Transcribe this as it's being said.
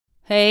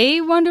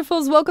Hey,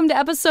 wonderfuls. Welcome to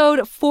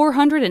episode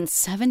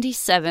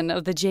 477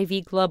 of the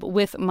JV Club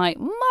with my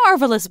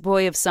marvelous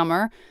boy of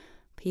summer.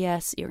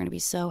 P.S. You're going to be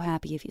so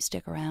happy if you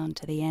stick around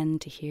to the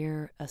end to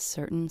hear a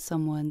certain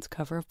someone's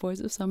cover of Boys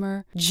of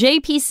Summer.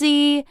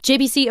 JPC.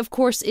 JPC, of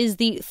course, is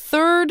the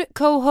third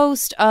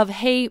co-host of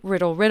Hey,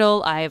 Riddle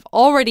Riddle. I've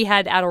already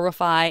had Adil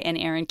Rafai and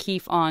Aaron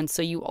Keefe on,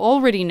 so you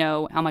already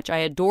know how much I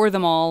adore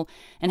them all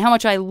and how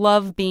much I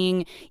love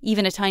being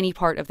even a tiny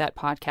part of that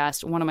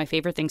podcast. One of my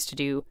favorite things to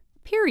do.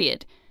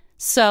 Period.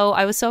 So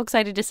I was so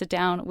excited to sit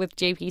down with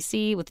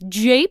JPC, with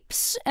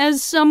Japes,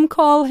 as some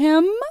call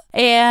him,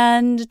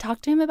 and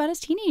talk to him about his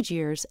teenage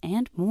years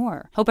and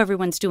more. Hope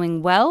everyone's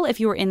doing well. If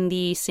you're in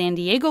the San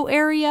Diego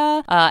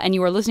area and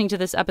you are listening to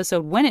this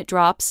episode when it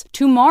drops,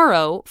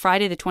 tomorrow,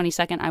 Friday the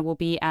 22nd, I will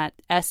be at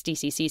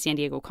SDCC, San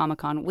Diego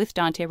Comic-Con, with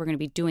Dante. We're going to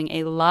be doing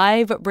a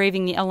live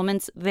Braving the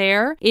Elements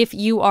there. If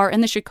you are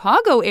in the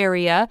Chicago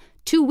area,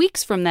 2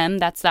 weeks from then,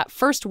 that's that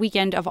first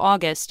weekend of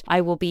August,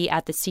 I will be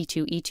at the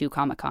C2E2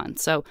 Comic-Con.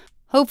 So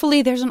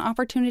hopefully there's an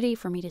opportunity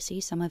for me to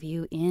see some of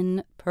you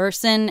in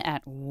person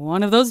at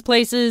one of those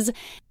places.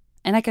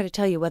 And I got to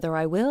tell you, whether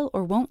I will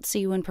or won't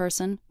see you in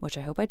person, which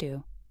I hope I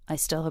do, I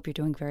still hope you're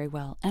doing very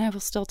well. And I will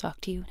still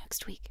talk to you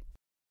next week.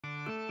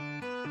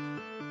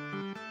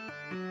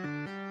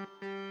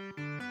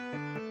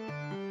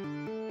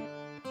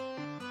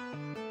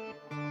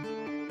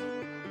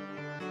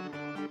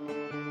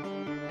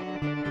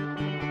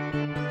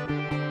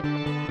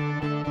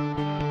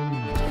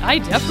 I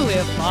definitely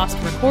have lost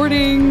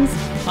recordings.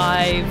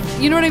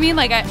 You know what I mean?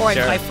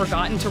 I've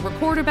forgotten to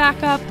record a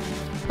backup.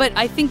 But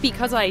I think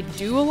because I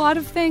do a lot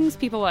of things,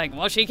 people are like,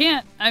 well, she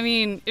can't. I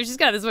mean, if she's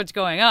got this much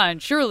going on,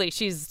 surely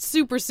she's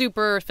super,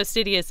 super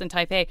fastidious and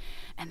type A.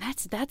 And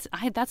that's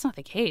not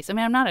the case. I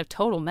mean, I'm not a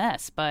total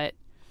mess, but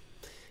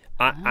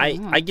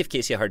I give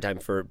Casey a hard time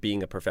for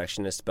being a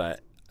perfectionist, but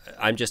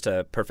I'm just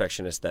a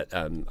perfectionist that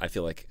I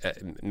feel like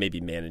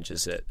maybe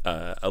manages it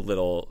a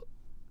little.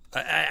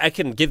 I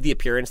can give the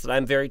appearance that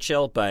I'm very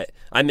chill, but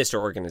I'm Mr.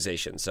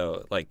 Organization.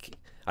 So,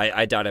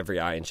 I dot every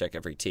I and check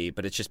every T,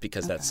 but it's just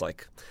because that's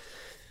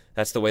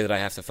the way that I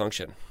have to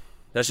function.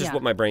 That's just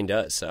what my brain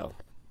does, so.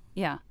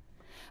 Yeah.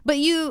 But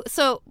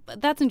so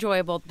that's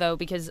enjoyable, though,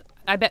 because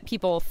I bet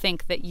people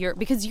think that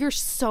because you're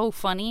so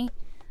funny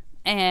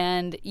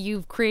and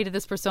you've created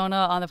this persona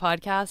on the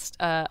podcast,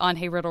 on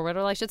Hey Riddle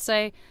Riddle, I should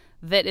say,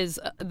 that is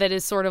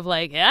sort of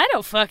like, I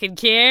don't fucking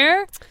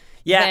care.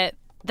 Yeah.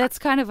 That's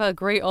kind of a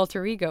great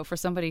alter ego for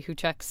somebody who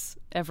checks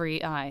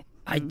every I.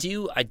 I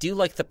do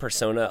like the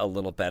persona a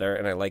little better,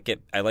 and I like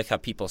it. I like how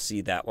people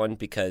see that one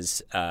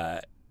because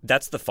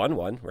that's the fun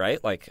one, right?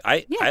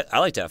 I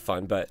like to have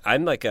fun, but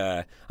I'm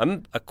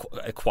I'm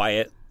a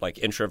quiet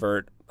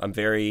introvert.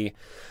 I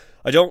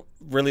don't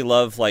really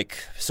love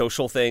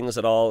social things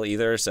at all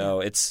either. So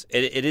it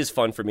is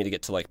fun for me to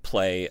get to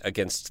play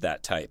against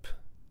that type.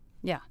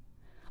 Yeah.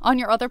 On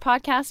your other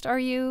podcast, are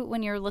you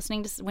when you're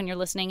listening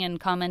and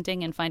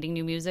commenting and finding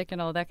new music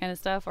and all that kind of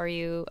stuff?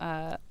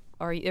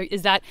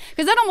 Is that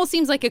because that almost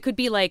seems like it could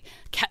be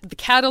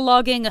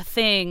cataloging a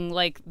thing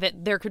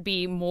that there could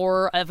be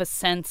more of a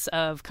sense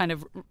of kind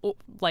of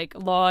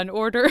Law and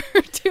Order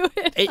to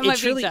it. I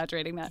might be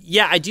exaggerating that.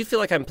 Yeah, I do feel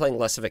like I'm playing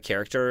less of a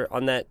character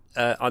on that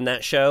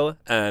show.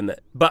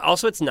 But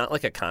also, it's not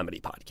like a comedy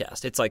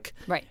podcast. It's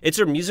right. It's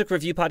a music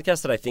review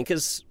podcast that I think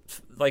is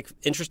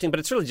interesting, but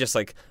it's really just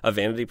a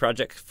vanity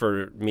project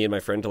for me and my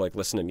friend to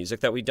listen to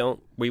music that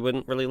we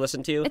wouldn't really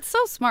listen to. It's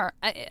so smart.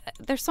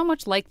 There's so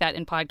much like that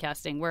in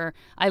podcasting where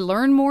I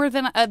learn more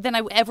than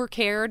I ever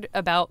cared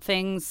about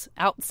things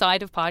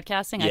outside of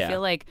podcasting. Yeah. I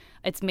feel like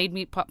it's made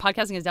me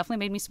podcasting has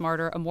definitely made me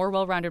smarter, a more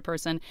well-rounded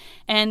person.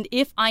 And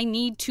if I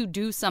need to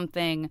do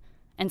something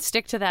and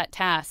stick to that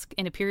task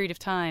in a period of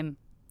time,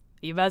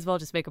 you might as well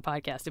just make a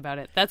podcast about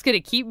it. That's going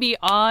to keep me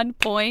on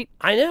point.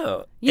 I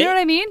know. You know what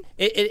I mean?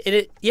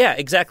 Yeah,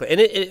 exactly. And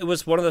it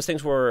was one of those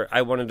things where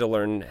I wanted to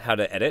learn how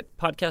to edit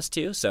podcasts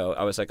too. So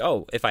I was like,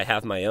 oh, if I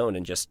have my own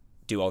and just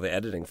do all the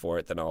editing for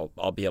it, then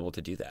I'll be able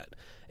to do that.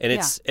 And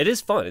it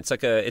is fun. It's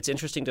it's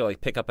interesting to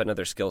pick up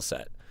another skill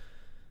set.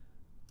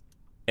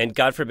 And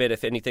God forbid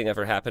if anything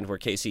ever happened where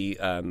Casey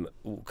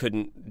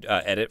couldn't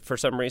edit for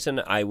some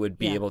reason, I would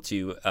be able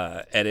to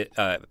edit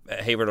a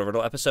Hey Riddle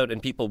Riddle episode,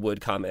 and people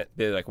would comment,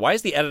 be like, why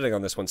is the editing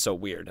on this one so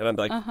weird? And I'm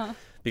like,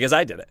 because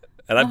I did it.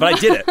 But I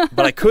did it.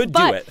 But I could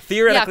do it.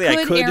 Theoretically,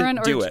 I could Aaron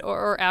do it.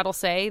 Or Adil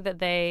say that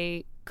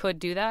they could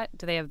do that?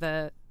 Do they have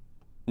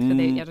could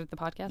they edit the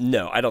podcast?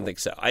 No, I don't think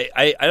so.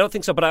 I don't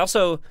think so. But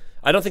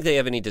I don't think they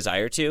have any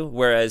desire to.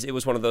 Whereas it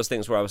was one of those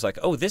things where I was like,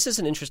 oh, this is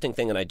an interesting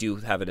thing, and I do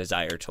have a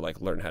desire to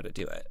learn how to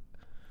do it.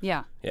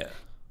 Yeah. Yeah.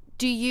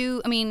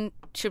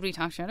 Should we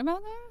talk shit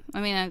about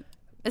that?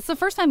 It's the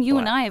first time you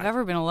and I have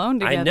ever been alone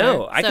together. I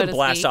know. I can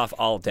blast off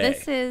all day.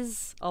 This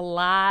is a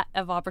lot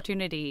of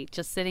opportunity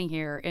just sitting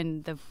here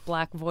in the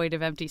black void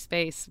of empty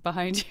space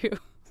behind you.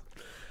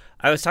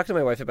 I was talking to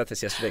my wife about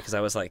this yesterday because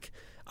I was like,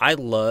 I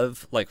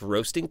love like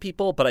roasting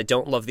people, but I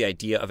don't love the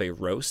idea of a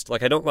roast.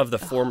 Like I don't love the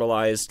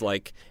formalized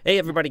like, hey,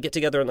 everybody get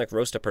together and like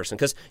roast a person,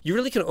 because you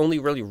really can only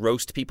really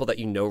roast people that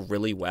you know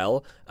really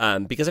well.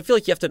 Because I feel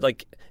like you have to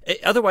like,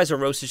 otherwise a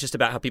roast is just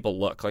about how people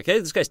look. Like, hey,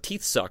 this guy's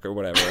teeth suck or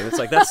whatever, and it's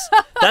like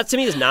that to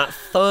me is not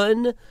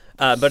fun.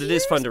 But it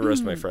is fun to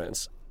roast my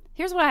friends.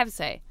 Here's what I have to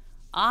say.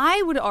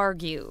 I would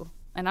argue,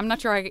 and I'm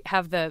not sure I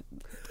have the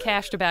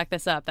cash to back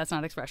this up. That's not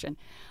an expression.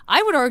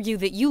 I would argue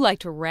that you like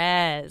to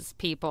razz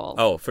people.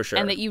 Oh, for sure.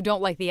 And that you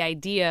don't like the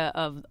idea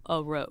of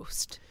a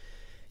roast.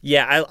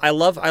 Yeah, I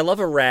love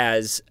a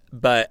razz,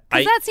 but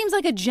that seems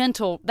like a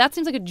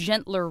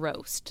gentler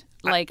roast.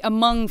 Like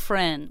among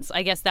friends,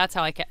 I guess that's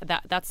how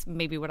that's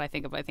maybe what I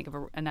think of. I think of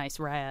a nice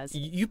razz.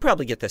 You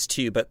probably get this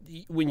too, but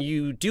when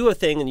you do a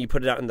thing and you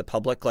put it out in the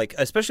public, like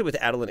especially with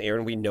Adel and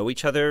Aaron, we know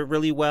each other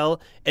really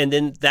well, and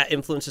then that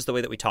influences the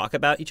way that we talk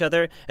about each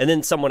other. And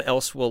then someone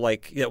else will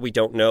like that we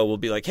don't know will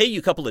be like, "Hey,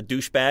 you couple of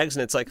douchebags,"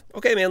 and it's like,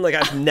 "Okay, man, like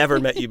I've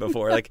never met you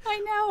before." Like, I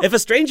know. If a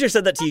stranger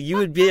said that to you, you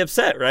would be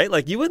upset, right?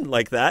 Like you wouldn't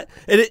like that.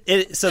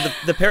 So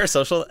the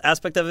parasocial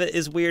aspect of it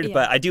is weird, yeah.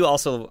 but I do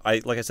also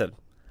like I said,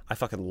 I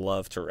fucking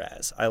love to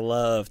razz. I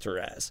love to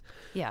razz.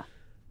 Yeah.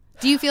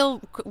 Do you feel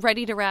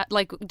ready to razz?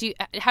 Like,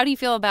 how do you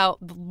feel about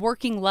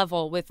working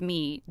level with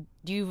me?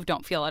 You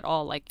don't feel at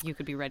all like you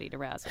could be ready to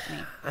razz with me.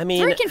 I mean,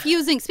 it's very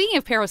confusing. Speaking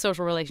of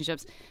parasocial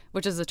relationships,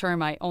 which is a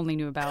term I only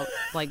knew about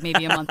like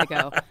maybe a month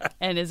ago,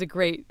 and is a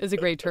great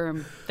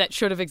term that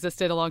should have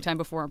existed a long time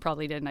before and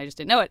probably did, and I just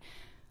didn't know it.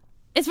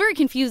 It's very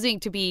confusing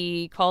to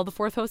be called the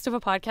fourth host of a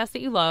podcast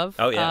that you love.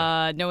 Oh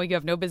yeah. Knowing you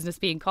have no business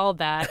being called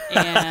that,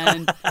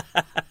 and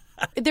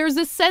there's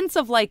this sense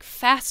of like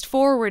fast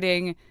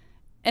forwarding,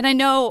 and I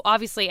know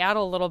obviously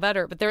Adel a little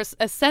better, but there's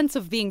a sense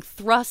of being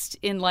thrust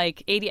in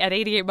like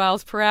 88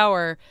 miles per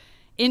hour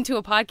into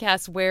a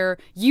podcast where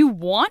you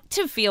want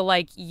to feel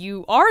like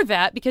you are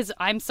that because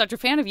I'm such a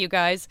fan of you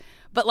guys,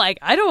 but like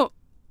I don't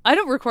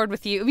record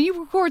with you. I mean,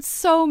 you record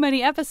so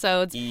many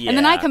episodes, and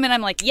then I come in,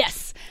 I'm like,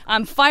 yes,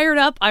 I'm fired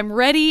up, I'm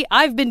ready.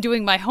 I've been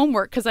doing my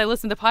homework because I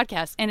listen to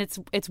podcasts, and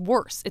it's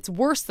worse. It's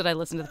worse that I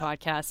listen to the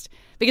podcast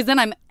because then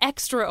I'm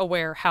extra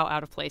aware how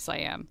out of place I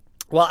am.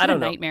 Well, I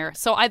don't know. Nightmare.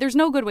 So there's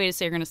no good way to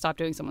say you're going to stop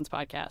doing someone's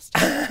podcast.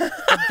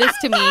 But this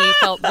to me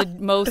felt the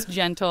most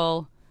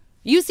gentle.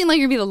 You seem like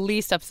you're gonna be the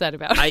least upset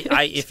about it.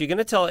 If you're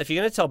gonna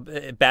tell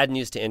bad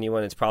news to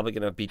anyone, it's probably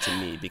gonna be to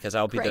me because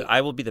I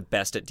will be the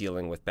best at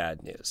dealing with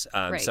bad news.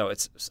 So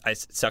it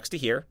sucks to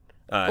hear.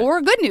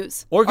 Or good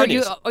news. Or good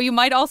news. Or you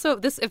might also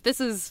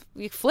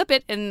you flip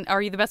it, and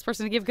are you the best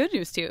person to give good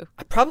news to?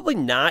 Probably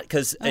not,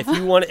 because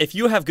if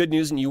you have good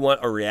news and you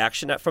want a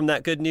reaction from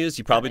that good news,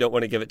 you probably don't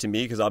want to give it to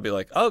me because I'll be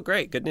like, oh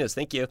great, good news,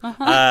 thank you.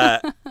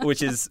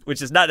 Which is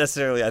not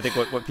necessarily I think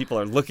what people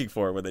are looking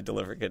for when they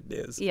deliver good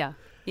news. Yeah.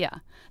 Yeah.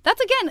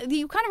 That's, again,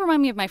 you kind of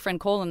remind me of my friend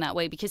Cole in that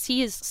way because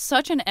he is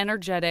such an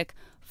energetic,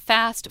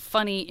 fast,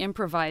 funny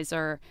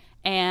improviser,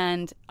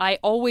 and I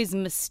always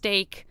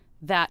mistake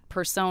that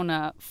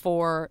persona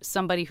for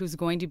somebody who's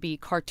going to be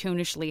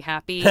cartoonishly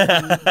happy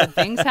when good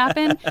things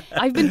happen.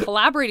 I've been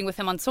collaborating with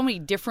him on so many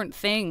different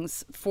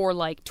things for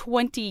like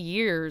 20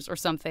 years or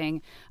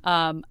something,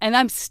 and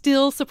I'm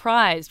still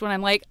surprised when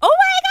I'm like, oh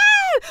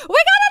my God, we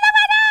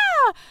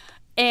got it!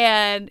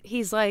 And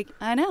he's like,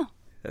 I know.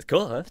 That's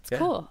cool, huh? It's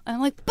cool. And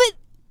I'm like, but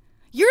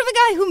you're the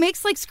guy who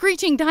makes like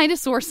screeching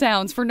dinosaur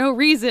sounds for no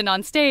reason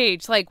on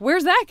stage. Like,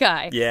 where's that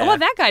guy? Yeah. I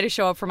want that guy to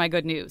show up for my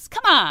good news.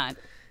 Come on.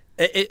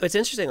 It's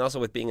interesting also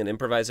with being an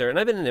improviser, and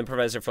I've been an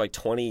improviser for like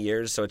 20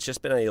 years, so it's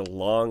just been a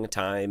long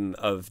time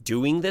of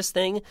doing this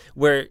thing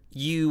where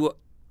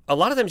a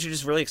lot of times you're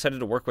just really excited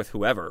to work with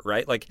whoever,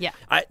 right? Like, yeah.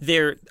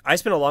 I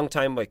spent a long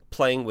time like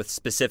playing with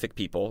specific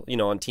people,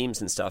 on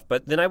teams and stuff.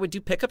 But then I would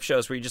do pickup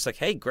shows where you're just like,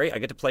 hey, great, I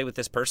get to play with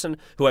this person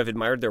who I've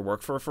admired their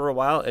work for a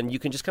while, and you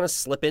can just kind of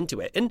slip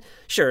into it. And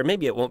sure,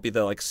 maybe it won't be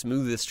the like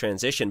smoothest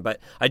transition, but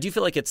I do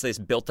feel like it's this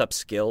built-up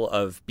skill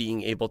of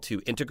being able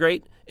to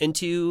integrate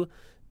into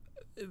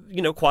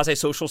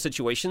quasi-social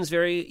situations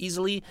very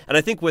easily. And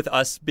I think with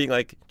us being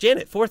like,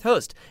 Janet, fourth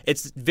host,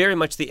 it's very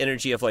much the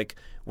energy of like,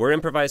 we're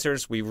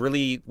improvisers.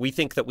 We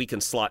think that we can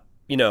slot,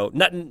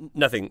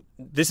 nothing.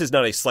 This is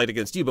not a slight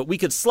against you, but we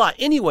could slot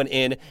anyone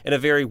in a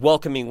very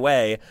welcoming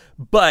way,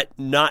 but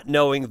not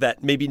knowing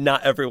that maybe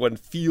not everyone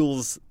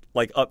feels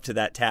like up to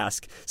that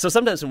task. So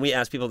sometimes when we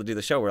ask people to do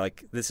the show, we're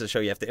like, this is a show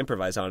you have to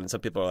improvise on. And some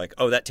people are like,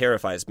 oh, that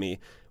terrifies me.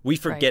 We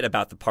forget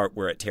about the part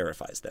where it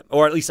terrifies them.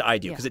 Or at least I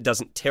do, because it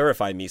doesn't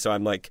terrify me. So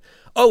I'm like,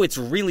 oh, it's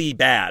really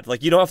bad.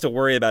 Like, you don't have to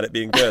worry about it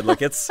being good.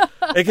 Like, it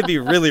could be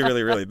really,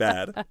 really, really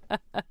bad.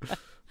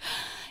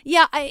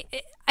 Yeah, I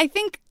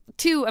think,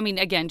 too, I mean,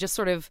 again, just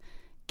sort of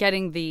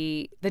getting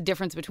the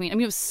difference between, I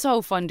mean, it was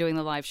so fun doing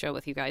the live show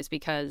with you guys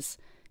because,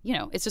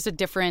 it's just a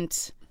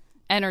different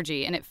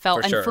energy, and it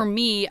felt, and for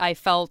me, I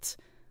felt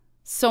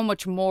so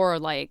much more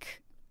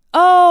like,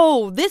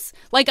 oh, this,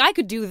 like I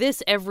could do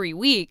this every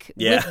week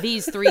with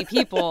these three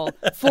people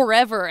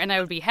forever, and I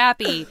would be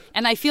happy,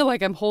 and I feel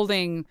like I'm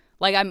holding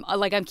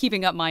I'm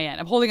keeping up my end.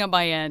 I'm holding up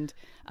my end.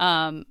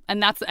 And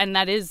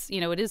that is,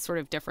 it is sort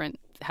of different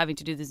having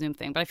to do the Zoom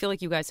thing. But I feel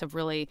like you guys have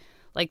really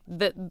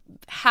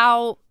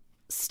how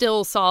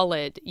still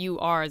solid you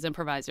are as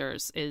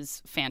improvisers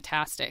is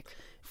fantastic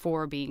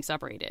for being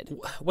separated.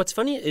 What's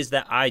funny is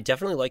that I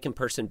definitely like in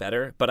person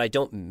better, but I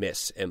don't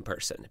miss in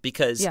person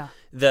because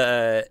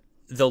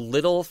the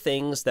little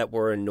things that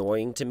were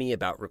annoying to me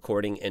about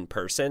recording in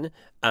person,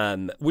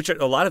 which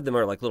a lot of them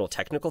are like little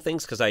technical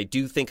things, because I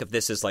do think of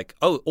this as like,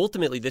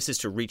 ultimately this is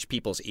to reach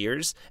people's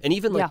ears. And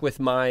even with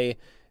my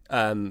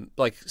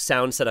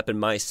sound set up in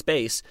my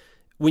space,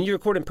 when you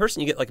record in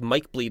person, you get like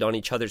mic bleed on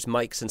each other's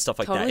mics and stuff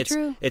like that.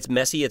 True. It's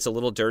messy. It's a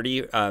little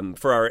dirty.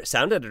 For our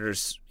sound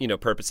editors,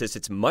 purposes,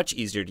 it's much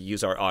easier to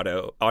use our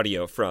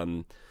audio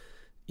from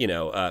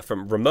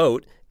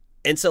remote.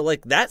 And so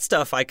like that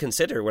stuff I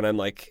consider when I'm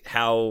like,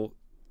 how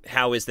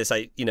is this?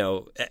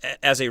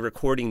 As a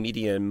recording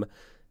medium,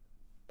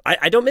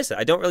 I don't miss it.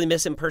 I don't really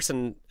miss in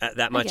person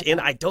that much,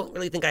 and I don't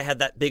really think I had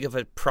that big of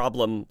a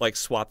problem like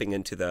swapping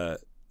into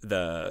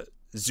the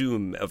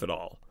Zoom of it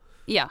all.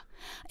 Yeah.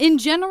 In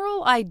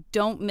general, I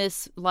don't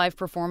miss live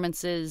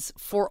performances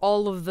for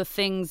all of the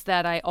things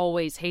that I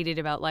always hated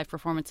about live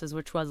performances,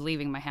 which was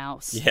leaving my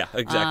house. Yeah,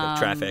 exactly.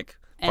 Traffic,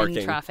 parking.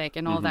 And traffic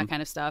and all that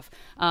kind of stuff.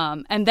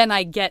 And then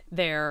I get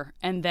there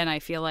and then I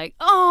feel like,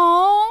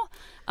 oh.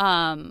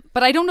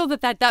 But I don't know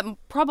that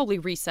probably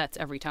resets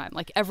every time.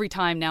 Like every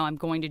time now I'm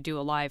going to do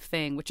a live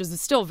thing, which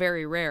is still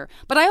very rare.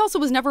 But I also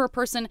was never a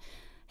person...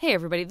 Hey,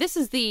 everybody, this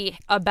is the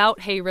About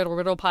Hey Riddle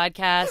Riddle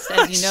podcast.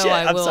 As you know,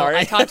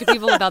 I talk to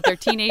people about their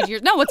teenage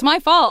years. No, it's my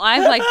fault.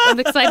 I'm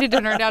excited to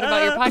nerd out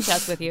about your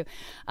podcast with you.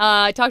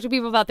 I talk to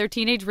people about their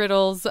teenage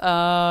riddles,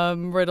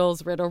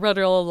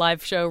 riddle,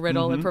 live show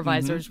riddle,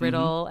 improvisers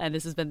riddle, and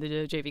this has been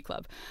the JV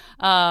Club.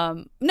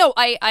 No,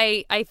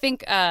 I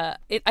think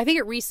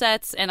it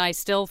resets, and I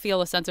still feel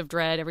a sense of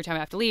dread every time I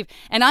have to leave.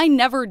 And I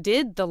never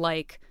did the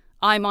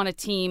I'm on a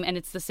team and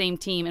it's the same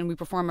team and we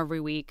perform every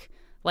week.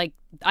 Like,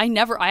 I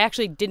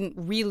actually didn't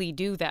really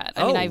do that.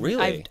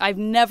 I've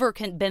never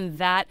been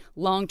that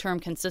long-term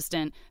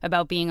consistent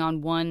about being on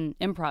one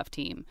improv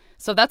team.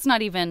 So that's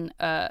not even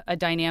a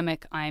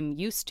dynamic I'm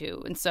used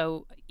to. And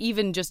so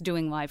even just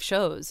doing live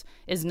shows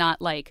is not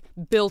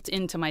built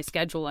into my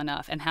schedule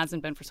enough, and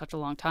hasn't been for such a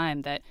long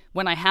time, that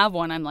when I have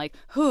one, I'm like,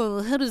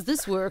 oh, how does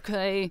this work?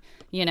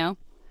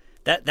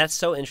 That's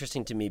so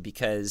interesting to me,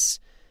 because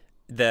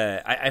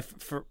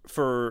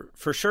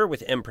for sure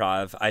with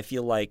improv, I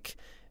feel like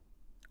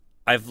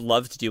I've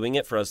loved doing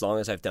it for as long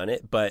as I've done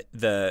it, but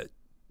the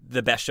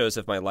best shows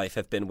of my life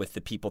have been with the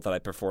people that I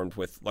performed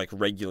with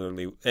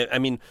regularly. I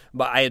mean,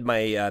 I had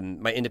my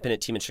my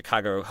independent team in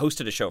Chicago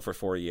hosted a show for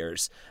 4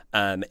 years,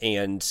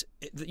 and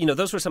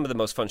those were some of the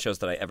most fun shows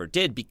that I ever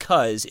did,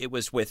 because it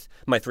was with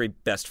my 3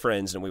 best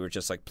friends and we were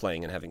just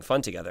playing and having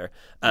fun together.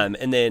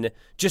 And then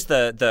just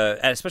the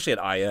especially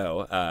at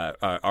IO,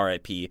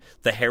 RIP,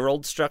 the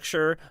Herald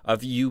structure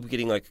of you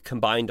getting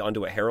combined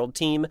onto a Herald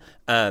team.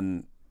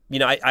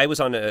 I was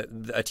on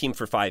a team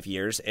for 5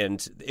 years,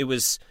 and it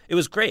was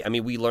great. I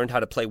mean, we learned how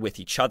to play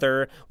with each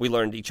other. We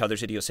learned each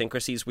other's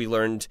idiosyncrasies. We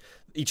learned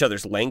each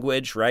other's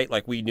language, right?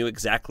 We knew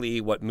exactly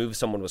what move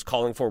someone was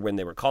calling for when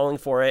they were calling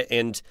for it.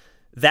 And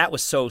that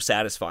was so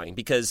satisfying,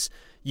 because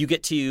you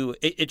get to,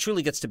 it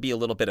truly gets to be a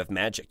little bit of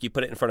magic. You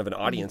put it in front of an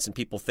audience and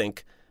people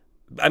think,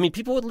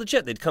 people would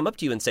they'd come up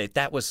to you and say,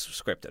 that was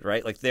scripted,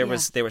 right? there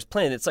was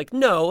planned. It's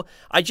no,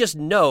 I just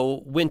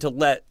know when to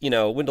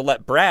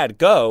let Brad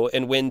go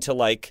and when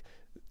to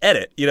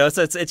edit,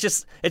 so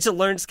it's a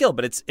learned skill,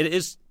 but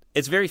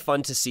it's very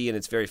fun to see, and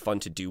it's very fun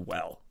to do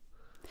well.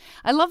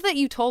 I love that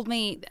you told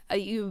me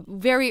you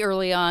very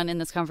early on in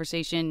this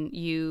conversation,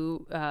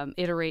 you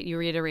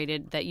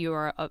reiterated that you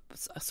are a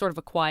sort of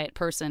a quiet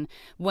person,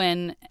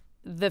 when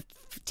the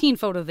teen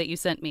photo that you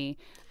sent me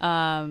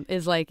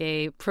is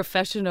a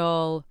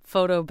professional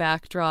photo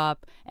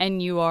backdrop,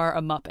 and you are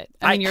a Muppet.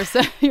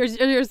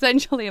 You're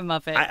essentially a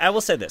Muppet. I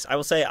will say this. I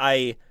will say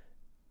I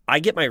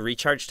get my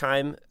recharge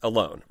time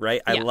alone,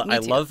 right? Yeah,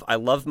 I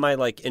love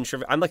my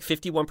introvert. I'm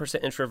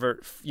 51%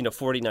 introvert,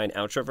 49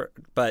 outrovert,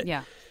 but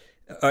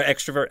or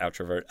extrovert,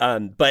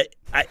 outrovert. But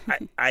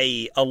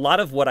I a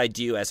lot of what I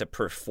do as a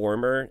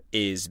performer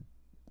is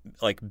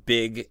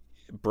big,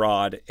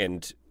 broad,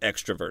 and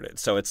extroverted.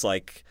 So it's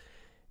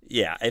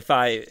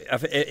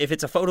if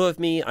it's a photo of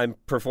me, I'm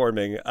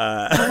performing for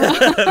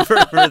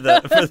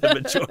the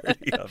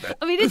majority of it.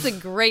 I mean, it's a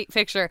great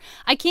picture.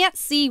 I can't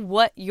see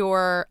what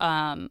your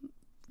I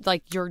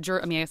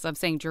guess I'm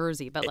saying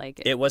jersey, but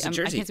it was a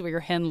jersey. I can't see what your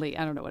Henley.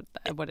 I don't know what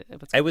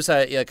it was. It was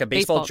a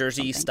baseball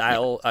jersey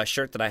style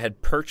shirt that I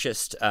had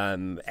purchased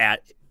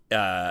at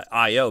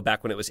IO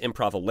back when it was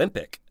Improv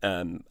Olympic.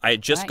 I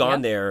had just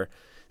gone there.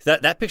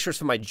 That picture is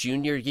from my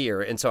junior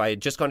year, and so I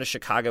had just gone to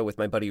Chicago with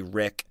my buddy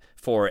Rick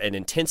for an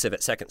intensive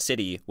at Second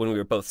City when we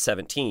were both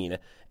 17,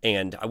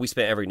 and we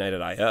spent every night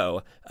at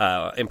IO.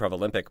 Improv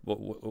Olympic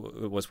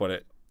was what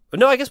it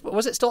No, I guess,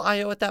 was it still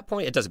IO at that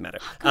point? It doesn't matter.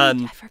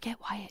 I forget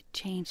why it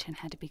changed and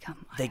had to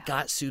become IO. They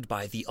got sued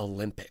by the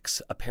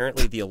Olympics.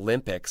 Apparently the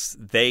Olympics,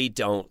 they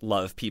don't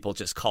love people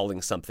just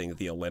calling something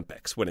the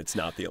Olympics when it's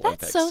not the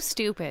Olympics. That's so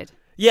stupid.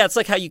 Yeah, it's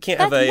like how you can't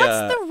have a...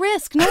 What's the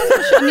risk? No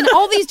one's gonna I mean,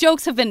 all these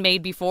jokes have been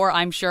made before,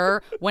 I'm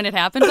sure, when it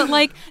happened. But,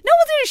 like, no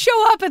one's going to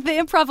show up at the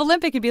Improv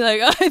Olympic and be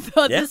like, I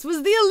thought this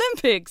was the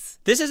Olympics.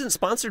 This isn't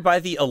sponsored by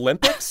the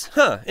Olympics?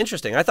 Huh,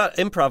 interesting. I thought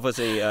improv was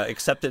a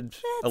accepted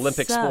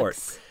Olympic sport.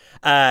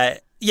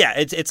 Yeah,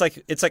 it's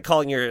like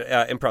calling your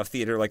improv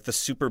theater like the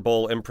Super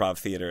Bowl Improv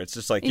Theater. It's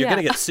just like you're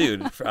going to get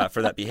sued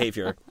for that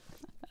behavior.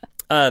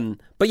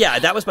 But yeah,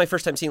 that was my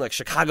first time seeing like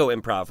Chicago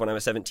improv when I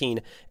was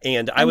 17,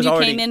 and I was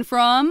already came in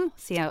from.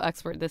 See how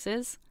expert this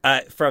is.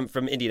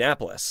 From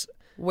Indianapolis,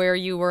 where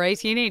you were a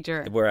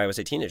teenager. Where I was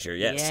a teenager,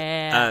 yes.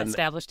 Yeah,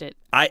 established it.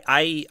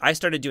 I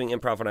started doing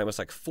improv when I was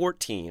like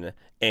 14,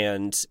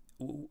 and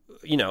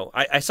you know,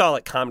 I saw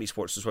like Comedy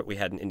Sports was what we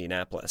had in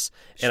Indianapolis,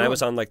 and I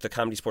was on like the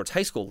Comedy Sports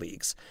high school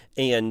leagues,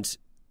 and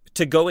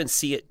to go and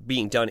see it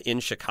being done in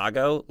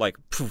Chicago, like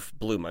poof,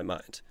 blew my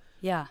mind.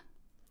 Yeah.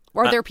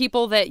 Are there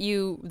people that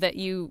you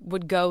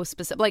would go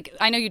specific? Like,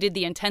 I know you did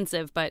the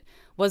intensive, but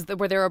were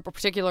there a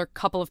particular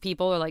couple of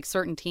people or like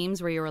certain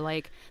teams where you were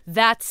like,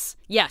 that's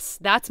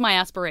my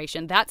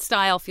aspiration. That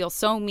style feels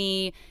so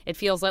me. It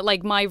feels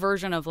like my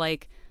version of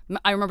like,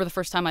 I remember the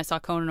first time I saw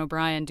Conan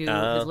O'Brien do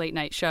his late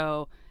night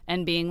show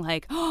and being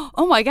like,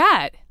 oh my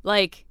God,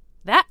 like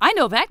that, I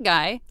know that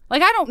guy.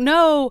 Like, I don't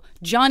know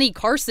Johnny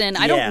Carson.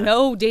 I don't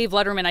know Dave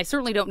Letterman. I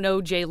certainly don't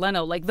know Jay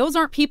Leno. Like, those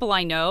aren't people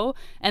I know.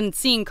 And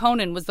seeing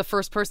Conan was the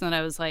first person that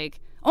I was like,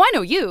 oh, I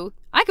know you.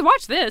 I could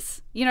watch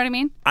this. You know what I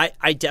mean?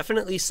 I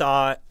definitely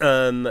saw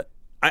I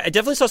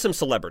definitely saw some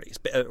celebrities,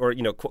 or,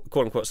 you know,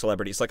 quote unquote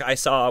celebrities. Like, I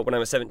saw when I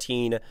was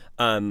 17,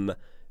 and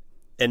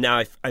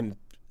now I'm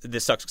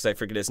this sucks because I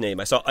forget his name.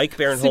 I saw Ike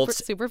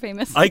Barinholtz. Super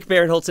famous. Ike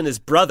Barinholtz and his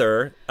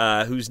brother,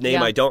 whose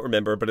name I don't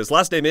remember, but his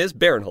last name is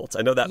Barinholtz.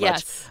 I know that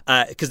much.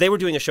 Because they were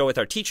doing a show with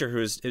our teacher,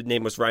 whose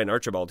name was Ryan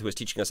Archibald, who was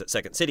teaching us at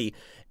Second City.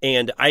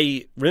 And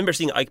I remember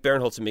seeing Ike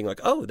Barinholtz and being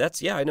like, oh,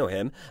 I know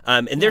him.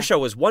 And their show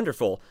was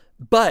wonderful.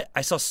 But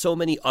I saw so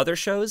many other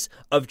shows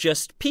of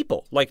just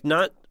people, like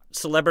not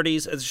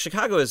celebrities.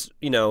 Chicago is,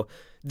 you know,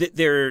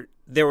 there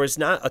was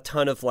not a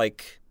ton of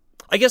like...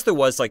 I guess there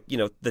was like, you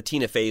know, the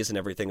Tina Feys and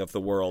everything of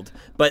the world.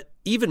 But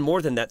even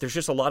more than that, there's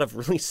just a lot of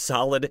really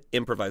solid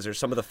improvisers.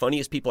 Some of the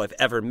funniest people I've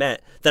ever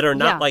met that are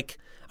not like,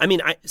 I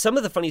mean, some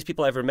of the funniest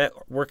people I've ever met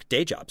work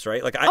day jobs,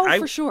 right? Like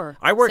for sure.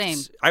 I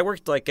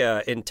worked like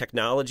in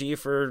technology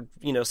for,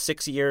 you know,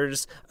 6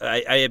 years.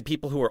 I had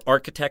people who were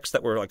architects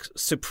that were like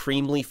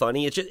supremely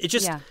funny.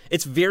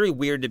 It's very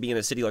weird to be in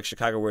a city like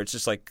Chicago where it's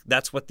just like,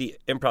 that's what the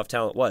improv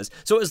talent was.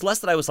 So it was less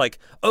that I was like,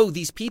 oh,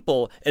 these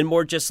people, and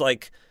more just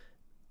like,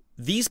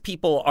 these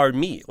people are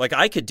me. Like,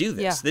 I could do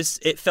this.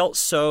 It felt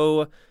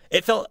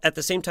at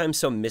the same time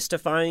so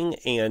mystifying,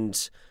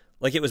 and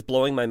like it was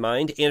blowing my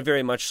mind, and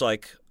very much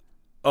like,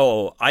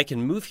 oh, I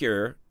can move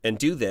here and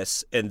do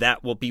this, and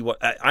that will be what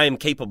I am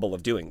capable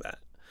of doing that.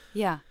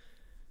 Yeah.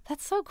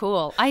 That's so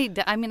cool. I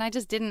mean,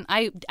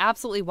 I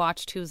absolutely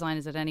watched Whose Line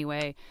Is It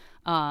Anyway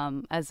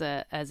as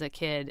a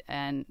kid,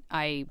 and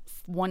I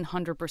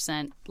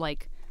 100%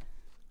 like,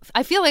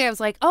 I feel like I was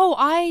like, oh,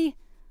 I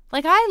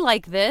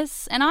like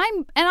this, and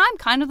I'm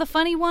kind of the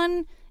funny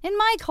one in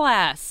my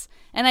class.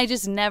 And I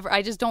just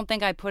don't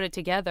think I put it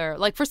together.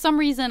 Like, for some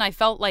reason, I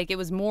felt like it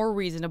was more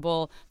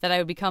reasonable that I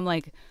would become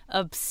like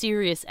a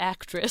serious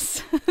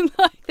actress,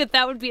 like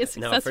that would be a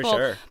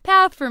successful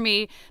path for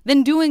me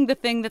than doing the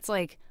thing that's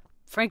like,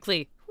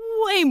 frankly,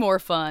 way more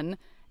fun.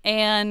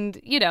 And,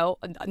 you know,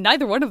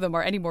 neither one of them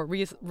are any more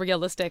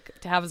realistic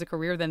to have as a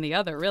career than the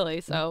other,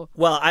 really. So,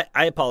 well,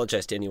 I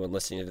apologize to anyone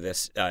listening to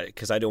this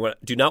because I do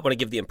not want to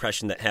give the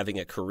impression that having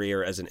a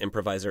career as an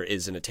improviser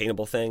is an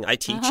attainable thing. I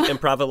teach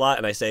improv a lot,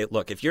 and I say,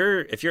 look, if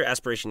your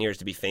aspiration here is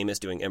to be famous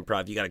doing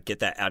improv, you got to get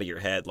that out of your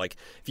head. Like,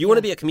 if you want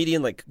to be a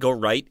comedian, like, go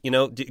write. You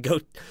know,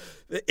 go.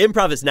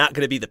 Improv is not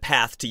going to be the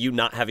path to you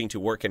not having to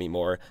work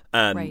anymore.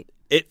 Right.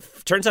 It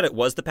turns out it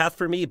was the path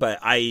for me, but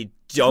I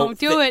don't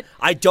do it.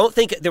 I don't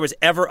think there was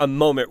ever a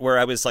moment where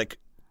I was like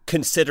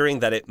considering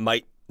that it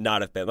might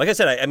not have been. Like I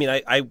said,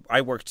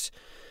 I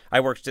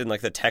worked in like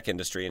the tech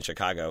industry in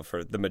Chicago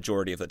for the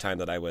majority of the time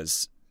that I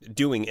was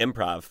doing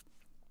improv.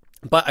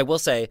 But I will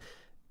say,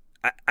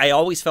 I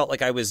always felt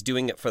like I was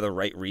doing it for the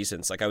right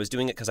reasons. Like I was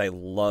doing it because I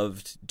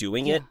loved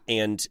doing it,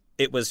 and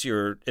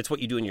it's what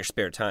you do in your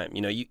spare time.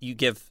 You know, you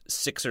give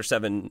 6 or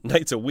 7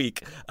 nights a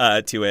week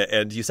to it,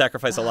 and you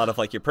sacrifice a lot of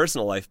like your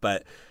personal life.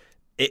 But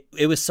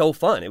it was so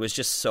fun. It was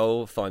just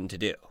so fun to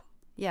do.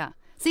 Yeah.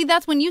 See,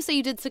 that's when you say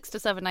you did 6 to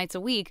 7 nights a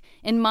week.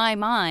 In my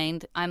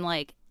mind, I'm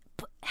like,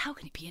 but how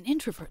can you be an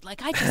introvert?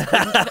 Like I just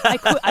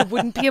I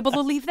wouldn't be able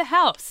to leave the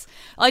house.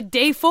 Like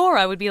day 4,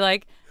 I would be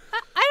like,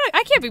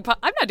 I can't be.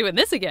 I'm not doing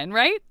this again,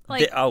 right?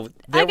 Like,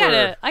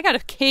 I gotta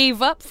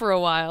cave up for a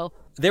while.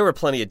 There were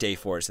plenty of day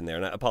 4s in there,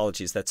 and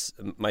apologies. That's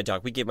my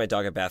dog. We gave my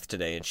dog a bath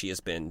today, and she has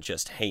been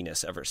just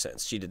heinous ever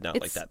since. She did not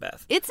like that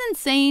bath. It's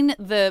insane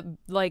the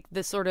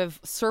sort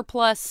of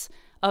surplus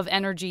of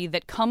energy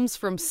that comes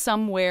from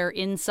somewhere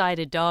inside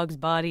a dog's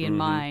body and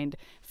mind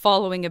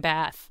following a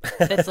bath.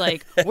 That's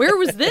like, where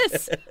was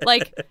this?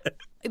 Like,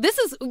 this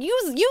is,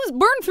 use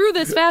burn through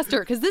this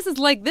faster, because this is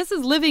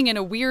living in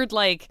a weird,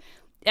 like,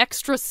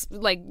 extra,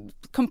 like,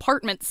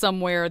 compartment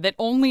somewhere that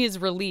only is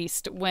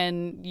released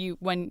when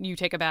you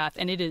take a bath,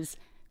 and it is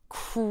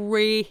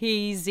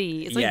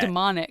crazy. It's like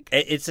demonic.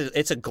 It's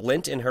a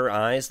glint in her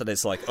eyes that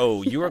is like,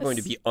 oh, you are going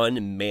to be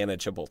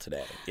unmanageable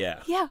today.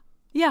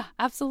 Yeah,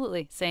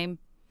 absolutely. Same.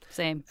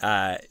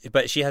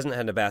 But she hasn't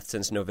had a bath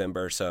since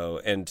November,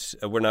 and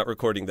we're not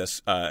recording this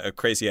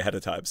crazy ahead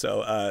of time.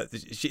 So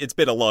it's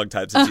been a long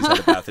time since she's had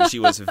a bath, and she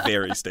was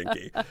very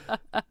stinky.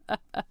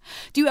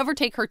 Do you ever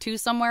take her to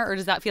somewhere, or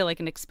does that feel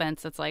like an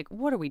expense that's like,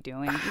 what are we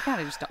doing? You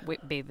gotta just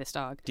bathe this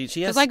dog.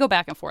 Because I go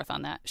back and forth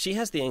on that. She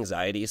has the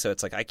anxiety, so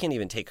it's like I can't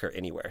even take her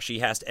anywhere. She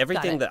has to,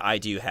 everything that I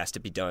do has to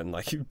be done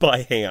like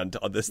by hand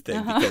on this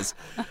thing, because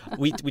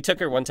we took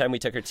her one time. We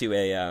took her to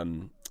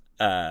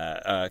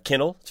a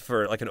kennel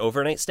for like an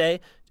overnight stay,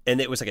 and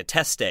it was like a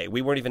test stay.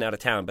 We weren't even out of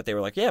town, but they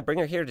were like, yeah, bring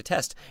her here to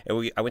test.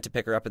 And I went to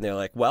pick her up, and they're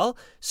like, well,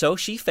 so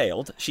she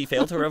failed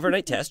her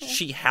overnight test.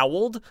 She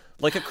howled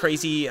like a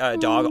crazy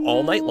dog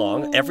all night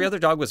long. Every other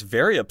dog was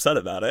very upset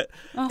about it.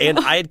 And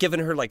I had given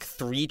her like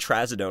 3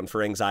 trazodone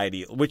for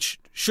anxiety, which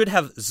should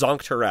have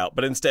zonked her out,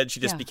 but instead she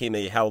just became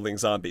a howling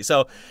zombie.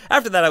 So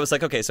after that I was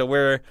like, okay,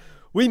 so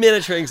we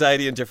manage her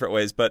anxiety in different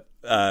ways, but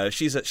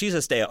she's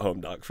a stay-at-home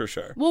dog for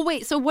sure. Well,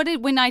 wait. So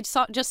when I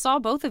saw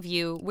both of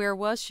you, where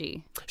was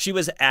she? She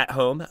was at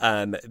home.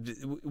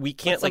 We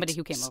can't with somebody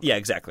who came over. Yeah,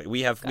 exactly.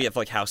 We have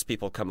like house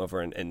people come over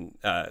and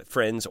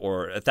friends,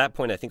 or at that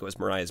point I think it was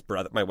Mariah's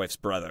brother, my wife's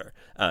brother,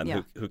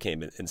 who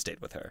came and stayed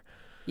with her.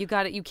 You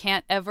got it. You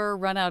can't ever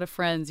run out of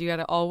friends. You got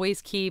to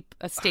always keep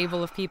a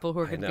stable of people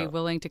who are going to be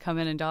willing to come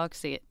in and dog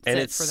sit. And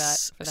it's for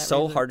that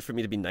so reason. hard for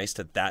me to be nice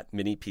to that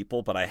many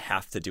people, but I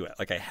have to do it.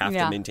 Like I have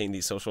to maintain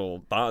these social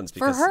bonds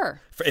because for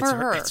her.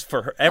 It's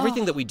for her.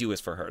 Everything that we do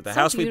is for her. The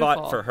house beautiful. We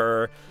bought for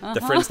her.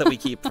 The friends that we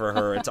keep for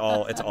her. It's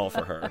all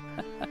for her.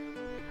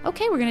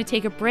 Okay, we're going to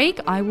take a break.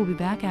 I will be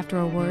back after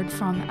a word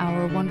from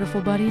our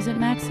wonderful buddies at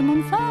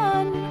Maximum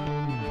Fun.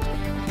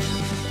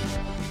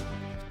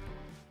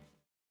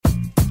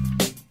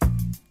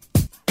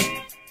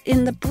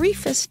 In the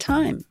briefest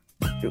time,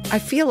 I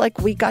feel like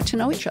we got to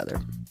know each other.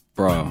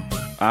 Bro,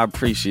 I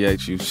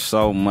appreciate you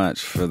so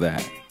much for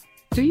that.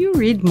 Do you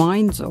read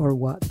minds or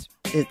what?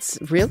 It's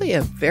really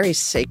a very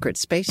sacred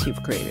space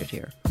you've created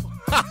here.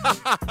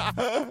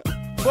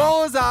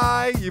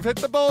 Bullseye! You've hit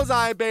the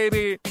bullseye,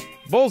 baby!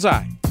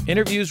 Bullseye.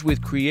 Interviews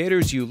with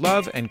creators you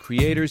love and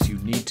creators you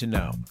need to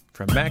know.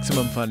 From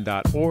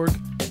MaximumFun.org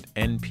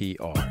and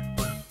NPR.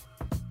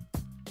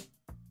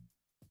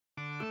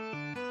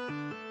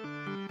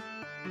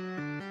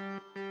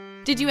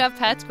 Did you have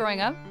pets growing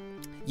up?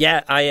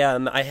 Yeah, I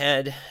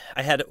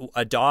had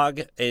a dog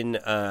in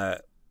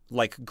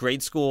like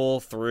grade school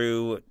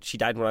through. She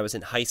died when I was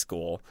in high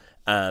school,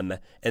 and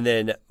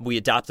then we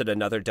adopted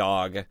another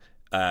dog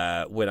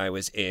when I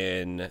was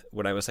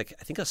like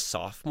I think a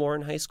sophomore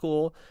in high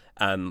school,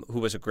 who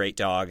was a great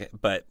dog.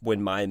 But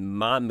when my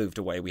mom moved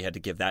away, we had to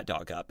give that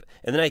dog up.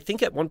 And then I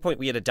think at one point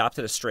we had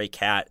adopted a stray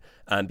cat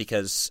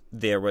because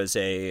it was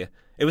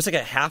like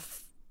a half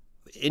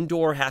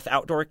indoor, half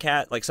outdoor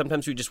cat. Like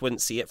sometimes we just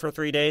wouldn't see it for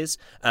 3 days.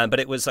 But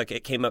it was like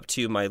it came up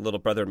to my little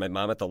brother and my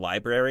mom at the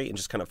library and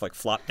just kind of like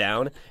flopped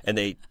down, and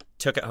they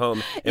took it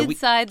home. And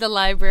inside the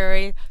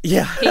library,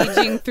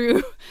 paging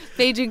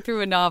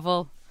through a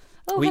novel.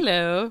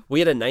 Hello. We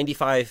had a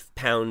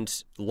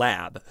 95-pound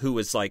lab who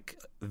was like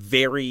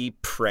very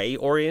prey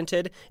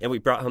oriented, and we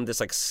brought home this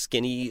like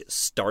skinny,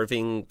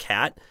 starving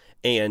cat,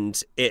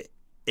 and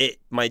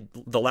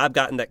the lab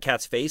got in that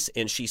cat's face,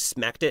 and she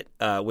smacked it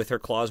with her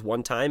claws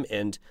one time,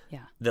 and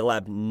the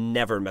lab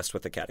never messed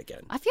with the cat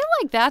again. I feel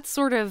like that's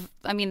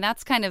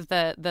that's kind of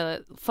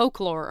the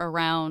folklore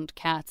around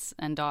cats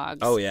and dogs.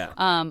 Oh, yeah.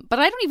 But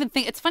I don't even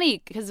think, it's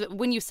funny, because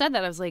when you said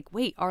that, I was like,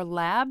 wait, are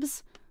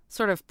labs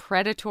sort of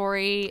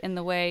predatory in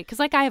the way? Because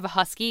like I have a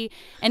husky,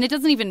 and it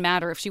doesn't even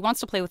matter if she wants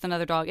to play with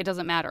another dog. It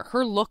doesn't matter.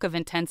 Her look of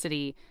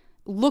intensity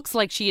looks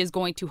like she is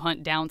going to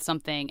hunt down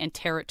something and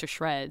tear it to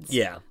shreds.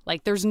 Yeah.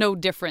 Like there's no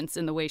difference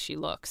in the way she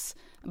looks.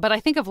 But I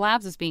think of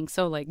labs as being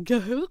so like,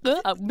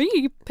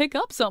 me, pick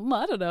up something,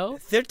 I don't know.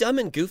 They're dumb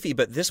and goofy,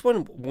 but this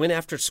one went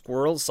after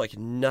squirrels like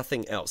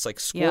nothing else. Like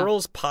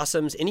squirrels,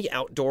 possums, any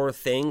outdoor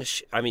thing,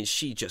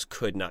 she just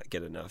could not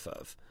get enough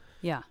of.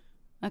 Yeah.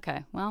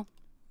 Okay, well.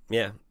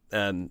 Yeah.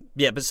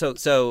 But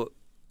so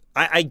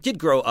I did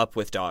grow up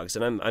with dogs,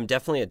 and I'm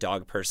definitely a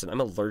dog person.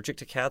 I'm allergic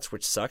to cats,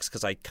 which sucks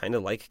because I kind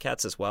of like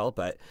cats as well.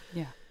 But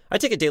I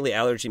take a daily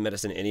allergy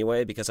medicine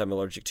anyway because I'm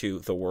allergic to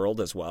the world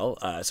as well.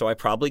 So I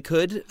probably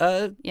could,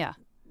 hack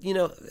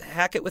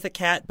it with a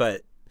cat.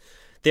 But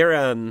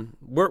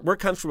we're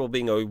comfortable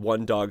being a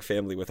one dog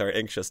family with our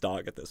anxious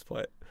dog at this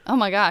point. Oh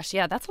my gosh,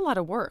 yeah, that's a lot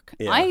of work.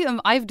 Yeah.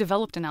 I've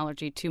developed an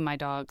allergy to my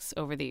dogs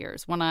over the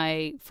years. When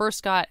I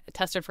first got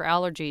tested for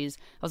allergies,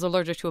 I was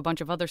allergic to a bunch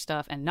of other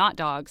stuff and not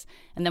dogs.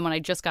 And then when I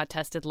just got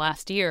tested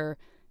last year,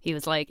 he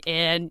was like,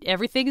 and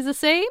everything is the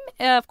same?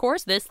 Of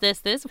course, this,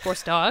 of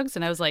course, dogs.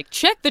 And I was like,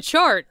 check the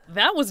chart.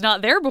 That was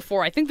not there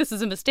before. I think this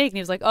is a mistake. And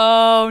he was like,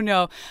 oh,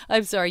 no,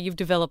 I'm sorry. You've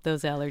developed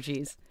those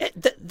allergies.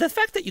 The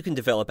fact that you can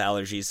develop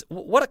allergies,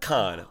 what a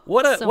con.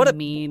 So what a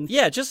mean.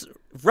 Yeah, just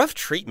rough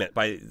treatment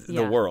by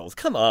the world.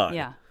 Come on.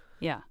 Yeah.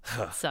 Yeah,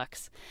 it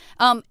sucks.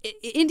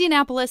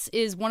 Indianapolis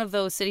is one of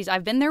those cities.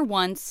 I've been there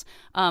once,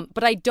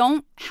 but I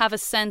don't have a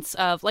sense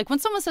of, like, when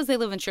someone says they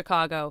live in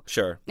Chicago,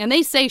 sure, and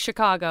they say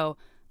Chicago,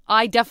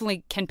 I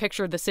definitely can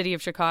picture the city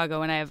of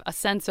Chicago, and I have a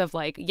sense of,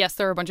 like, yes,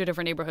 there are a bunch of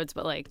different neighborhoods,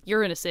 but, like,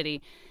 you're in a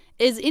city.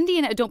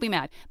 Don't be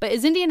mad, but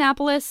is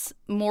Indianapolis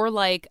more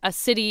like a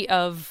city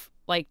of,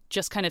 like,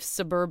 just kind of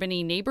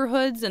suburban-y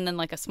neighborhoods and then,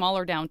 like, a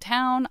smaller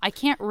downtown? I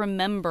can't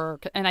remember.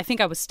 And I think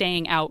I was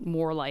staying out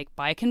more, like,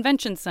 by a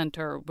convention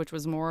center, which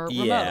was more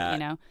remote, you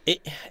know?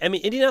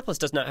 Indianapolis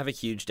does not have a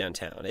huge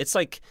downtown. It's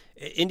like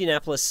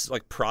Indianapolis,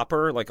 like,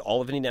 proper, like,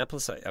 all of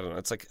Indianapolis, I don't know,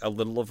 it's like a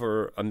little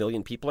over 1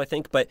 million people, I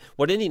think. But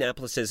what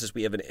Indianapolis is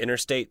we have an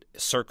interstate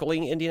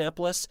circling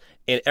Indianapolis,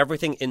 and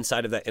everything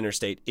inside of that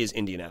interstate is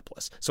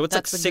Indianapolis. So it's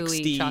That's like the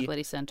 60... gooey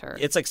chocolatey center.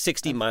 It's like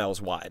 60 miles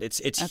wide.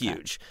 It's Okay.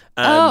 huge.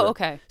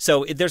 Okay.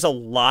 So there's a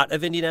lot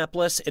of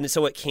Indianapolis, and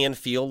so it can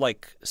feel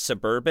like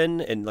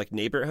suburban and like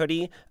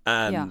neighborhoody.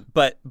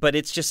 But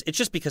it's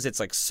just because it's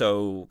like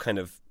so kind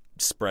of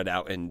spread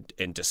out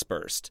and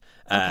dispersed.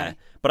 Okay.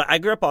 But I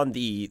grew up on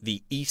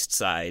the east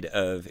side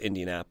of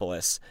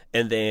Indianapolis,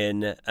 and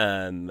then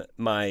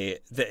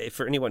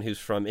for anyone who's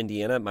from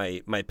Indiana,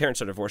 my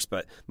parents are divorced,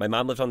 but my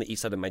mom lived on the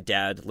east side and my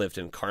dad lived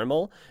in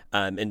Carmel.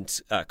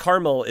 And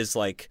Carmel is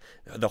like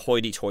the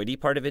hoity-toity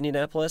part of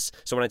Indianapolis.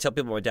 So when I tell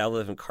people my dad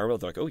lived in Carmel,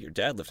 they're like, "Oh, your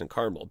dad lived in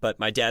Carmel." But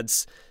my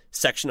dad's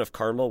section of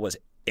Carmel was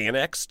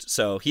annexed,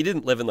 so he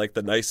didn't live in like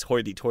the nice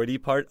hoity-toity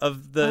part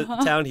of the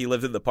town. He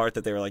lived in the part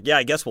that they were like, yeah,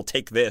 I guess we'll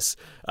take this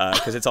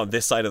because it's on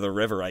this side of the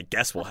river. I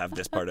guess we'll have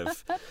this part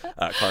of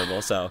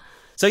Carmel. So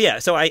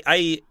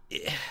I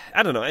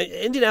don't know.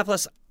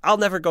 Indianapolis, I'll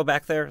never go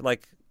back there.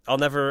 Like, I'll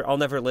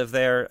never live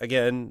there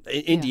again.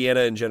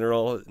 Indiana in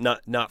general,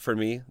 not for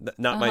me,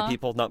 not my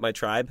people, not my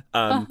tribe.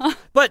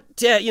 But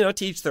yeah,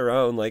 to each their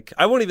own. Like,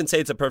 I won't even say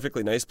it's a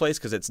perfectly nice place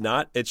because it's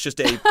not. It's just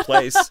a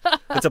place.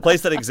 It's a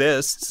place that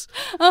exists.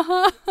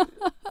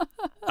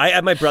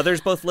 My brothers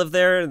both live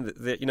there, and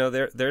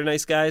they're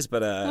nice guys.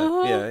 But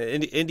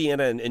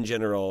Indiana in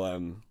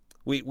general,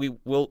 we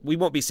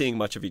won't be seeing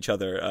much of each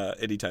other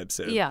anytime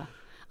soon. Yeah.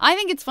 I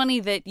think it's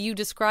funny that you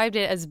described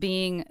it as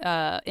being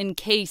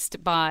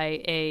encased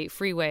by a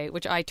freeway,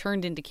 which I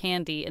turned into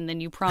candy, and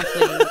then you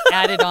promptly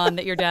added on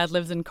that your dad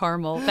lives in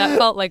Carmel. That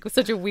felt like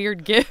such a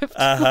weird gift.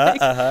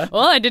 Well,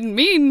 I didn't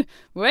mean.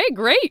 Wait,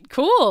 great,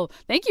 cool.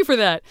 Thank you for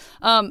that.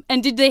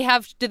 And did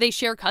they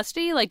share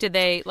custody? Like,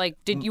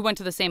 did you went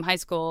to the same high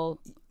school?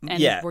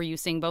 And were you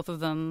seeing both of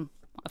them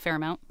a fair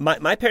amount?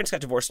 My parents got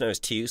divorced when I was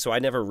 2, so I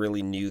never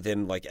really knew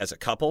them like as a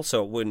couple.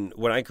 So when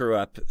I grew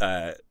up.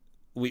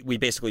 We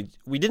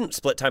didn't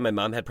split time. My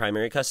mom had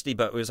primary custody,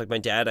 but it was like my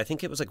dad, I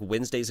think it was like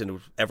Wednesdays and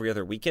every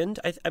other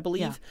weekend, I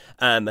believe.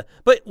 Yeah.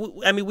 But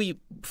we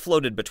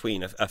floated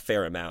between a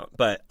fair amount.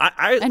 But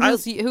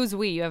who's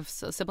we? You have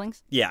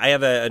siblings? Yeah, I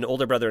have an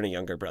older brother and a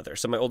younger brother.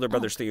 So my older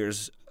brother's 3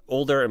 years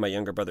older and my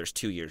younger brother's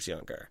 2 years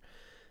younger.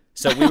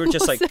 So we were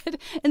just like...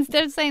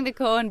 instead of saying the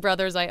Coen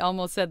brothers, I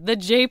almost said the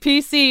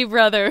JPC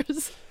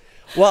brothers.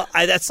 Well,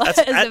 that's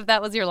if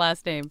that was your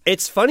last name.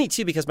 It's funny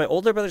too because my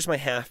older brother's my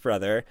half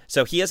brother,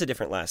 so he has a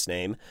different last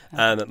name.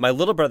 My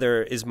little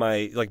brother is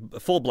my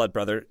full blood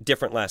brother,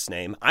 different last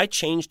name. I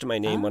changed my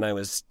name when I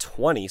was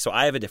 20, so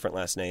I have a different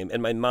last name.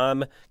 And my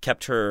mom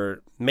kept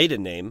her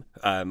maiden name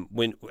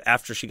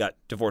after she got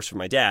divorced from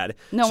my dad.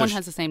 No one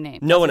has the same name.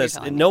 No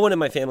one in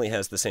my family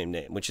has the same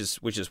name, which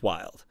is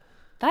wild.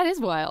 That is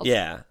wild.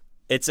 Yeah,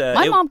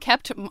 my mom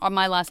kept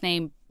my last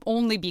name.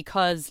 Only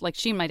because, like,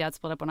 she and my dad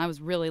split up when I was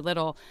really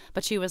little,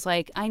 but she was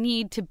like, I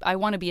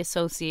want to be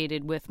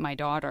associated with my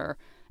daughter.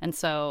 And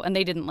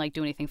they didn't, like,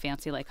 do anything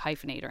fancy, like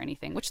hyphenate or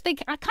anything, which they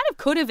kind of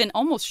could have and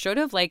almost should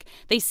have. Like,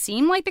 they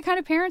seem like the kind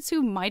of parents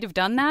who might have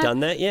done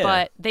that. Yeah.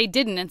 But they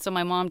didn't. And so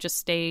my mom just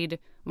stayed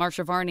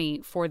Marsha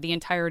Varney for the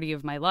entirety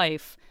of my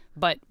life,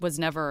 but was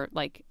never,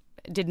 like,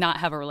 did not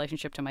have a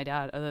relationship to my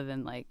dad other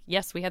than, like,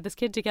 yes, we had this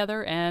kid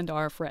together and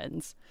are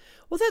friends.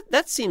 Well,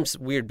 that seems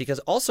weird because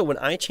also when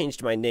I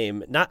changed my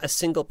name, not a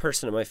single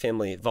person in my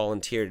family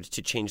volunteered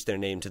to change their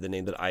name to the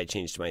name that I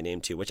changed my name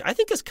to, which I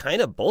think is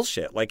kind of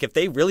bullshit. Like, if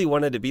they really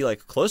wanted to be,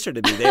 like, closer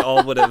to me, they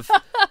all would have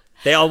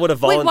volunteered.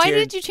 Wait, why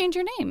did you change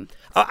your name?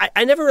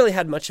 I never really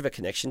had much of a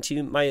connection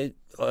to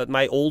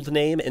my old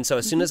name, and so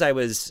as soon as I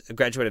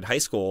graduated high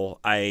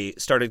school, I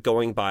started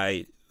going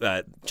by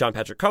John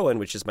Patrick Cohen,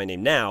 which is my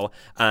name now,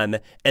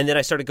 and then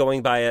I started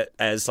going by it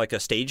as like a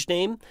stage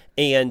name,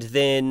 and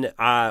then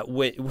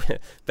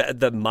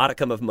the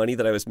modicum of money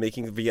that I was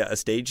making via a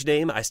stage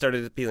name, I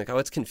started being like, oh,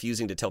 it's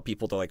confusing to tell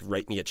people to like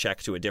write me a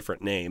check to a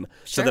different name.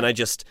 Sure. So then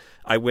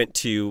I went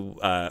to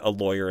a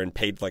lawyer and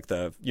paid like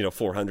the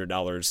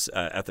 $400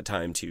 at the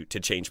time to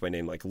change my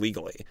name like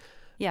legally.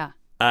 Yeah.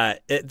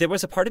 There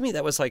was a part of me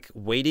that was like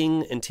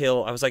waiting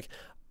until I was like,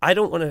 I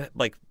don't want to,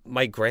 like,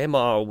 my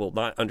grandma will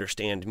not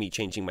understand me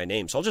changing my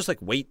name. So I'll just, like,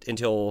 wait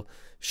until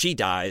she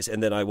dies,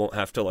 and then I won't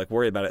have to, like,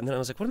 worry about it. And then I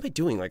was like, what am I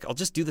doing? Like, I'll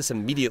just do this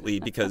immediately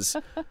because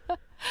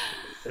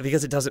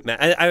it doesn't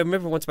matter. I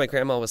remember once my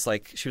grandma was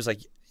like, she was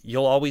like,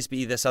 you'll always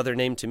be this other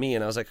name to me.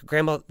 And I was like,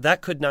 Grandma, I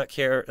could not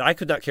care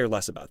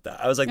less about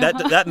that. I was like,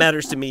 that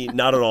matters to me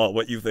not at all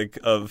what you think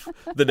of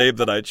the name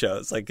that I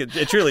chose. Like,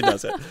 it truly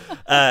doesn't.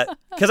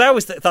 Because I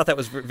always thought that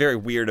was very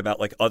weird about,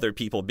 like, other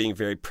people being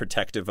very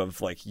protective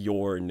of, like,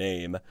 your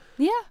name.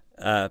 Yeah.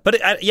 But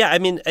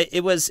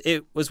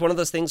it was one of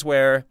those things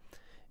where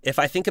if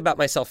I think about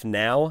myself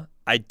now,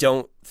 I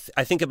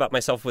think about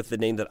myself with the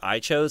name that I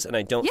chose, and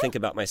I don't think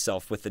about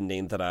myself with the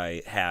name that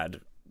I had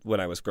when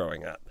I was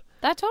growing up.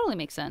 That totally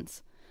makes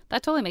sense.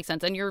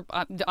 And you're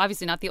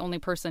obviously not the only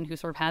person who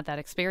sort of had that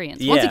experience.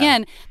 Yeah. Once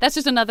again, that's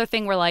just another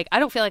thing where, like, I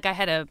don't feel like I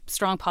had a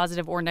strong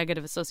positive or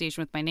negative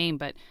association with my name,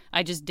 but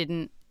I just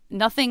didn't.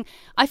 Nothing.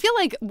 I feel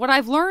like what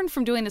I've learned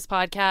from doing this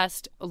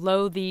podcast,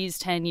 these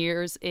 10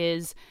 years,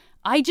 is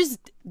I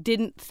just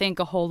didn't think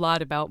a whole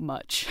lot about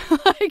much.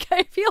 Like,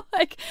 I feel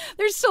like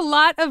there's a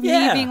lot of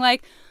me being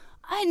like,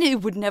 I knew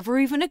it would never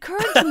even occur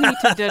to me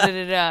to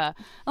da-da-da-da.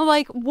 I'm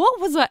like,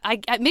 what was I?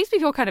 It makes me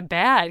feel kind of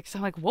bad because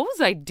I'm like, what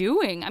was I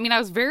doing? I mean, I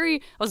was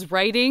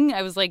writing.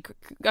 I was like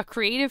a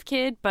creative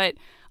kid, but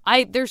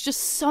there's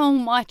just so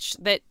much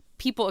that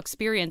people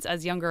experience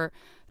as younger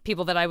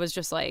people that I was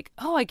just like,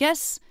 oh, I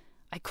guess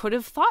I could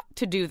have thought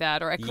to do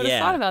that, or I could have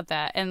thought about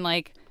that. And,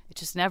 like, it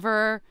just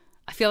never...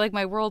 I feel like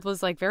my world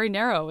was, like, very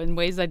narrow in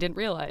ways I didn't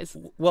realize.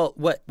 Well,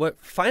 what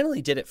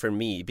finally did it for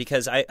me,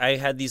 because I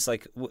had these,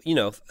 like,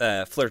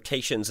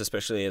 flirtations,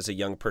 especially as a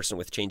young person,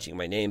 with changing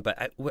my name.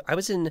 But I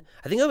was in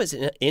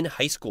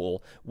high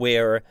school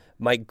where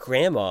my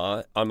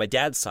grandma on my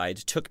dad's side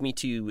took me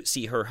to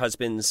see her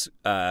husband's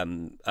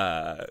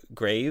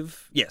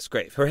grave. Yes,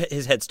 grave.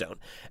 His headstone.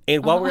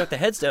 And while we were at the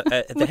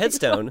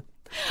headstone,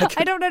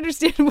 I don't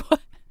understand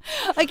what.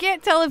 I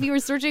can't tell if you were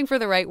searching for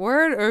the right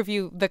word or if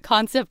the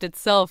concept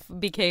itself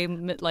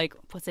became, like,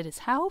 was it his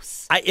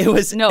house? It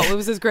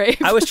was his grave.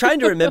 I was trying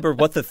to remember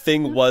what the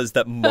thing was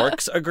that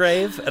marks a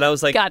grave, and I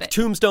was like, got it.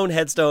 Tombstone,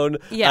 headstone.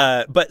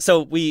 Yeah. But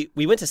so we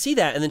went to see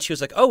that, and then she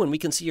was like, oh, and we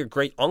can see your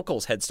great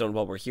uncle's headstone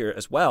while we're here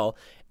as well.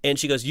 And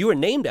she goes, you were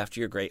named after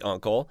your great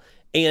uncle,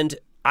 and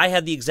I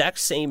had the exact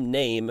same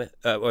name.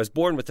 I was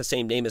born with the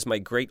same name as my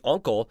great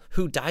uncle,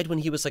 who died when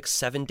he was like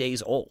 7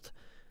 days old.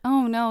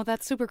 Oh, no,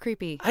 that's super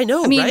creepy. I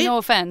know, I mean, right? No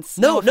offense.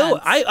 No,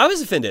 I was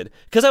offended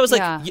because I was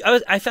like,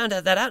 I found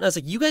that out, and I was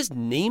like, you guys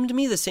named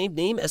me the same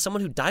name as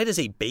someone who died as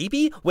a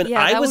baby when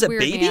I was a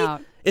baby?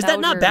 Is that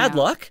not bad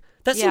luck?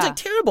 That seems like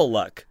terrible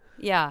luck.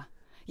 Yeah.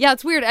 Yeah,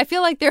 it's weird. I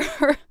feel like there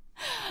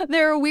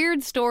are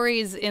weird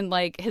stories in,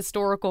 like,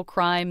 historical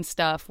crime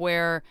stuff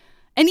where...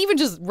 And even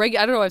just I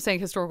don't know why I'm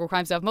saying historical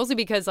crime stuff, mostly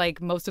because, like,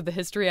 most of the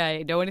history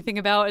I know anything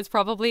about is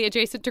probably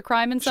adjacent to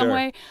crime in some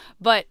way.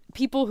 But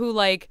people who,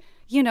 like...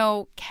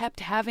 kept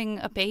having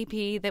a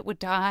baby that would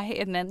die.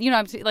 And then,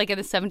 I'm like in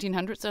the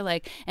 1700s, they're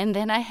like, and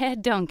then I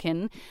had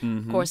Duncan. Mm-hmm.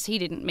 Of course, he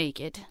didn't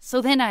make it.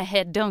 So then I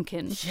had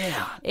Duncan.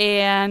 Yeah.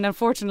 And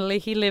unfortunately,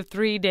 he lived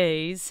 3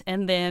 days.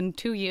 And then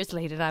 2 years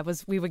later,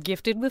 we were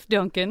gifted with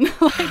Duncan.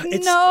 Like,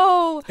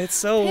 it's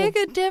so... Pick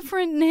a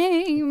different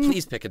name.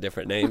 Please pick a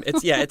different name.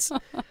 It's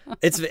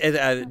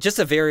just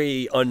a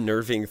very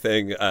unnerving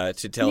thing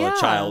to tell a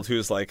child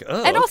who's like,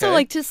 oh, and also,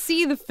 like, to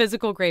see the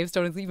physical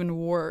gravestone is even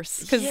worse.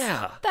 Because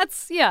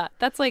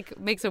that's like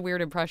makes a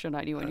weird impression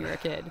on you when you're a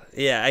kid.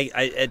 Yeah,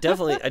 I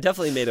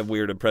definitely made a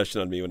weird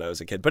impression on me when I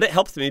was a kid. But it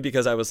helped me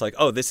because I was like,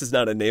 oh, this is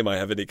not a name I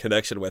have any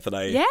connection with, and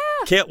I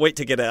can't wait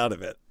to get out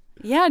of it.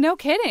 Yeah, no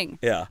kidding.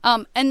 Yeah.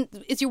 And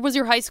was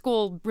your high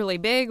school really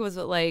big? Was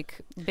it like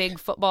big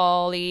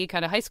football-y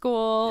kind of high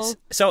school?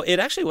 So it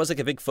actually was like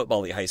a big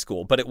football-y high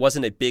school, but it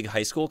wasn't a big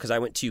high school because I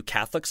went to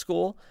Catholic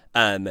school.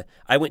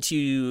 I went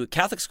to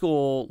Catholic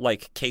school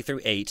like K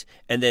through 8,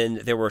 and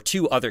then there were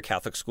 2 other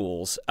Catholic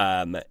schools.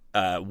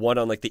 One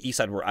on like the east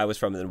side where I was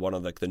from, and then one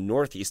on like the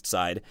northeast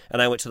side.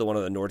 And I went to the one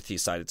on the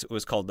northeast side. It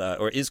was called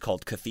is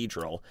called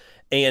Cathedral.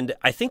 And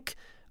I think.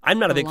 I'm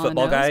not a big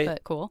football guy.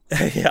 But cool.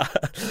 Yeah.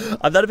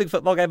 I'm not a big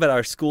football guy, but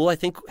our school, I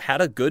think,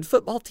 had a good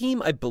football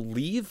team, I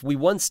believe. We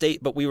won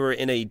state, but we were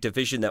in a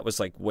division that was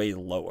like way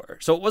lower.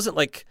 So it wasn't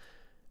like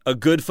a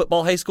good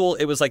football high school.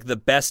 It was like the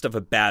best of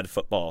a bad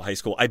football high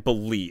school, I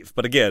believe.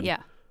 But again,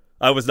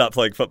 I was not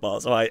playing football,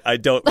 so I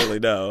don't really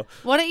know.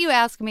 Why don't you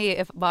ask me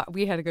if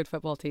we had a good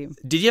football team?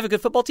 Did you have a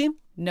good football team?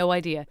 No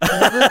idea.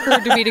 Never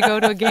occurred to me to go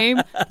to a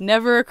game.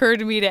 Never occurred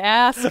to me to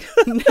ask.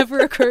 Never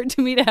occurred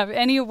to me to have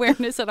any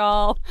awareness at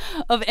all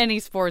of any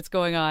sports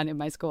going on in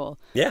my school.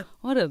 Yeah.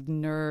 What a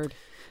nerd.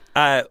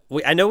 I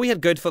know we had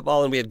good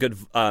football and we had good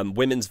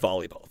women's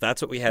volleyball.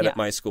 That's what we had at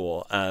my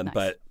school. Nice.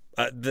 But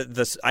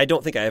I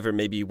don't think I ever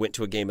maybe went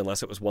to a game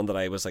unless it was one that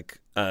I was like,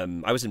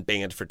 I was in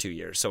band for 2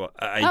 years. So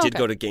I did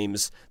go to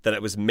games that I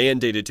was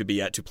mandated to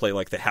be at to play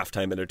like the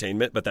halftime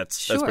entertainment, but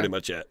that's pretty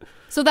much it.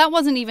 So that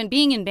wasn't even,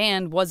 being in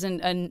band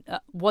wasn't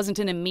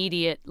an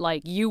immediate,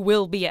 like, you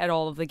will be at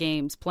all of the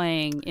games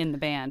playing in the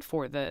band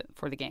for the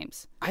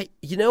games. I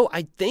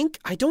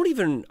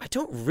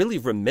don't really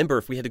remember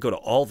if we had to go to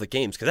all the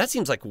games, because that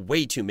seems like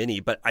way too many,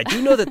 but I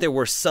do know that there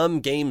were some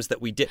games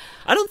that we did.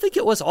 I don't think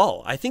it was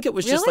all. I think it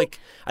was just like,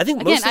 I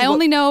think again, I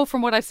only know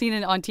from what I've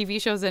seen on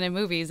TV shows and in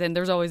movies, and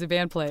there's always a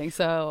band playing,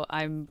 so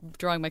I'm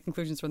drawing my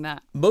conclusions from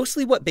that.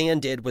 Mostly what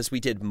band did was we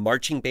did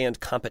marching band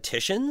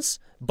competitions,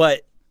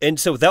 and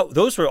so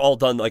those were all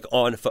done like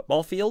on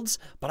football fields,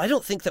 but I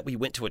don't think that we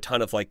went to a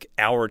ton of like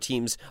our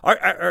teams.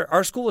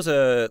 Our school was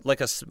a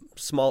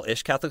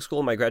small-ish Catholic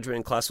school. My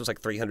graduating class was like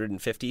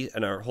 350,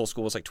 and our whole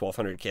school was like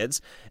 1,200 kids.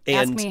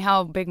 And ask me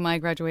how big my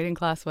graduating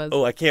class was.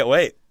 Oh, I can't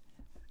wait.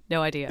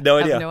 No idea. No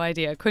idea. I have no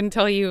idea. Couldn't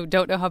tell you.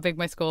 Don't know how big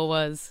my school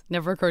was.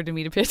 Never occurred to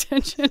me to pay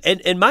attention.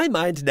 And in my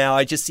mind now,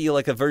 I just see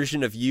like a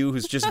version of you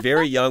who's just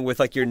very young with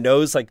like your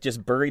nose like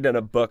just buried in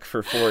a book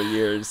for 4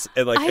 years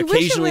and like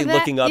occasionally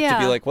looking up to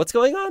be like, what's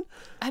going on?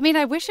 I mean,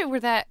 I wish it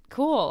were that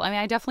cool. I mean,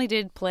 I definitely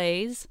did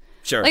plays.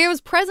 Sure. Like, I was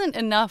present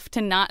enough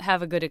to not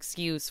have a good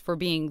excuse for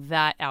being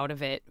that out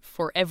of it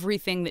for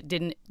everything that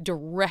didn't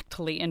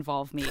directly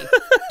involve me.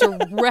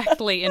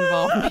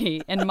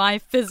 And my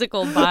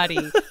physical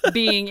body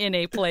being in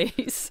a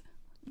place.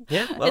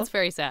 Yeah, well. It's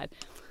very sad.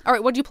 All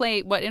right, what did you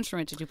play? What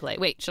instrument did you play?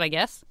 Wait, should I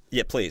guess?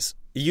 Yeah, please.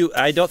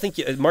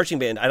 Marching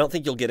band, I don't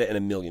think you'll get it in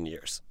a million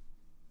years.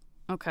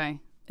 Okay.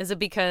 Is it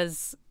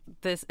because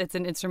it's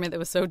an instrument that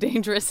was so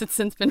dangerous it's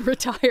since been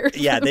retired?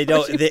 Yeah, they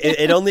don't.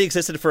 It only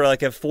existed for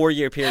like a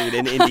 4-year period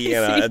in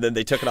Indiana, and then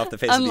they took it off the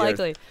face of the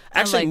earth.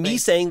 Actually, me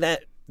saying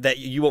that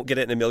you won't get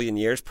it in a million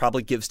years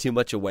probably gives too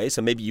much away.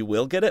 So maybe you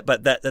will get it,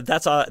 but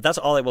that's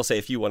all I will say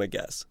if you want to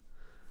guess.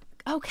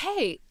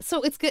 Okay,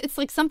 so it's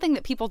like something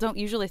that people don't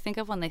usually think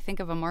of when they think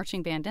of a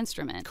marching band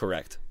instrument.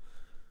 Correct.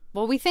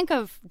 Well, we think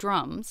of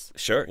drums.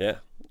 Sure. Yeah.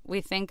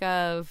 We think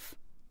of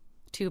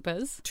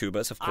tubas.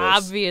 Tubas, of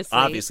course.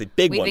 Obviously,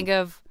 big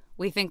one.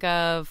 We think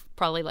of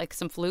probably like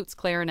some flutes,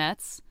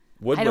 clarinets.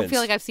 Woodwinds. I don't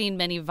feel like I've seen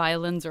many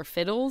violins or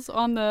fiddles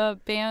on the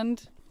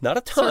band. Not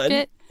a ton.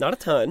 Circuit. Not a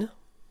ton.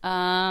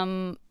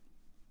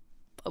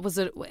 Was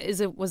it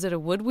a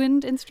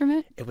woodwind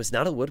instrument? It was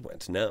not a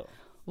woodwind. No.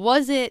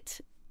 Was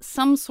it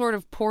some sort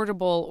of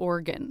portable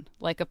organ,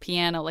 like a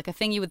piano, like a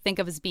thing you would think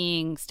of as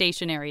being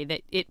stationary,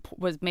 that it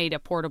was made a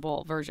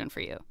portable version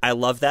for you? I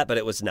love that, but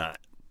it was not.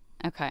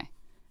 Okay.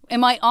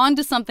 Am I on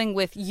to something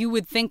with you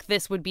would think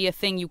this would be a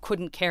thing you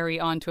couldn't carry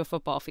onto a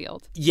football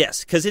field?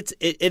 Yes, because it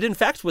in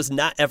fact was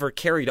not ever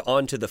carried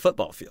onto the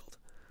football field.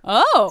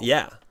 Oh.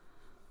 Yeah.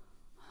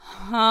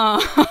 Huh.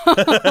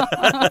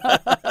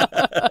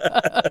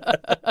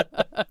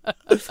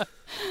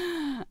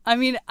 I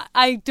mean,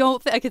 I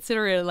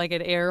consider it like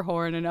an air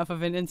horn enough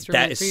of an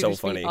instrument. That is for you so to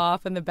just funny. Be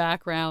off in the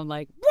background,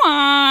 like,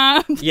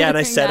 wah! Yeah, and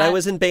I said I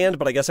was in band,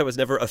 but I guess I was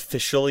never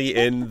officially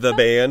in the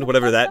band,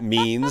 whatever that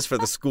means for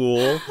the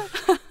school.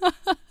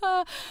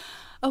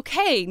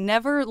 Okay,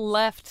 never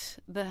left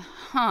the,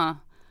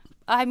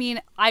 I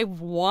mean, I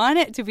want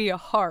it to be a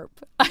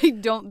harp. I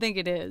don't think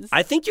it is.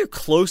 I think you're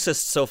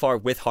closest so far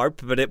with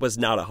harp, but it was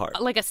not a harp.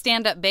 Like a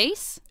stand-up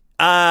bass?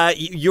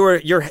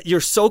 You're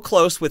so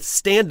close with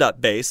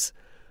stand-up bass.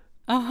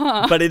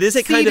 But it is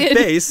a kind of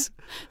bass.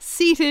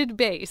 Seated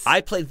bass.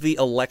 I played the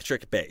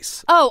electric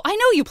bass. Oh, I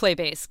know you play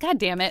bass. God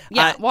damn it.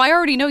 Yeah, well, I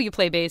already know you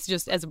play bass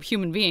just as a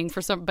human being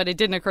but it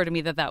didn't occur to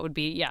me that would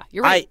be, yeah,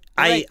 you're right.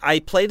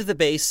 I played the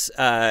bass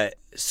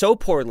so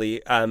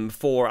poorly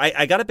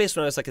I got a bass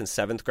when I was like in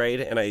 7th grade,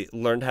 and I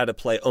learned how to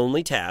play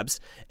only tabs,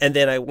 and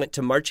then I went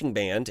to marching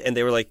band, and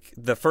they were like,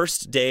 the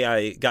first day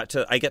I got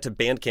to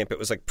band camp, it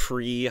was like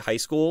pre-high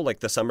school,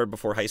 like the summer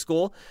before high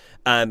school,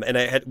 and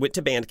I went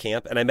to band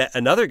camp, and I met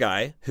another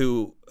guy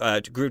who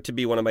grew to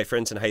be one of my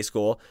friends in high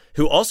school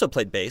who also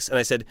played bass, and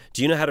I said,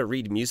 do you know how to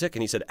read music?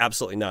 And he said,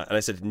 absolutely not. And I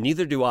said,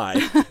 neither do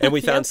I. And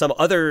we found some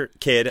other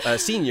kid, a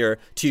senior,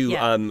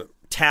 to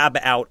tab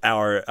out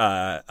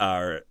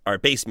our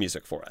bass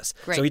music for us.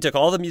 Great. So he took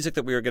all the music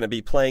that we were going to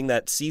be playing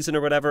that season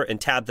or whatever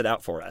and tabbed it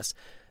out for us.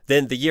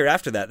 Then the year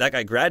after that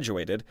guy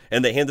graduated,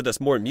 and they handed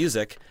us more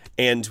music,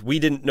 and we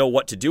didn't know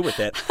what to do with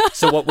it.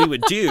 So what we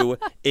would do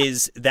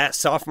is that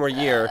sophomore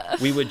year,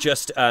 we would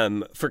just,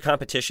 for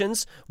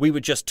competitions, we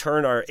would just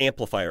turn our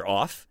amplifier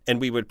off,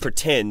 and we would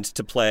pretend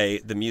to play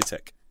the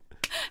music.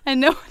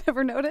 And no one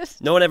ever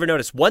noticed? No one ever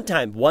noticed. One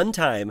time,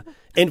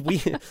 and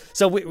we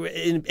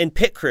in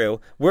pit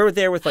crew, we're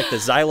there with like the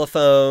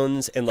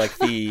xylophones and like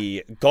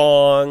the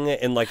gong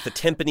and like the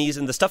timpanis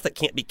and the stuff that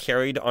can't be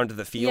carried onto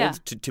the field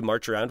to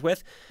march around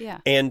with. Yeah.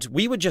 And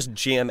we would just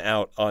jam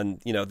out on,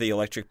 the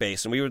electric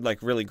bass, and we would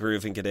like really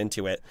groove and get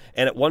into it.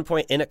 And at one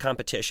point in a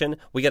competition,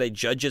 we got a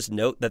judge's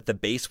note that the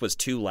bass was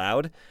too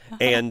loud,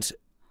 and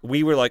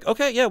we were like,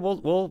 okay, yeah,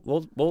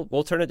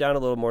 we'll turn it down a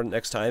little more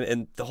next time.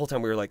 And the whole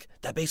time we were like,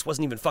 that bass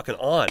wasn't even fucking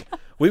on.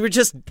 We were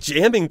just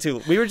jamming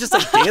we were just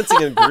like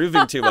dancing and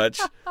grooving too much.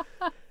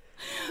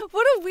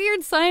 What a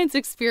weird science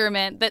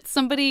experiment that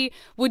somebody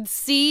would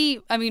see,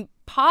 I mean,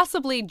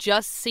 possibly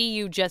just see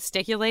you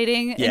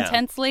gesticulating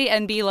intensely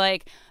and be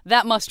like,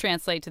 that must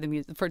translate to the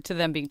music to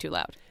them being too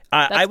loud.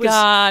 That's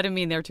gotta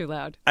mean they're too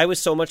loud. I was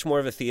so much more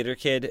of a theater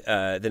kid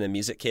than a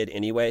music kid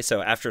anyway.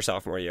 So after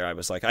sophomore year, I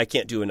was like, I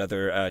can't do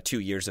another 2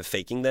 years of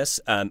faking this.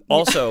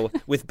 Also,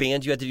 with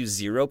band, you had to do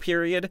zero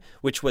period,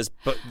 which was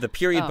the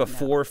period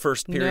before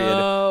first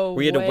period,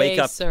 where you had to wake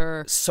up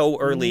so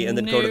early and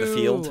then go to the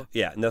field.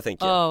 Yeah, no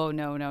thank you. Oh,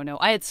 no.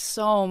 I had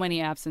so many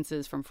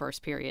absences from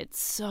first period.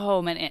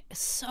 So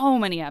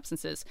many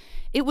absences.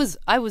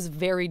 I was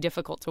very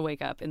difficult to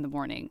wake up in the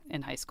morning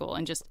in high school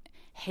and just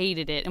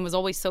hated it, and was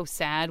always so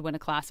sad when a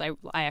class I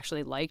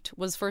actually liked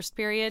was first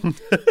period,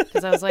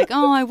 because I was like,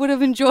 oh, I would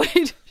have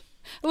enjoyed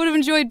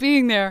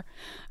being there.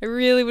 I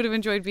really would have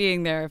enjoyed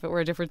being there if it were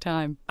a different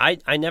time. I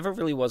never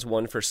really was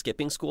one for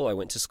skipping school. I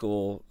went to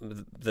school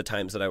the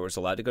times that I was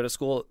allowed to go to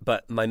school,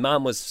 but my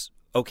mom was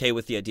okay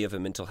with the idea of a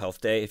mental health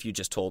day. If you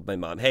just told my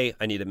mom, hey,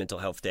 I need a mental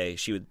health day,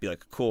 she would be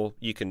like, cool,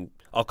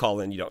 I'll call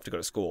in, you don't have to go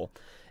to school.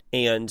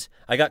 And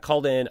I got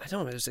called in, I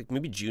don't know, it was like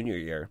maybe junior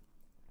year.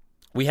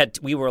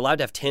 We were allowed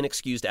to have 10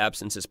 excused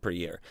absences per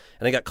year.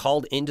 And I got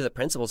called into the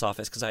principal's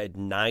office because I had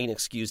 9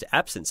 excused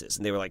absences.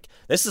 And they were like,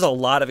 this is a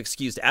lot of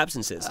excused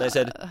absences. And I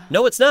said,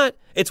 no, it's not.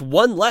 It's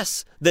one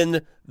less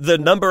than the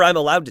number I'm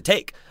allowed to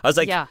take. I was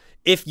like,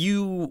 if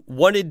you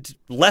wanted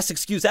less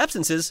excused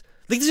absences,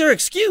 these are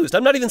excused.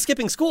 I'm not even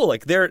skipping school.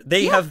 Like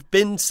they have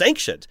been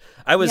sanctioned.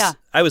 I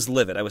was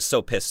livid. I was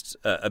so pissed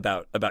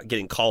about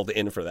getting called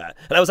in for that.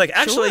 And I was like,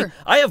 actually,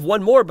 I have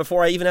one more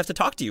before I even have to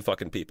talk to you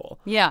fucking people.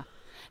 Yeah.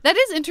 That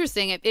is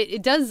interesting.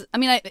 It does. I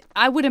mean,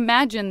 I would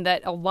imagine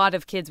that a lot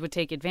of kids would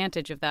take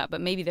advantage of that,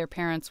 but maybe their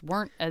parents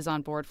weren't as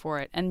on board for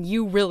it. And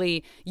you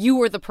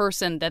were the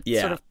person that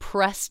sort of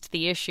pressed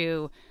the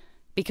issue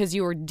because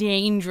you were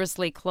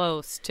dangerously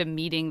close to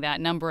meeting that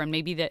number. And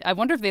maybe I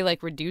wonder if they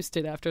like reduced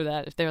it after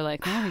that. If they're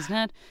like, oh, he's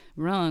not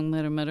wrong,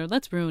 Mutter.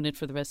 Let's ruin it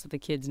for the rest of the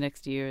kids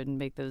next year and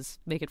make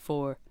it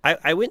 4.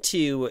 I went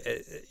to,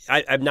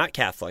 I'm not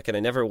Catholic, and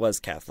I never was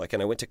Catholic,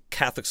 and I went to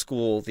Catholic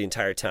school the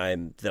entire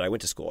time that I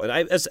went to school. And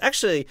I was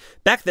actually,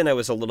 back then I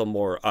was a little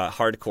more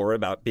hardcore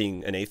about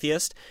being an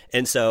atheist.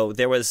 And so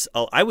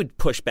I would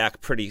push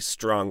back pretty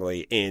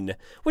strongly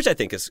which I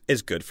think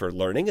is good for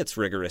learning. It's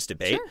rigorous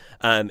debate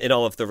in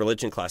all of the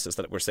religion classes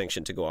that were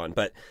sanctioned to go on.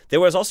 But there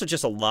was also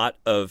just a lot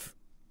of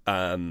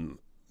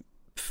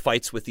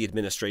fights with the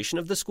administration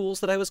of the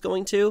schools that I was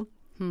going to.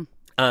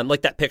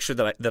 Like that picture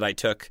that I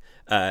took,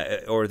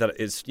 or that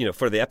is,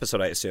 for the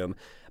episode, I assume.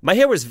 My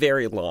hair was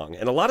very long,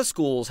 and a lot of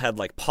schools had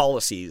like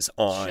policies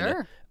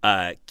on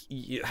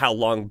how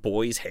long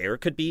boys' hair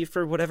could be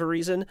for whatever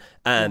reason.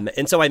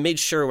 And so I made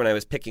sure when I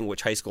was picking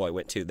which high school I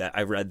went to that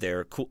I read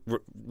their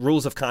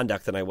rules of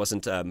conduct and I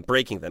wasn't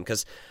breaking them,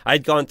 because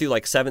I'd gone through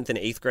like 7th and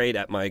 8th grade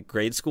at my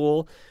grade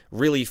school,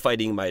 really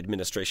fighting my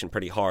administration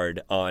pretty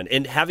hard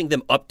and having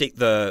them update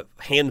the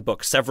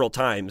handbook several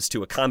times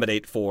to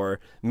accommodate for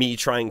me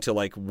trying to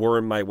like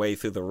worm my way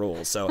through the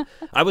rules. So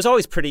I was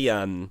always pretty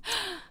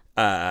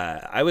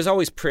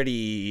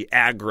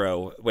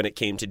aggro when it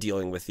came to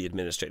dealing with the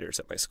administrators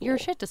at my school. You're a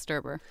shit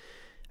disturber.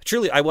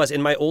 Truly, I was.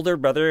 And my older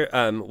brother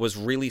was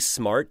really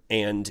smart,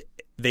 and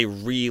they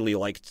really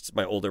liked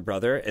my older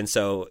brother, and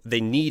so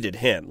they needed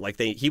him. Like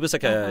he was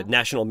like a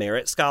national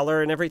merit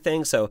scholar and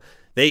everything, so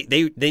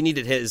they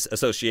needed his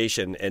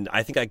association, and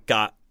I think I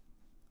got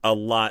a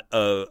lot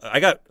over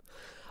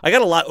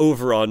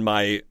on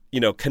my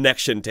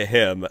connection to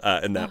him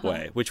in that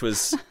way, which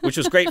was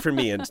great for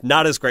me and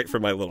not as great for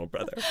my little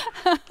brother.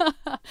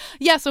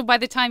 Yeah, so by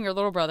the time your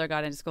little brother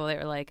got into school, they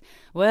were like,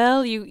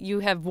 well, you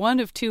have one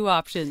of 2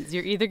 options.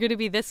 You're either going to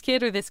be this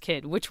kid or this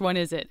kid. Which one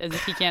is it? As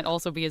if he can't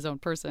also be his own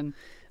person.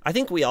 I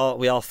think we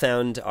all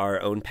found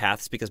our own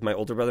paths because my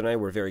older brother and I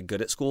were very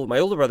good at school. My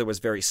older brother was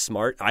very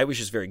smart. I was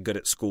just very good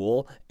at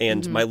school.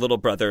 And my little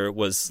brother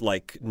was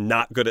like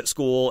not good at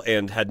school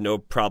and had no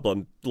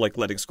problem like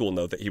letting school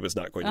know that he was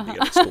not going to be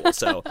good at school.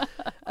 So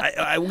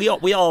we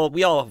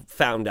all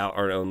found out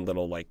our own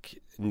little like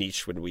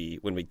niche when we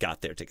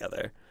got there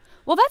together.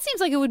 Well, that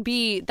seems like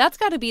that's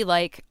got to be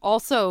like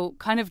also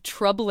kind of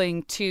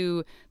troubling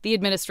to the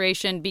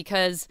administration,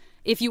 because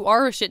if you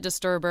are a shit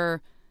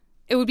disturber,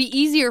 it would be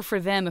easier for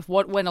them if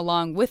what went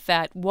along with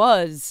that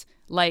was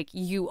like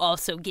you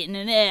also getting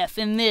an F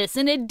in this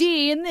and a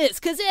D in this,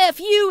 because F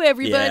you,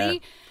 everybody. Yeah.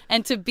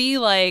 And to be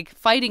like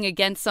fighting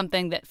against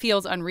something that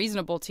feels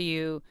unreasonable to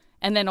you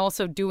and then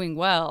also doing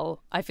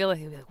well, I feel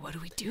like, what do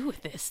we do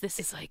with this? This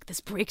is like, this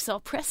breaks all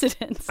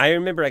precedents. I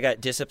remember I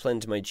got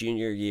disciplined my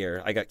junior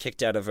year. I got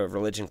kicked out of a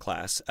religion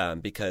class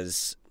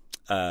because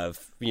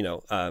of,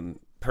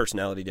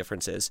 personality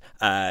differences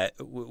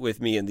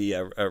with me and the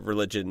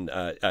religion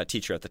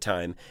teacher at the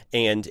time.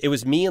 And it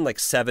was me and like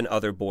 7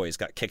 other boys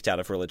got kicked out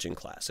of religion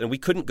class. And we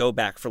couldn't go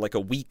back for like a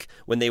week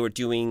when they were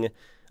doing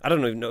I don't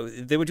even know.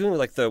 They were doing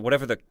like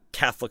whatever the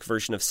Catholic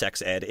version of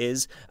sex ed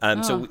is.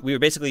 So we were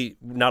basically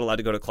not allowed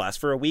to go to class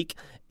for a week,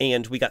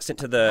 and we got sent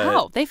to the.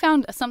 Wow, they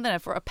found something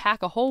for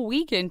pack a whole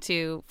week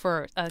into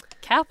for a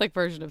Catholic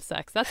version of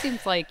sex. That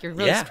seems like you're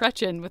really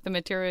stretching with the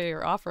material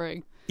you're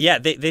offering. Yeah,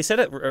 they said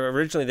it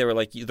originally. They were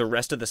like, the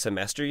rest of the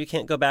semester you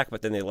can't go back,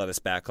 but then they let us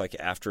back like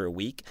after a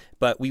week.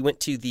 But we went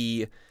to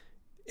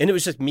and it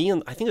was just me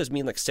and I think it was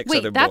me and like 6 other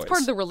boys. Wait, that's part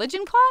of the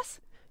religion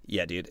class?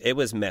 Yeah, dude, it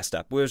was messed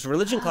up. Whereas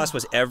religion class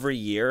was every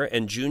year,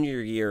 and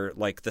junior year,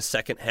 like the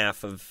second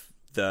half of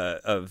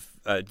the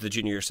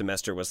junior year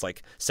semester was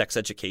like sex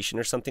education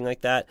or something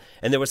like that.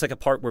 And there was like a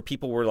part where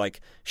people were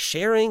like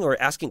sharing or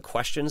asking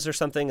questions or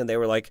something, and they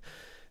were like,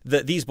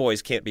 these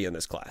boys can't be in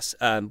this class,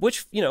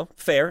 which,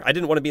 fair. I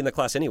didn't want to be in the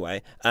class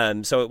anyway,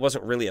 so it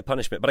wasn't really a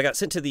punishment. But I got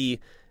sent to the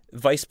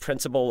vice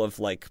principal of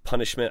like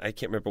punishment. I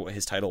can't remember what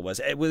his title was.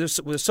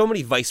 There's so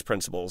many vice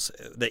principals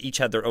that each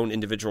had their own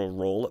individual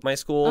role at my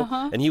school,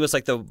 and he was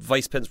like the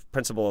vice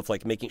principal of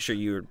like making sure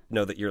you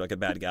know that you're like a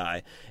bad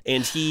guy.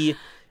 And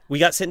we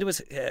got sent to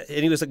his,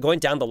 and he was like going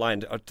down the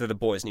line to the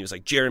boys, and he was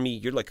like,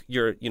 Jeremy,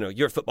 you're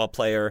a football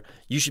player.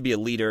 You should be a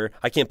leader.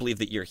 I can't believe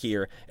that you're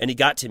here. And he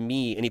got to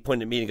me, and he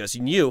pointed at me, and he goes,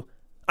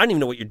 I don't even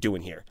know what you're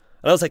doing here.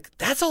 And I was like,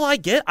 that's all I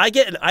get?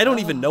 And I don't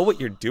even know what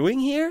you're doing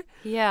here?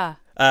 Yeah.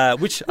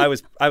 Which I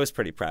was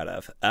pretty proud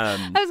of.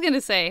 I was going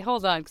to say,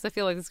 hold on, because I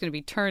feel like it's going to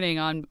be turning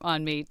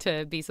on me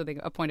to be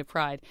a point of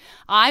pride.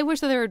 I wish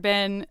that there had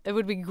been, it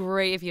would be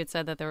great if you had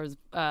said that there was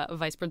a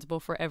vice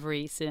principal for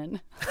every sin.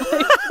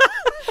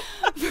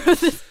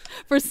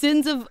 For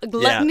sins of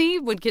gluttony,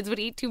 when kids would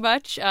eat too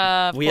much.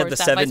 We had the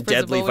 7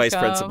 deadly vice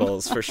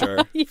principals, for sure.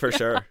 For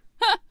sure.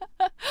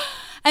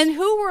 And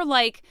who were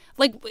like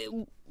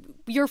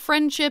your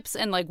friendships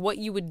and like what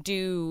you would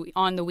do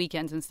on the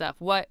weekends and stuff?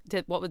 What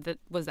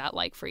was that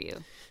like for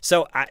you?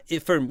 So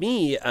for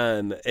me,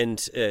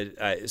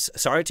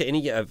 sorry to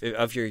any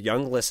of your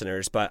young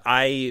listeners, but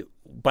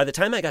by the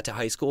time I got to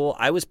high school,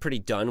 I was pretty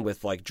done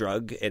with like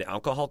drug and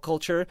alcohol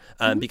culture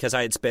because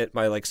I had spent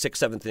my like 6th,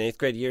 7th, and 8th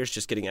grade years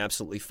just getting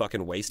absolutely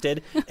fucking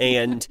wasted,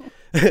 and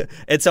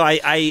and so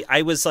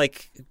I was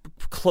like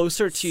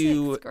closer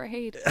to 6th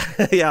grade.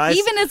 Yeah,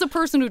 even as a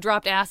person who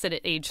dropped acid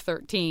at age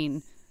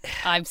 13.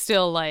 I'm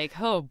still like,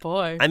 oh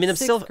boy. I mean, I'm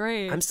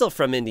still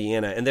from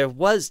Indiana, and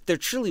there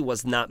truly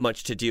was not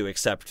much to do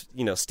except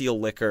steal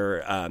liquor.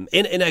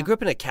 And I grew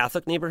up in a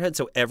Catholic neighborhood,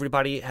 so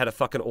everybody had a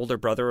fucking older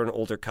brother or an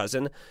older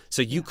cousin,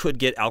 so you could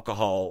get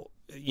alcohol,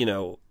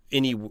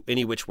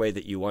 any which way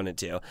that you wanted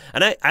to.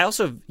 And I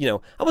also,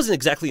 I wasn't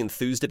exactly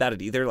enthused about it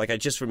either. Like I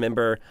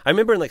remember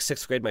in like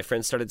 6th grade, my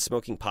friends started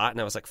smoking pot, and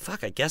I was like,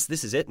 fuck, I guess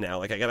this is it now.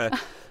 Like I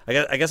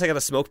guess I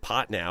gotta smoke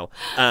pot now.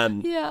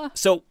 Yeah.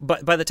 So,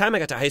 but by the time I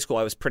got to high school,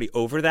 I was pretty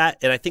over that.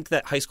 And I think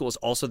that high school is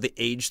also the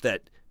age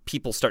that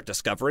people start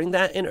discovering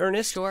that in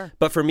earnest. Sure.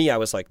 But for me, I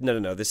was like, no,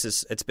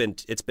 it's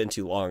been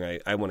too long.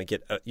 I want to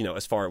get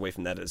as far away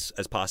from that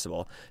as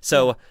possible.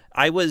 So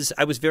I was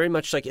very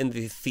much like in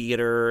the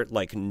theater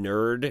like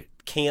nerd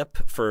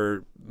camp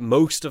for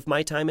most of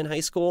my time in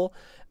high school.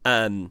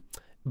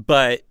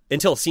 But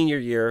until senior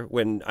year,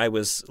 when I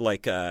was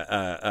like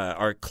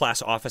our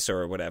class officer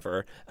or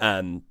whatever,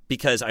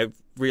 because I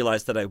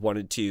realized that I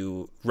wanted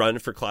to run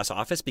for class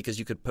office because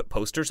you could put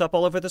posters up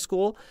all over the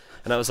school.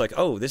 And I was like,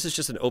 oh, this is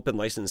just an open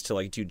license to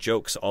like do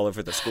jokes all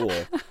over the school.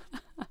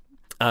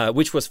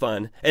 Which was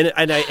fun.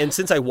 And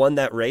since I won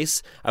that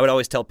race, I would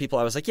always tell people,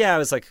 I was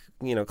like,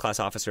 class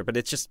officer, but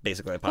it's just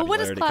basically a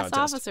popularity contest. What does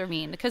class officer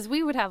mean? Because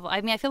we would have,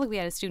 I feel like we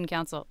had a student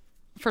council.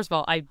 First of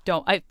all,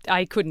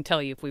 I couldn't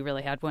tell you if we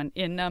really had one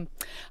in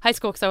high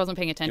school because I wasn't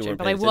paying attention.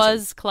 But I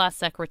was class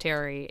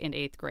secretary in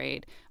 8th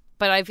grade.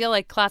 But I feel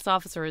like class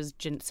officer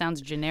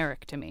sounds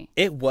generic to me.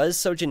 It was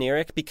so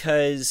generic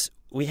because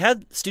we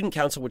had student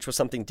council, which was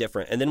something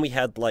different. And then we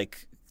had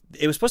like,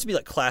 it was supposed to be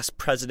like class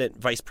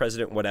president, vice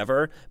president,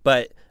 whatever.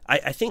 But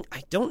I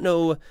don't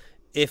know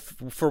if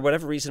for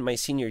whatever reason my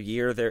senior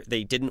year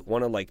they didn't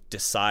want to like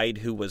decide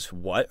who was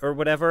what or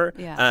whatever.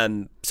 Yeah.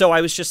 So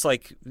I was just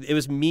like, it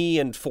was me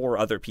and 4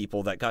 other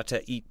people that got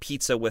to eat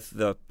pizza with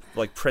the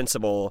like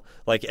principal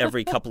like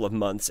every couple of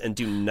months and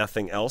do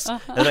nothing else.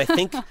 And I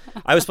think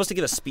I was supposed to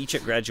give a speech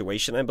at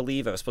graduation, I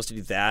believe. I was supposed to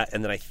do that,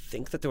 and then I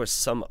think that there was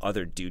some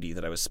other duty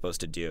that I was supposed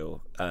to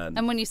do.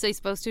 And when you say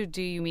supposed to,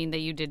 do you mean that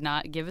you did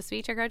not give a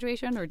speech at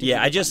graduation, or did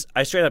yeah,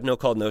 I straight up no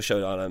called no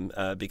showed on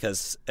them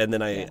because, and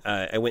then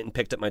I went and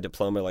picked up my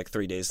diploma like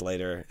 3 days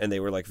later, and they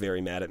were like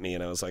very mad at me,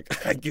 and I was like,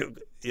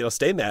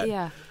 stay mad.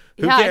 Yeah.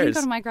 Who cares? I didn't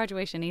go to my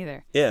graduation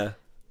either. Yeah.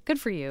 Good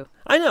for you.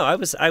 I know. I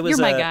was. You're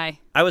my guy.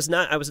 I was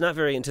not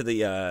very into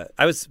the.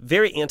 I was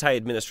very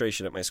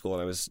anti-administration at my school,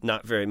 and I was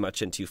not very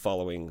much into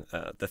following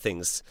the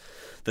things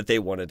that they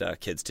wanted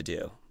kids to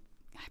do.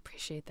 I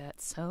appreciate that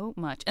so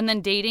much. And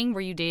then dating.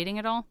 Were you dating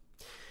at all?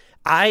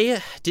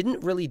 I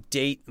didn't really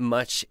date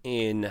much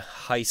in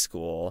high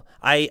school.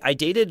 I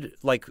dated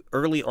like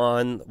early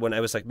on when I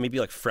was like maybe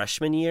like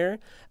freshman year,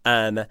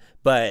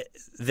 but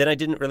then I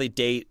didn't really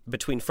date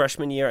between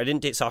freshman year. I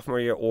didn't date sophomore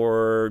year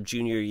or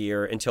junior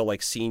year until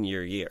like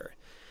senior year.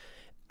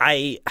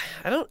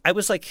 I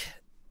was like,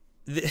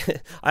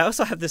 I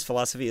also have this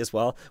philosophy as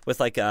well with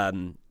like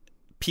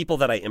people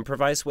that I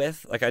improvise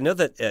with. Like I know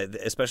that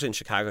especially in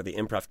Chicago, the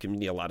improv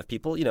community, a lot of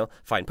people,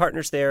 find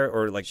partners there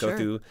or like go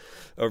through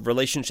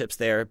relationships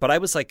there. But I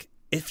was like,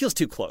 it feels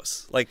too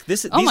close. Like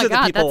these Oh my are the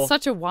God, people. that's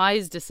such a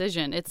wise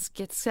decision. It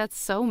gets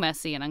so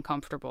messy and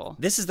uncomfortable.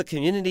 This is the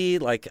community.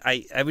 Like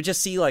I would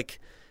just see like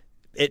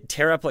it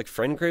tear up like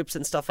friend groups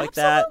and stuff like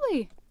that.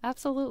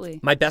 Absolutely.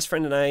 My best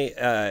friend and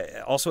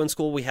I, also in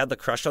school, we had the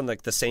crush on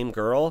like the same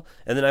girl,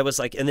 and then I was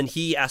like, and then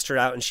he asked her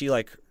out, and she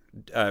like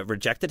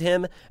rejected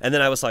him, and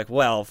then I was like,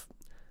 well,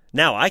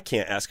 now I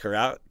can't ask her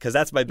out because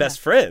that's my best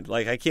friend.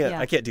 Like I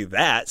can't do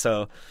that.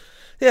 So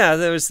yeah,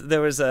 there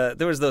was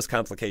those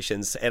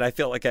complications, and I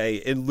felt like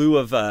in lieu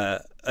of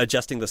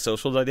adjusting the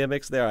social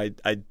dynamics there,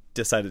 I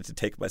decided to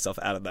take myself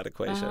out of that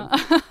equation.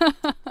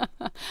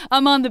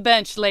 I'm on the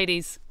bench,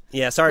 ladies.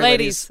 Yeah, sorry,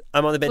 ladies.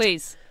 I'm on the bench.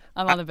 Please.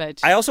 I'm on the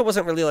bench. I also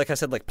wasn't really, like I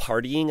said, like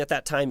partying at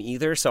that time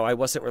either, so I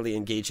wasn't really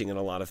engaging in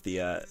a lot of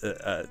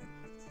the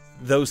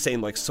those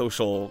same like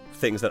social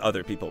things that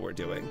other people were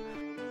doing.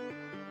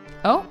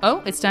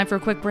 Oh, it's time for a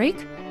quick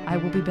break. I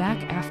will be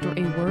back after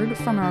a word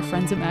from our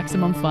friends at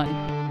Maximum Fun.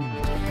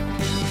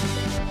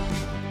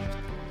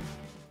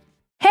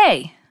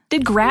 Hey,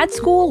 did grad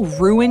school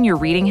ruin your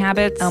reading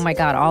habits? Oh my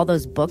God, all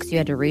those books you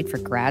had to read for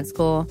grad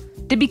school.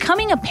 Did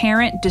becoming a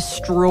parent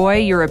destroy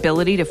your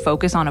ability to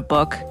focus on a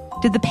book?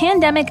 Did the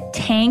pandemic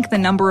tank the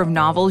number of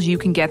novels you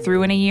can get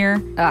through in a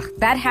year? Ugh,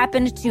 that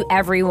happened to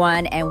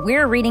everyone, and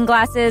we're Reading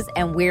Glasses,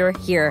 and we're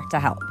here to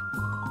help.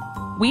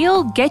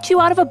 We'll get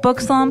you out of a book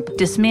slump,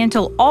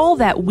 dismantle all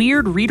that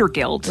weird reader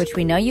guilt. Which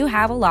we know you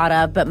have a lot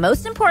of, but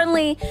most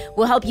importantly,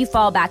 we'll help you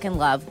fall back in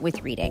love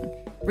with reading.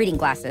 Reading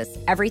Glasses,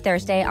 every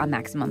Thursday on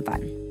Maximum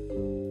Fun.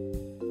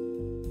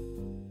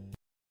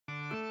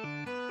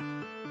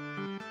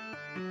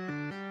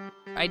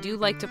 I do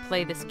like to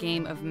play this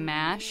game of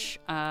MASH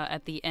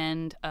at the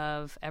end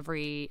of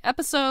every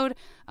episode.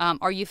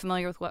 Are you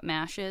familiar with what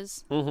MASH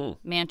is?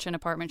 Mm-hmm. Mansion,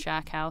 apartment,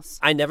 shack, house.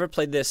 I never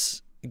played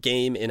this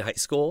game in high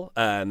school,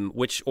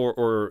 which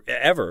or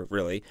ever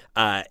really.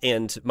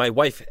 And my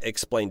wife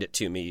explained it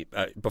to me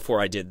before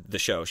I did the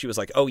show. She was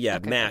like, "Oh yeah,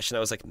 okay. MASH," and I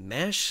was like,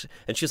 "MASH?"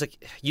 And she was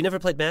like, "You never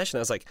played MASH?" And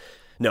I was like,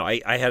 "No,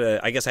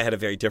 I guess I had a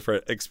very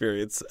different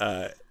experience."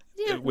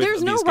 Yeah,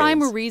 there's no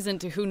rhyme or reason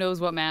to who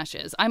knows what MASH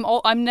is.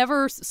 I'm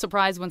never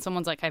surprised when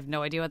someone's like, I have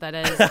no idea what that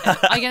is.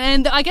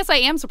 And I guess I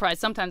am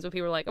surprised sometimes when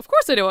people are like, of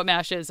course I know what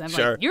MASH is. I'm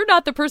like, you're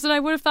not the person I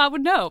would have thought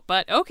would know,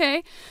 but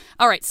okay.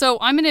 All right, so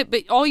I'm in it,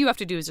 but all you have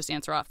to do is just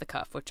answer off the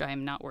cuff, which I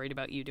am not worried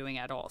about you doing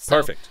at all. So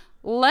perfect.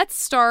 Let's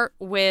start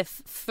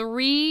with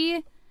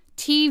 3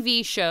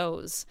 TV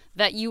shows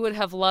that you would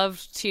have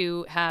loved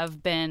to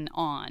have been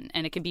on,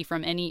 and it can be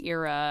from any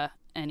era,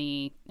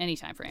 any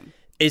time frame.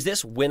 Is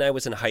this when I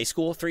was in high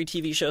school? 3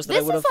 TV shows that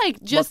this I would have is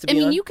like just. loved to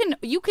be on?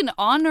 You can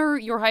honor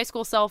your high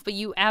school self, but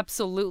you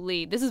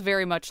absolutely. This is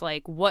very much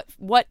like what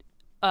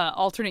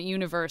alternate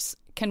universe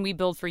can we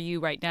build for you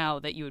right now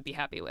that you would be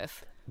happy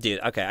with? Dude,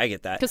 okay, I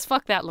get that. Because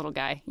fuck that little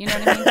guy. You know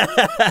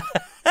what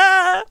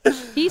I mean?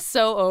 He's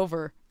so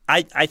over.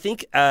 I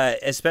think,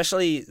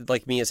 especially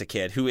like me as a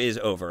kid who is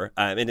over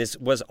and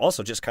was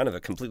also just kind of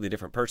a completely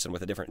different person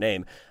with a different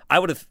name, I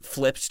would have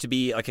flipped to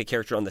be like a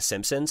character on The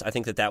Simpsons. I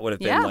think that would have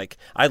been like,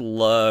 I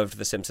loved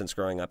The Simpsons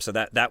growing up. So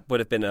that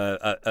would have been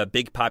a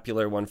big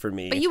popular one for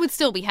me. But you would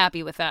still be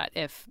happy with that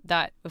if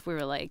we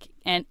were like,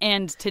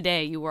 and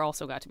today you were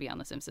also got to be on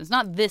The Simpsons.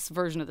 Not this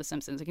version of The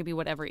Simpsons. It could be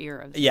whatever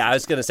era of The Simpsons. I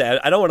was going to say,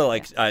 I don't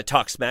want to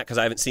talk smack because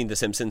I haven't seen The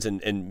Simpsons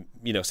in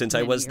since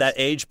I was that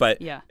age. But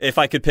if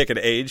I could pick an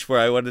age where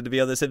I wanted to be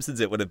on The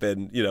Simpsons, it would have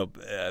been,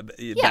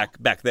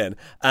 back then.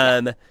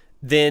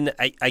 Then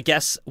I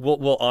guess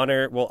we'll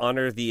honor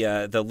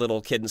the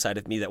little kid inside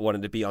of me that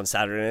wanted to be on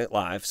Saturday Night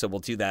Live, so we'll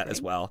do that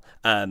as well.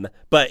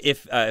 But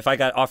if I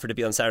got offered to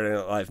be on Saturday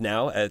Night Live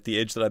now at the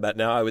age that I'm at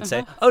now, I would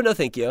say, oh no,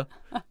 thank you.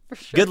 For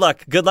sure.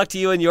 Good luck to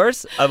you and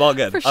yours. I'm all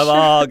good.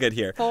 All good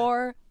here.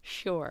 For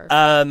sure.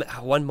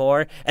 One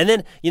more, and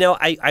then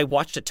I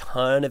watched a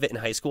ton of it in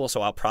high school,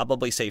 so I'll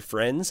probably say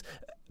Friends.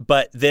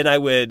 But then I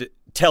would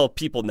tell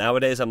people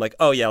nowadays, I'm like,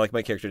 oh yeah, like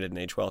my character didn't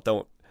age well.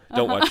 Don't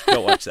watch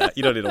that.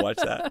 You don't need to watch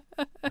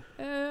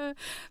that.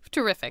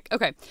 Terrific.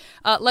 Okay.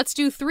 Let's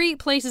do 3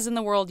 places in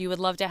the world you would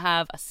love to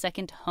have a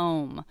second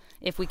home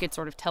if we could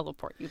sort of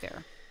teleport you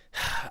there.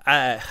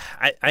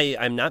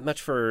 I'm not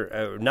much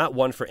for not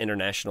one for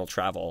international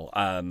travel.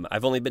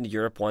 I've only been to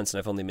Europe once, and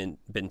I've only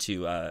been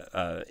to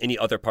any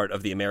other part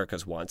of the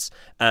Americas once.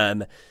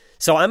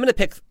 So I'm going to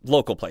pick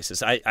local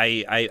places.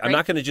 I'm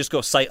not going to just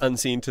go sight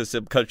unseen to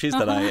some countries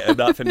that I am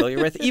not familiar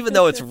with, even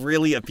though it's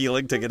really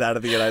appealing to get out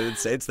of the United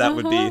States. That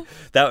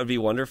would be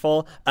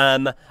wonderful.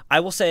 I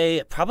will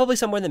say probably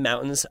somewhere in the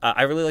mountains.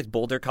 I really like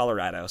Boulder,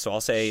 Colorado. So I'll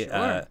say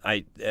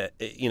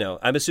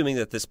I'm assuming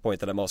at this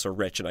point that I'm also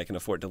rich and I can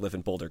afford to live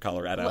in Boulder,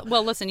 Colorado.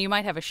 Well, listen, you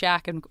might have a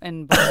shack in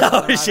Boulder, Oh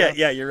Colorado. shit!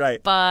 Yeah, you're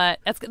right. But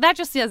that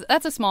just says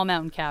that's a small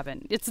mountain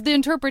cabin. It's the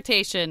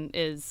interpretation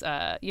is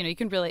you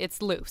can really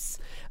it's loose,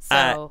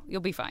 so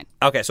you'll be fine.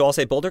 Okay, so I'll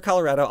say Boulder,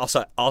 Colorado.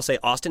 I'll say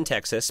Austin,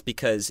 Texas,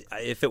 because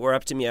if it were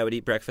up to me, I would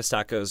eat breakfast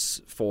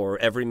tacos for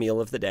every meal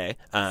of the day.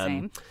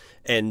 Same.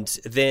 And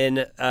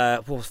then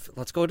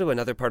let's go to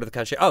another part of the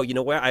country. Oh, you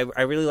know where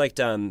I really liked.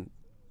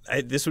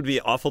 This would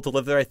be awful to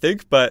live there, I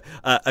think, but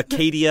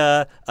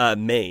Acadia,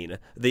 Maine,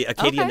 the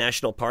Acadia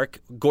National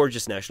Park,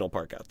 gorgeous national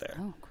park out there.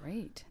 Oh,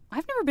 great.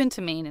 I've never been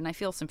to Maine, and I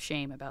feel some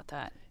shame about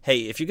that.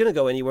 Hey, if you're going to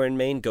go anywhere in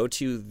Maine, go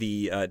to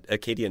the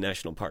Acadia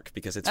National Park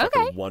because it's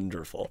fucking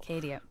wonderful.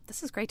 Acadia.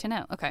 This is great to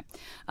know. Okay.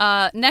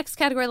 Next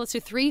category, let's do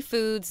 3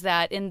 foods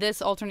that in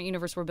this alternate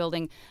universe we're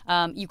building,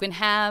 you can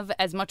have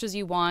as much as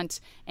you want.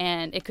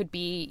 And it could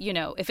be,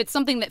 if it's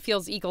something that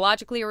feels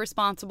ecologically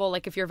irresponsible,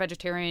 like if you're a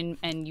vegetarian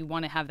and you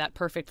want to have that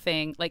perfect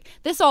thing, like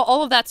this,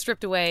 all of that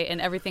stripped away and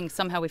everything,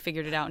 somehow we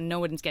figured it out and no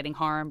one's getting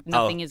harmed.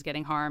 Nothing is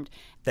getting harmed.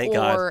 Thank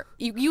God. Or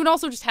you would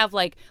also just have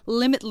like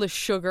limitless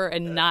sugar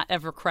and not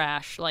ever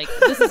crash. Like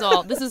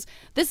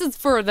this is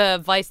for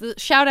the vice.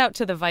 Shout out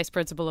to the vice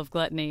principal of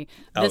gluttony.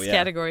 This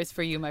category is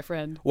for you, my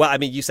friend. Well, I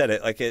mean, you said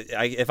it. Like,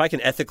 if I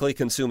can ethically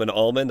consume an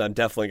almond, I'm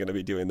definitely going to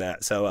be doing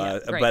that. So,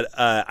 but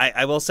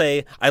I will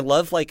say I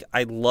love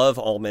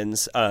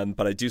almonds,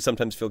 but I do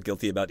sometimes feel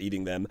guilty about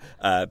eating them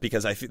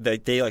because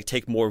they like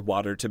take more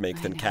water to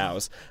make than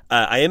cows.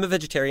 I am a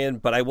vegetarian,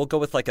 but I will go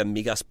with like a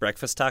migas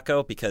breakfast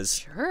taco because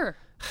sure.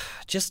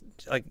 Just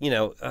like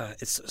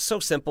it's so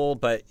simple,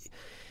 but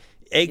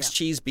eggs,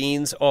 cheese,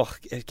 beans. Oh,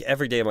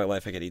 every day of my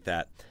life I could eat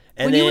that.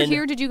 And when you were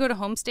here, did you go to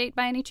Home State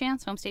by any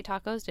chance? Home State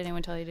Tacos? Did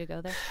anyone tell you to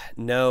go there?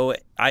 No,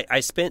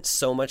 I spent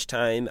so much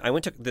time. I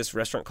went to this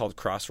restaurant called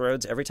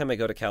Crossroads. Every time I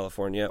go to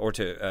California or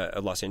to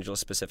Los Angeles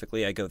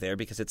specifically, I go there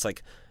because it's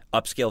like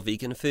upscale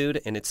vegan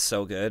food and it's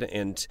so good.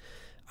 And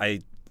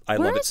I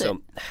love it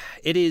so.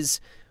 It is.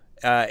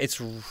 It's.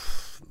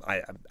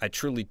 I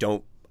truly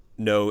don't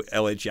know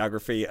LA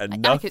geography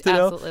enough to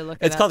know. Look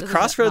it's it called up.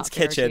 Crossroads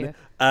Kitchen,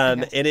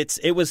 and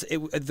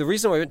the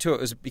reason why I went to it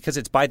was because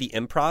it's by the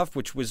Improv,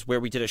 which was where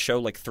we did a show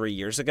like 3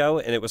 years ago,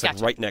 and it was like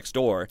right next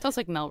door. So it's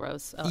like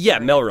Melrose.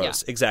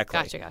 Melrose, exactly.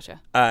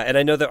 Gotcha. And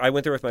I know that I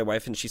went there with my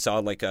wife, and she saw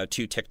like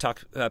 2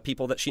 TikTok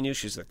people that she knew.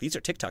 She was like, "These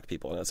are TikTok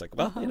people," and I was like,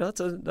 "Well, it's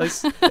a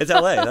nice. It's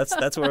LA.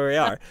 That's where we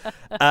are."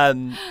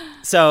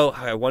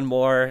 So one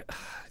more.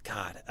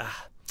 God,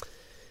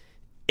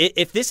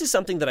 if this is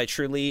something that I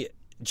truly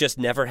just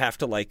never have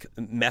to like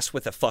mess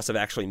with the fuss of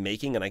actually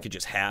making and I could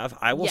just have,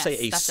 I will say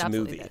a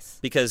smoothie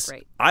because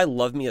I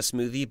love me a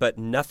smoothie, but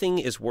nothing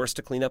is worse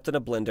to clean up than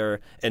a blender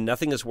and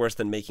nothing is worse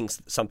than making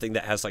something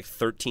that has like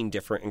 13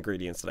 different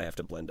ingredients that I have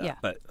to blend up. Yeah.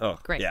 But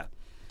great. Yeah.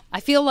 I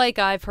feel like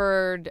I've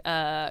heard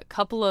a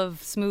couple of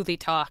smoothie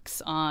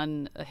talks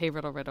on Hey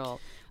Riddle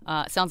Riddle.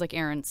 Sounds like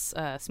Aaron's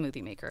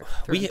smoothie maker.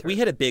 We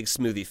had a big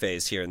smoothie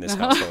phase here in this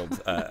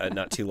household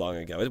not too long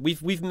ago.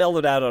 We've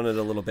mellowed out on it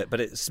a little bit,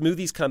 but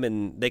smoothies come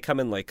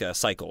in like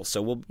cycles,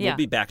 so we'll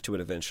be back to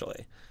it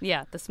eventually.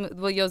 Yeah,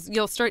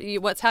 you'll start.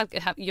 You'll start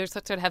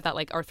to have that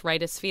like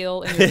arthritis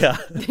feel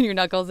in your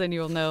knuckles, and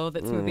you'll know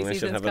that smoothie season's coming. I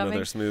should have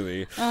another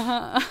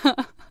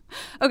smoothie.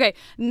 Okay,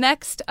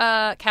 next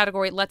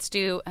category. Let's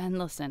do. And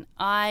listen,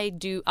 I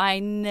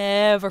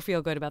never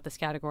feel good about this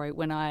category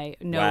when I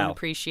know and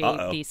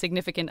appreciate the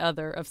significant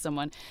other of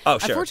someone. Oh,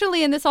 sure.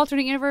 Unfortunately, in this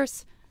alternate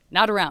universe,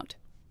 not around.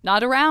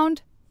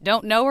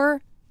 Don't know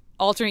her.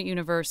 Alternate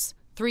universe.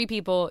 3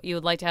 people you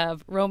would like to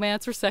have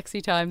romance or sexy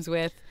times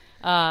with.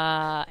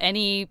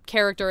 Any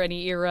character,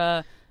 any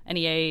era,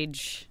 any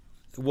age.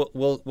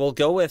 We'll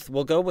go with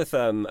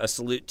a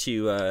salute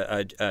to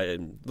a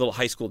little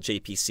high school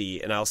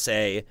JPC, and I'll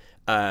say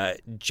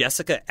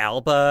Jessica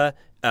Alba,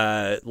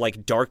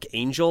 like Dark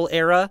Angel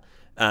era,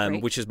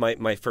 which is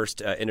my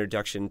first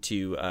introduction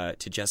to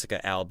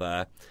Jessica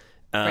Alba.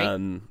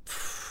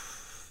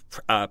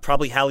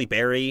 Probably Halle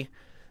Berry,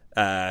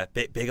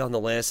 big on the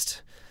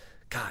list.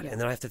 God,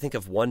 and then I have to think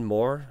of one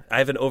more. I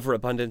have an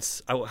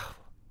overabundance.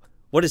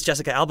 What is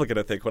Jessica Alba going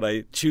to think when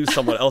I choose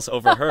someone else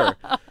over her?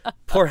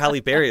 Poor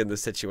Halle Berry in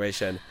this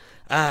situation.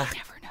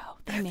 Never know.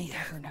 They may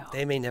never know.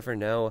 They may never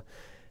know.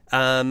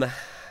 I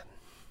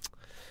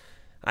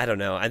don't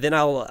know. And then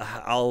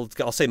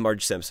I'll say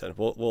Marge Simpson.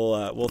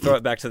 We'll throw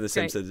it back to the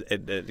Simpsons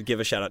and give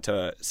a shout out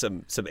to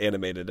some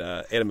animated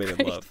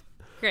love.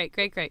 Great.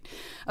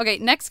 Okay,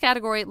 next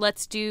category.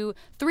 Let's do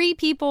 3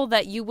 people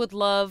that you would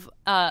love.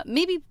 We'll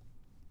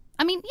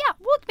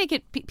make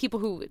it people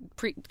who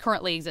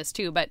currently exist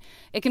too, but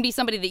it can be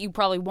somebody that you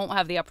probably won't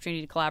have the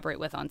opportunity to collaborate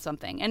with on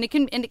something, and it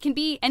can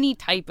be any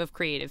type of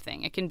creative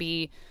thing. It can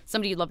be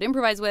somebody you'd love to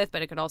improvise with,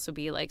 but it could also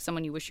be like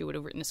someone you wish you would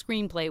have written a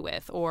screenplay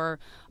with or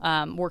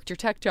worked your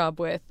tech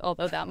job with.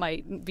 Although that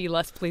might be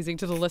less pleasing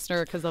to the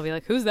listener because they'll be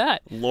like, "Who's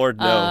that?" Lord,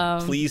 no!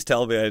 Please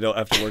tell me I don't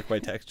have to work my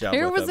tech job.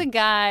 There was a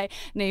guy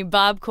named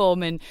Bob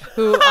Coleman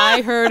who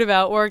I heard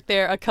about worked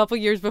there a couple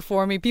years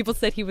before me. People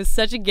said he was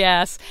such a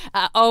gas.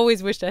 I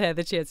always wished I had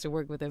the chance to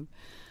work with him.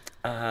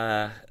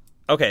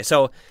 Okay,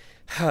 so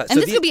And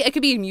it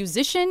could be a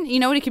musician. You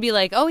know what? It could be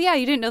like, oh yeah,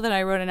 you didn't know that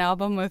I wrote an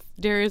album with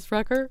Darius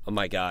Rucker? Oh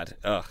my God.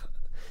 Ugh.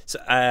 So,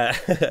 a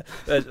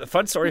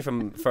fun story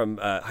from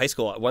high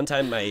school. One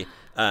time my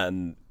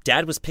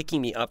dad was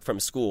picking me up from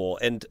school,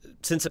 and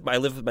since I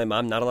lived with my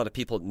mom, not a lot of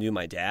people knew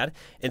my dad.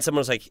 And someone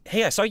was like,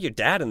 "Hey, I saw your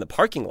dad in the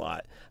parking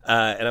lot."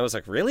 And I was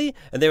like, "Really?"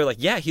 And they were like,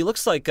 "Yeah, he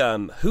looks like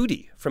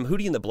Hootie from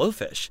Hootie and the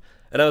Blowfish."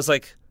 And I was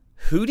like,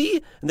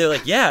 "Hootie?" And they were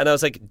like, "Yeah." And I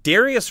was like,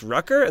 "Darius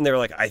Rucker?" And they were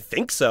like, "I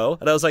think so."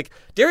 And I was like,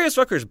 "Darius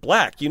Rucker's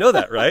black. You know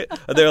that, right?"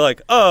 And they were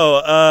like,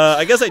 "Oh,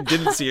 I guess I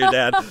didn't see your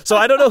dad." So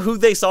I don't know who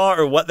they saw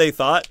or what they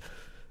thought.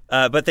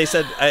 But they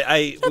said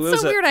That's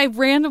so weird. I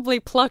randomly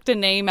plucked a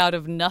name out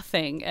of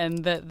nothing,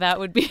 and that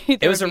would be.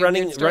 It was a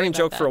running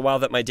joke for a while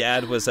that my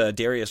dad was a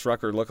Darius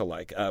Rucker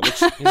lookalike, which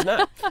he's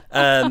not.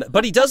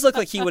 But he does look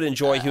like he would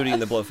enjoy Hootie and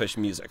the Blowfish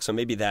music. So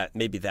maybe that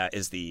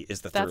is the through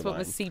line. That's what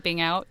was seeping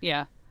out.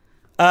 Yeah.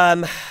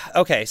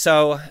 Okay,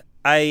 so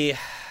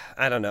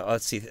I don't know.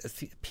 Let's see.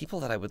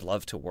 People that I would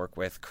love to work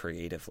with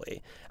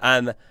creatively.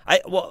 I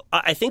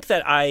think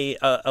that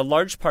a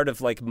large part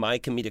of like my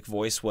comedic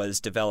voice was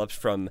developed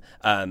from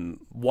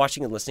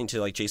watching and listening to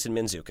like Jason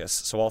Mantzoukas.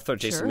 So I'll throw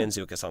Jason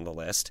Mantzoukas on the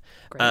list.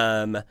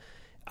 Great.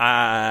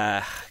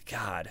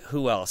 God,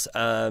 who else?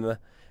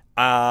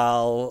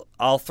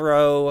 I'll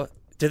throw.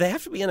 Do they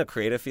have to be in a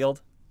creative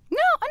field?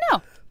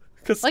 No.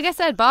 Like I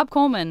said, Bob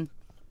Coleman.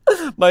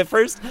 My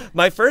first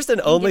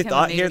and only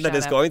thought here that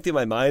is going through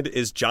my mind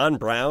is John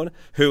Brown,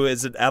 who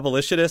is an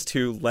abolitionist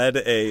who led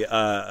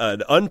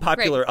an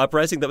unpopular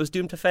uprising that was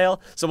doomed to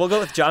fail. So we'll go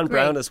with John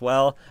Brown as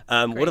well.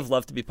 Would have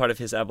loved to be part of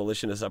his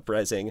abolitionist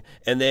uprising.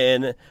 And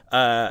then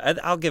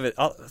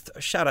I'll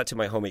shout out to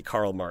my homie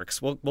Karl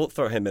Marx. We'll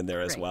throw him in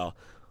there as well.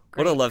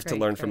 Would have loved to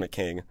learn from a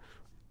king.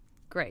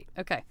 Great.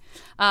 Okay.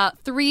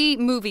 3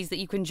 movies that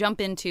you can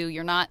jump into.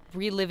 You're not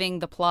reliving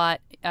the plot.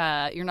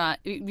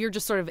 You're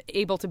just sort of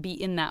able to be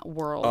in that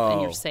world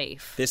and you're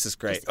safe. This is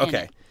great.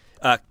 Okay.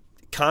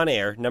 Con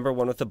Air, number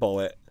 1 with the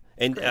bullet.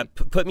 And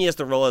put me as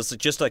the role as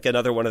just like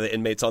another one of the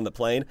inmates on the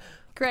plane.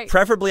 Great.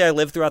 Preferably I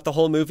live throughout the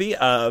whole movie,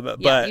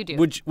 but you do.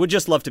 would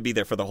just love to be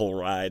there for the whole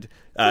ride.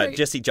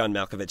 Just see John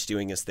Malkovich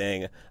doing his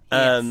thing.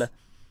 Yes.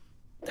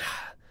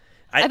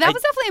 That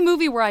was definitely a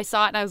movie where I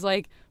saw it and I was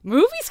like,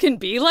 movies can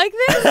be like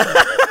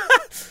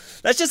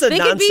this? That's just a They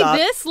nonstop. can be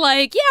this,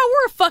 like, yeah,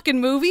 we're a fucking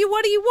movie.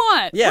 What do you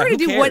want? Yeah, we're going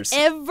to do cares?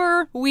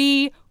 whatever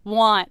we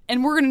want,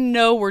 and we're going to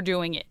know we're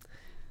doing it.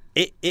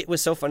 It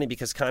was so funny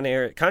because Con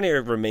Air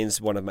remains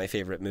one of my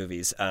favorite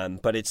movies.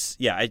 But it's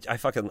I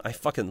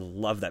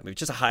fucking love that movie.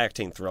 Just a high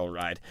octane thrill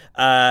ride.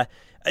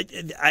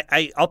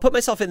 I'll put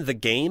myself in The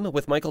Game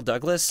with Michael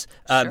Douglas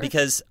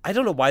because I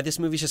don't know why this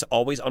movie's just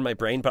always on my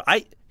brain, but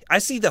I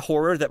see the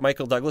horror that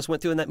Michael Douglas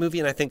went through in that movie,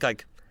 and I think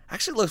like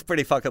actually looks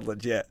pretty fucking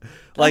legit.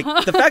 Like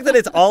the fact that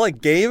it's all a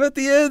game at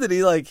the end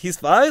and he's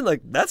fine,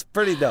 like that's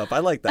pretty dope. I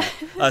like that.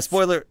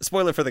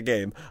 Spoiler for The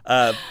Game.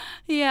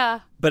 Yeah.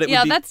 But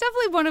that's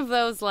definitely one of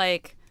those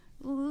like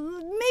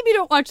maybe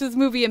don't watch this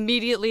movie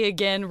immediately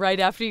again right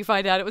after you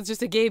find out it was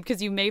just a game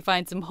because you may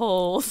find some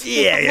holes.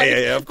 Yeah,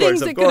 of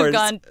course, things that could have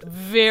gone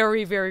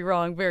very, very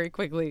wrong very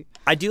quickly.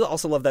 I do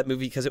also love that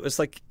movie because it was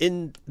like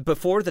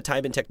before the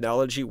time in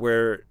technology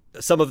where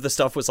some of the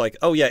stuff was like,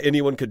 oh yeah,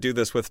 anyone could do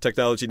this with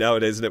technology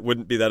nowadays and it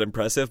wouldn't be that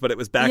impressive. But it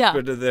was back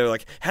when they're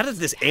like, how does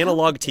this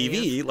analog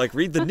TV like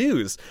read the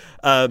news?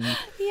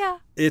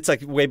 It's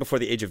like way before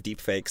the age of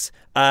deep fakes.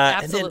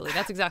 Absolutely.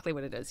 That's exactly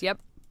what it is. Yep.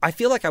 I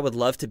feel like I would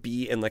love to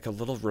be in like a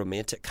little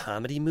romantic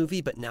comedy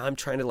movie, but now I'm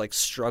trying to like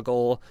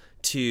struggle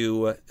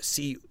to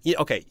see.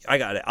 Okay, I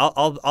got it.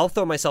 I'll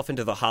throw myself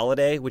into The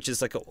Holiday, which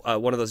is like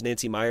one of those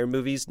Nancy Meyer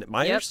movies.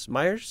 Myers?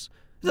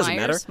 It doesn't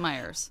matter.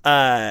 Myers.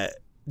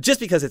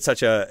 Just because it's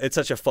such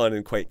a fun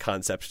and quaint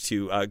concept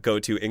to go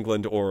to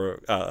England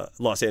or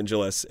Los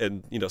Angeles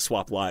and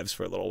swap lives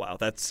for a little while.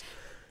 That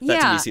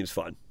to me seems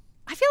fun.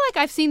 I feel like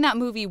I've seen that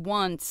movie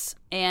once,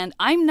 and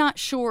I'm not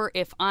sure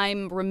if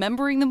I'm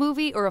remembering the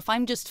movie or if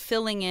I'm just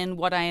filling in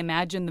what I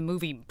imagine the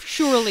movie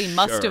surely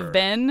must have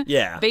been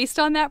based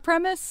on that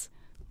premise.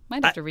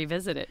 Might have to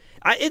revisit it.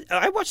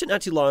 I watched it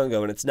not too long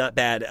ago, and it's not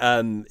bad.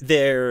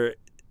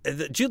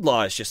 Jude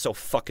Law is just so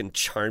fucking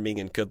charming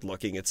and good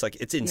looking. It's like,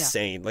 it's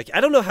insane. Like, I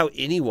don't know how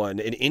anyone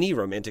in any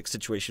romantic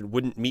situation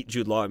wouldn't meet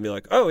Jude Law and be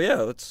like, oh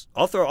yeah,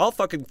 I'll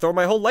fucking throw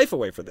my whole life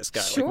away for this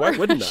guy. Sure, like, why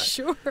wouldn't I?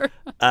 Sure.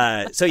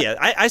 So yeah,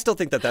 I still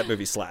think that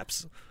movie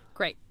slaps.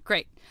 Great.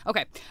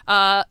 Okay.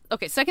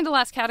 Second to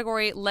last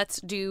category.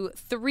 Let's do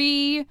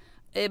 3.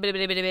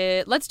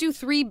 Let's do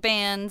 3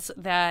 bands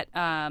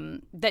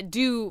that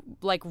do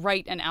like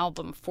write an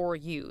album for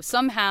you.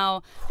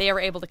 Somehow they are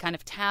able to kind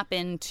of tap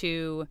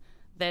into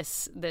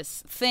this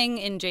thing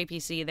in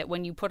JPC that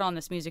when you put on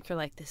this music, you're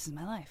like, this is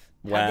my life.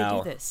 How do they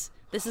do this?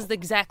 This is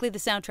exactly the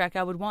soundtrack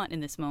I would want in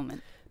this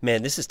moment.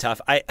 Man, this is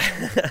tough. I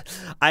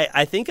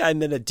think I'm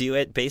gonna do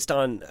it based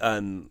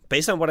on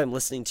what I'm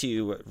listening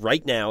to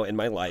right now in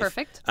my life.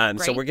 Perfect.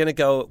 So we're gonna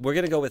go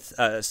with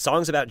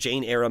songs about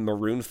Jane era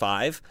Maroon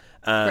 5.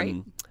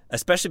 Great.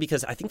 Especially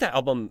because I think that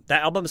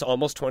album is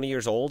almost 20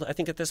 years old, I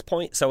think, at this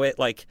point. So it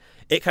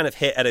kind of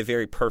hit at a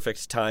very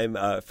perfect time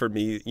for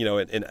me,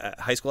 in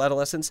high school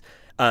adolescence.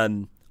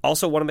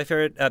 Also, one of my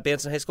favorite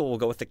bands in high school will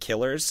go with the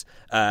Killers,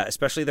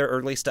 especially their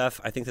early stuff.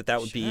 I think that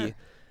would be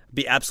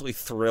absolutely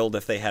thrilled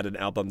if they had an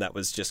album that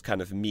was just kind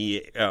of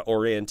me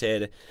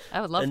oriented.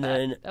 I would love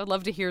that. I would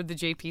love to hear the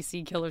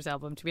JPC Killers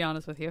album, to be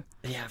honest with you.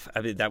 Yeah,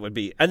 I mean, that would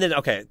be. And then,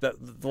 okay, the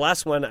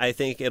last one, I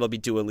think it'll be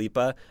Dua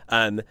Lipa.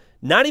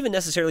 Not even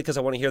necessarily because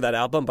I want to hear that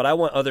album, but I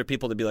want other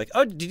people to be like,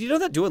 oh, did you know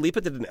that Dua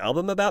Lipa did an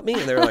album about me?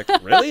 And they were like,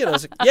 really? And I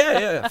was like,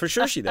 yeah, for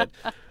sure she did.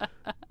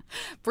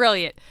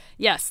 Brilliant.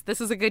 Yes,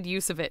 this is a good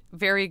use of it.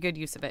 Very good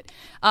use of it.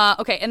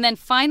 Okay, and then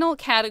final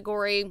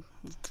category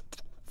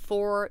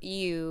for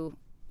you.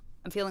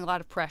 I'm feeling a lot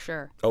of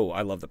pressure. Oh,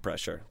 I love the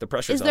pressure. The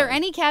pressure. Is there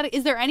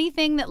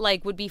anything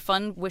that would be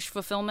fun wish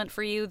fulfillment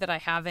for you that I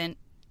haven't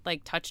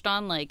touched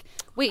on?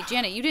 Wait,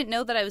 Janet, you didn't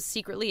know that I was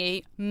secretly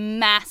a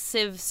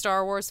massive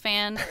Star Wars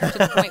fan to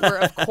the point where,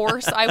 of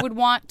course, I would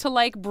want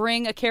to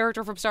bring a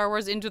character from Star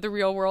Wars into the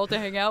real world to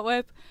hang out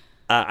with.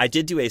 I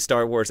did do a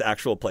Star Wars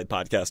actual play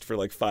podcast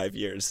for 5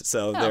 years,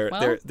 so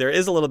there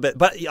is a little bit.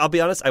 But I'll be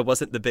honest, I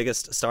wasn't the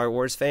biggest Star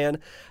Wars fan.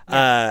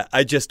 Yeah.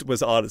 I just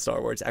was on a Star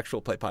Wars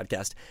actual play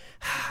podcast.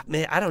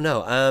 Man, I don't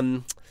know.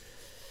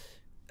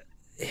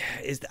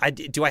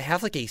 Do I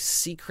have a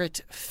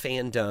secret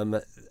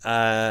fandom?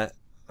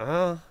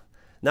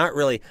 Not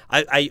really.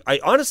 I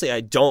honestly,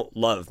 I don't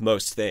love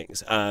most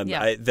things.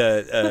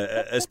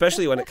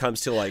 Especially when it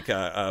comes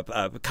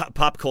to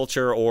pop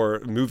culture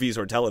or movies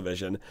or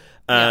television.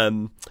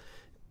 What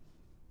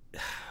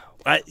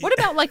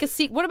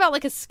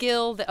about a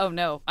skill that? Oh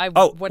no!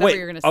 Whatever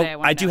you're going to say.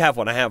 I do have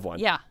one. I have one.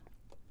 Yeah.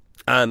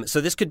 So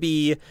this could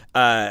be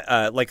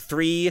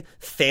 3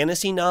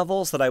 fantasy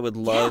novels that I would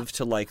love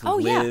to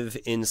live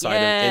inside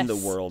of, in the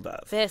world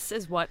of. This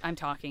is what I'm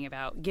talking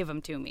about. Give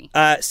them to me.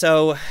 I was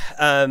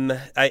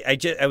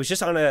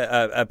just on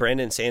a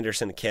Brandon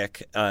Sanderson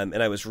kick,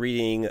 and I was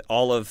reading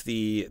all of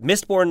the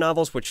Mistborn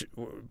novels, which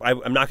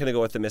I'm not going to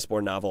go with the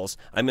Mistborn novels.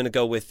 I'm going to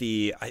go with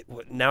I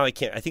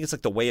think it's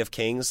The Way of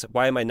Kings.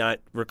 Why am I not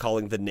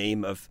recalling the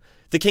name of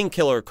the King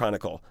Killer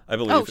Chronicle, I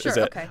believe. Oh, sure,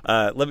 okay.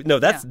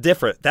 That's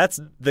different.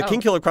 The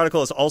King Killer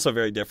Chronicle is also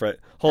very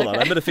different. Hold on,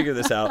 I'm going to figure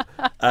this out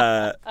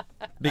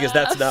because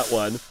that's not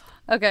one.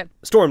 Okay.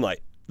 Stormlight.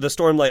 The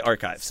Stormlight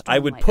Archives. I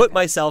would put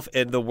myself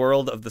in the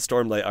world of the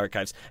Stormlight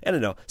Archives. I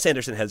don't know.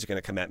 Sanderson heads are going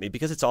to come at me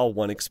because it's all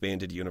one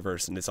expanded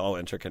universe and it's all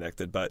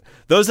interconnected. But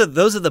those are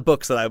the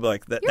books that I'm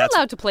like. You're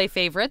allowed to play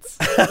favorites.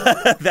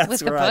 That's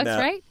with where the I'm books, at.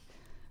 Right?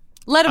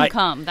 Let them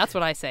come. That's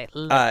what I say.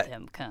 Let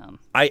them come.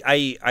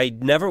 I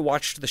never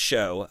watched the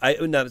show.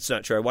 No, that's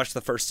not true. I watched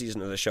the first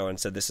season of the show and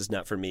said this is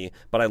not for me.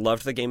 But I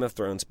loved the Game of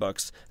Thrones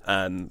books,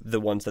 the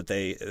ones that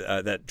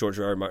that George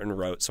R. R. Martin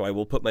wrote. So I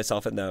will put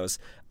myself in those,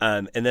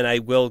 and then I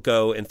will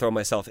go and throw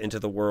myself into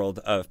the world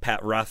of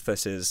Pat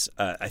Rothfuss's.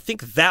 I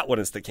think that one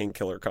is the King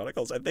Killer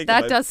Chronicles. I think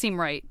that does seem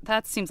right.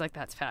 That seems like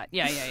that's Pat.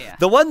 Yeah.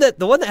 The one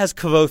that has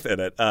Kvoth in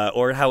it,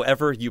 or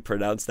however you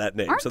pronounce that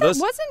name.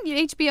 Wasn't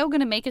HBO going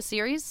to make a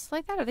series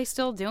like that? Are they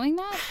still doing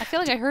that? I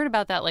feel like I heard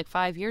about that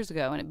 5 years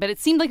ago, but it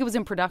seemed like it was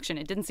in production.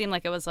 It didn't seem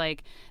like it was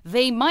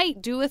they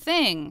might do a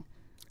thing.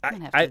 I'm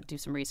gonna have to do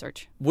some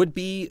research. Would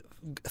be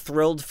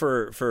thrilled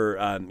for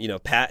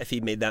Pat if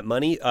he made that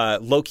money.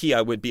 Low key,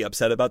 I would be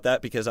upset about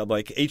that because I'm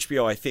like,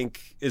 HBO I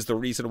think is the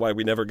reason why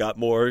we never got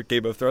more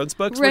Game of Thrones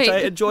books, which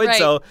I enjoyed. Right.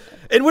 So,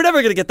 and we're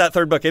never gonna get that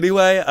 3rd book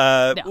anyway,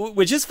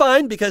 which is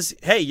fine because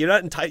hey, you're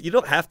not you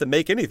don't have to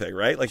make anything,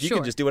 right? You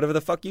can just do whatever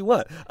the fuck you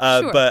want.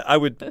 Sure. But I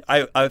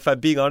if I'm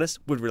being honest,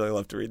 would really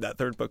love to read that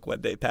 3rd book one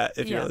day, Pat,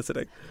 if you're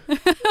listening.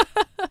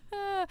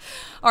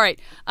 All right,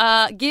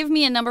 give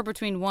me a number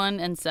between 1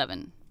 and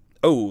 7.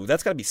 Oh,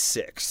 that's got to be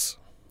 6.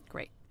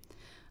 Great.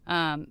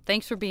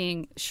 Thanks for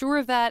being sure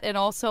of that and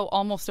also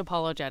almost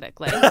apologetic.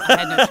 I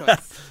had no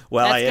choice.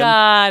 Well, that's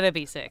gotta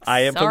be 6.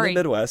 I am from the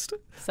Midwest.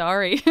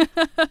 Sorry.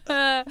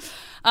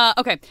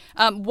 Okay.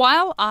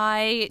 While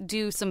I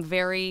do some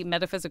very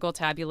metaphysical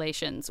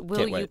tabulations,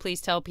 will you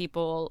please tell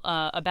people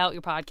about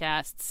your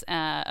podcasts,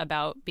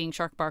 about being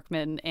Shark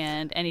Barkman,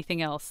 and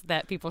anything else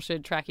that people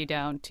should track you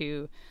down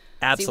to?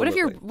 Absolutely.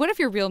 See, what if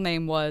your real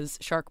name was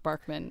Shark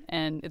Barkman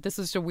and this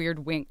was just a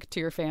weird wink to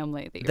your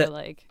family that you're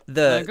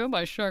I go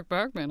by Shark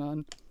Barkman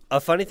on. A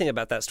funny thing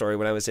about that story,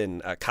 when I was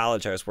in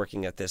college, I was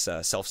working at this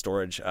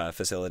self-storage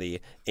facility,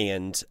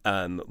 and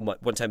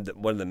one time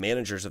one of the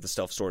managers of the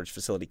self-storage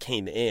facility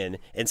came in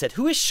and said,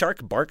 "Who is Shark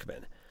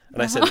Barkman?"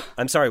 And I said,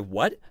 "I'm sorry,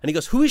 what?" And he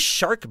goes, "Who is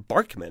Shark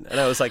Barkman?" And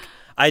I was like,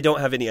 I don't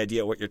have any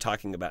idea what you're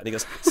talking about. And he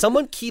goes,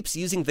 someone keeps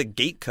using the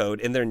gate code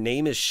and their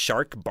name is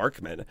Shark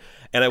Barkman.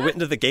 And I went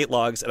into the gate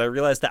logs and I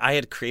realized that I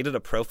had created a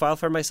profile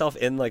for myself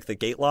in like the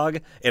gate log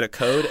in a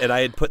code, and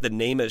I had put the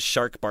name as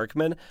Shark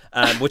Barkman,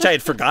 which I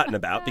had forgotten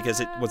about because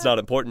it was not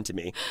important to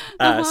me.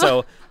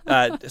 So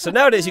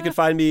nowadays you can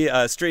find me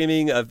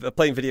streaming,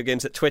 playing video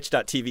games at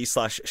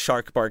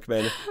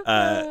twitch.tv/sharkbarkman.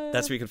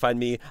 That's where you can find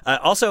me.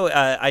 Also,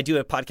 I do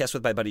a podcast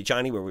with my buddy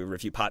Johnny where we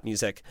review pop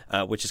music,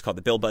 which is called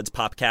the Bill Buds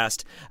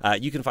Popcast.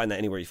 You can find that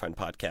anywhere you find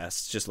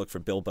podcasts. Just look for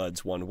Bill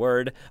Buds, one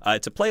word.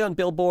 It's a play on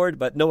Billboard,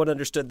 but no one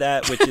understood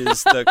that, which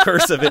is the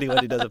curse of anyone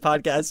who does a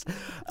podcast.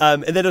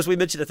 And then as we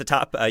mentioned at the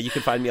top, you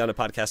can find me on a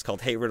podcast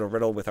called Hey Riddle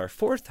Riddle with our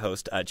fourth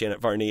host, Janet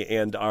Varney,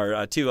 and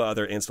our two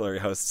other ancillary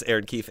hosts,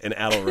 Aaron Keefe and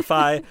Adil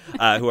Rafai,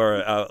 who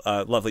are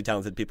lovely,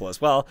 talented people as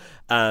well.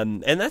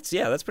 And that's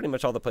pretty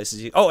much all the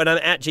places you... Oh, and I'm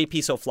at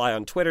JPSoFly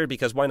on Twitter,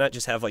 because why not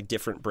just have like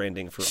different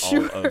branding for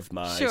all of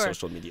my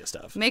social media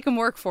stuff? Make them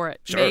work for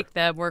it. Sure. Make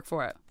them work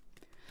for it.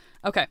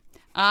 Okay.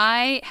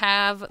 I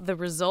have the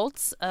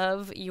results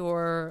of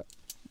your...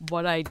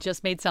 what I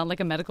just made sound like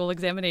a medical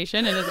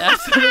examination, and is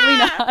absolutely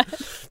not.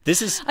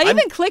 I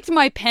even clicked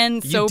my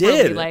pen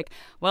soberly, like,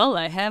 well,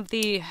 I have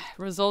the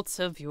results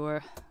of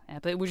your...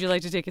 Would you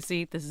like to take a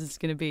seat? This is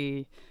going to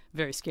be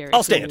very scary.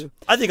 I'll stand.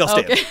 I think I'll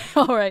stand. Okay.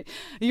 All right.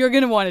 You're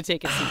going to want to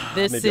take a seat.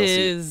 This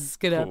is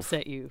going to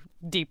upset you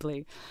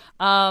deeply.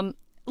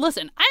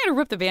 Listen, I'm going to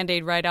rip the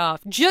Band-Aid right off.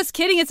 Just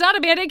kidding. It's not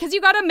a Band-Aid because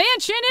you got a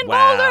mansion in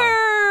Boulder.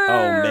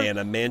 Oh, man.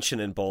 A mansion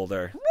in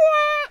Boulder.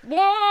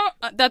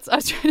 That's what I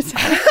was trying to say.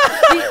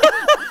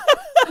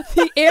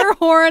 The air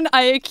horn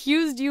I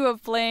accused you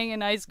of playing in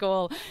high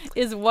school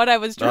is what I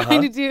was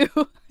trying to do.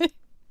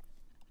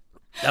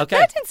 Okay.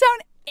 That didn't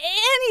sound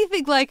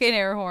anything like an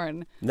air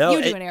horn. No,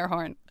 you do an air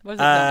horn. What does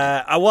it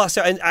sound like? Well,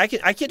 so I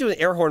can't do an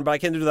air horn, but I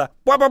can do the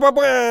bow, bow, bow,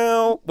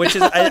 bow, which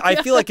is I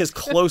feel like is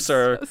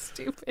closer. So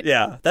stupid.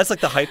 Yeah, that's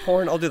like the hype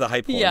horn. I'll do the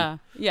hype horn.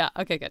 Yeah.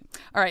 Okay, good.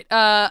 All right.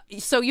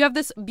 So you have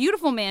this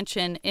beautiful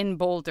mansion in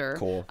Boulder.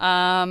 Cool.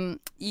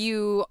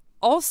 You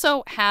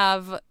also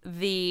have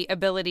the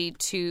ability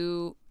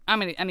to. I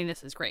mean,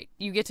 this is great.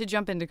 You get to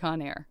jump into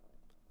Con Air.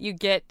 You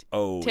get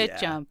to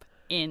jump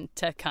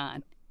into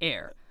Con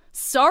Air.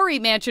 Sorry,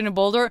 Mansion in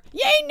Boulder,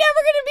 you ain't never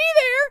going to be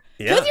there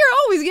because you're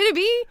always going to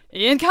be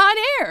in Con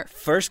Air.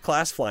 First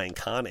class flying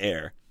Con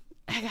Air.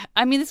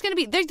 I mean, it's going to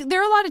be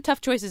there are a lot of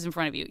tough choices in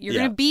front of you. You're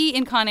going to be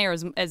in Con Air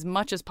as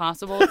much as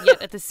possible,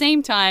 yet at the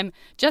same time,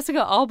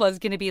 Jessica Alba is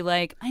going to be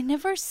like, I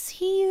never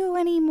see you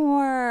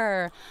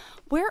anymore.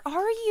 Where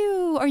are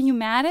you? Are you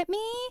mad at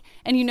me?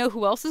 And you know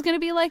who else is going to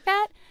be like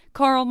that?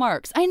 Karl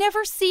Marx. I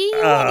never see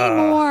you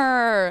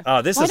anymore.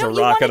 Oh, this is a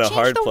rock and a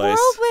hard place. Why don't you want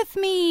to change the world with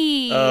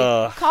me?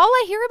 All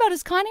I hear about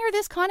is Con Air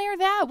this, Con Air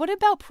that. What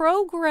about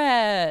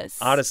progress?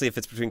 Honestly, if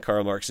it's between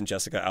Karl Marx and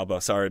Jessica Alba,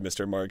 sorry,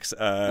 Mr. Marx,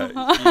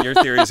 your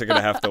theories are going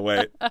to have to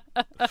wait.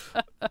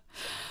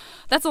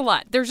 That's a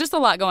lot. There's just a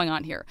lot going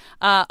on here.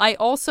 I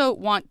also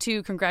want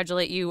to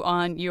congratulate you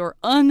on your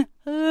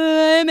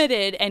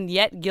unlimited and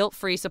yet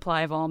guilt-free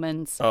supply of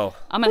almonds. Oh.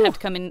 I'm going to have to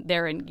come in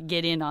there and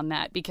get in on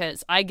that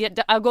because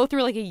I'll go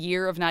through like a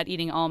year of not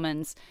eating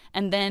almonds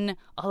and then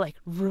I'll like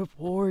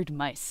reward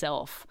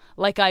myself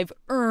like I've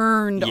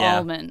earned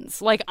almonds.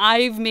 Like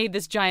I've made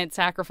this giant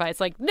sacrifice.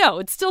 Like, no,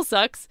 it still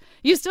sucks.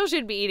 You still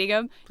should be eating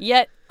them.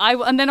 Yet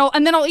and then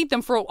I'll eat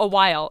them for a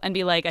while and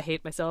be like, I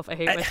hate myself. I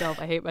hate myself.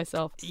 I hate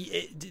myself.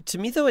 To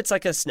me, though, it's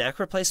like a snack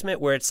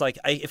replacement where it's like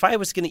if I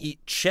was going to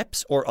eat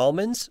chips or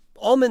almonds,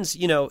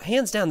 you know,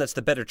 hands down, that's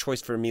the better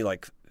choice for me,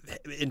 like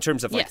in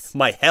terms of like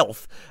my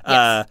health.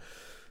 Yes.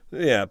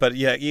 But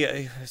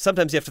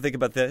sometimes you have to think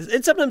about this.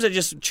 And sometimes I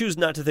just choose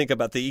not to think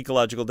about the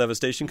ecological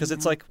devastation because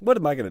it's like, what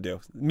am I going to do?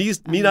 Me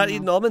not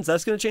eating almonds,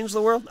 that's going to change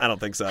the world? I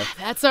don't think so.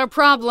 That's our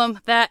problem.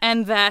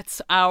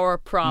 That's our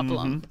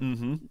problem.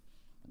 Mm-hmm.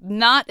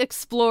 Not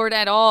explored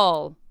at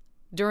all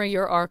during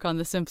your arc on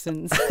The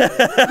Simpsons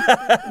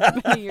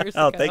many years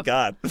ago. Oh, thank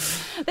God.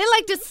 They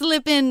like to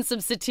slip in some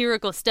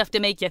satirical stuff to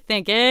make you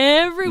think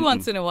every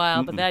once in a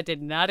while, but that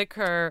did not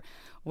occur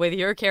with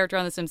your character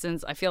on The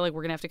Simpsons. I feel like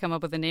we're going to have to come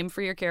up with a name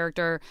for your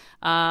character.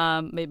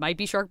 It might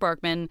be Shark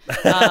Barkman.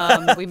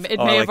 It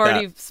may have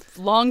already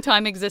long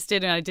time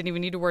existed, and I didn't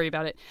even need to worry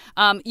about it.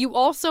 You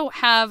also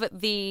have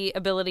the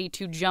ability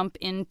to jump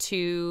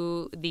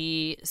into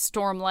the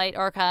Stormlight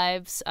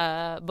Archives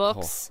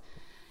books. Oh.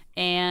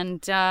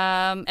 And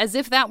as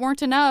if that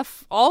weren't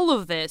enough, all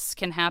of this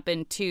can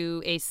happen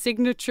to a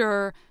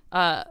signature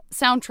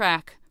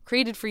soundtrack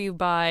created for you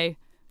by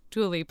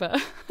Dua Lipa.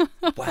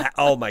 Wow.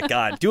 Oh my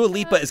God. Dua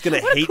Lipa is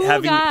going to hate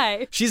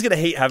having She's going to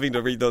hate having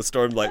to read those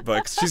Stormlight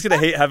books. She's going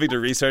to hate having to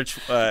research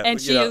and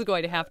she is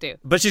going to have to.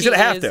 But she's going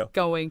to have to.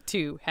 Going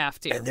to have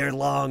to. And they're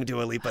long,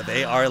 Dua Lipa.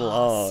 They are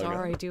long.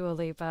 Sorry, Dua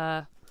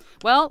Lipa.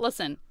 Well,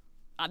 listen.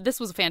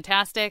 This was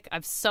fantastic.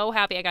 I'm so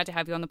happy I got to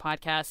have you on the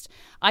podcast.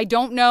 I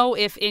don't know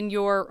if in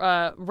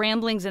your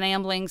ramblings and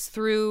amblings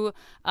through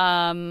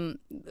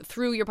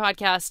your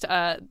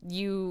podcast,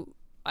 you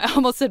I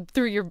almost said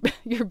through your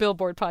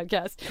Billboard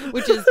podcast,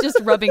 which is just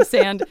rubbing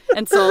sand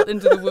and salt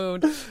into the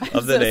wound.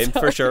 Of the name,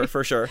 for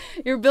sure.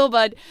 Your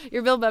Billbud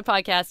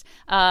podcast.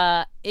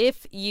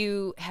 If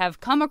you have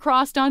come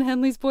across Don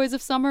Henley's Boys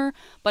of Summer,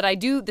 but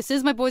this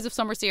is my Boys of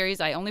Summer series.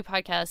 I only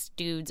podcast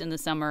dudes in the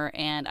summer,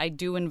 and I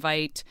do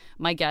invite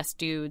my guest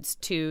dudes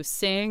to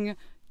sing,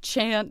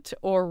 chant,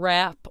 or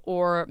rap,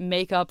 or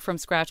make up from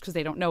scratch because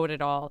they don't know it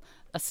at all.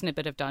 A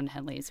snippet of Don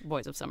Henley's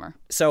Boys of Summer.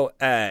 So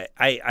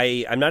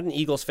I'm not an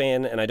Eagles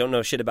fan, and I don't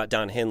know shit about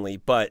Don Henley,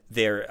 but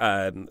there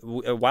a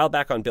while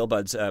back on Bill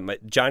Bud's,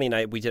 Johnny and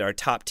I, we did our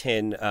top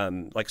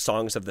 10 like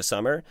songs of the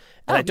summer,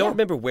 and I don't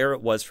remember where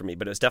it was for me,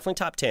 but it was definitely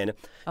top 10.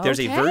 There's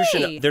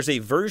a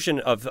version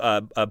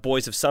of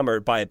Boys of Summer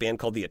by a band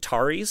called the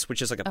Ataris,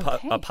 which is like a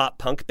pop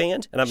punk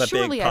band, and I'm a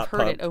big pop I've heard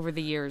punk. it over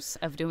the years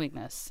of doing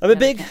this. I'm a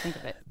big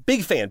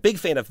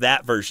fan of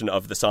that version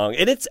of the song,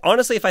 and it's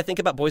honestly, if I think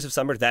about Boys of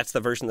Summer, that's the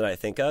version that I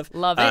think of.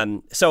 Love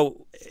it.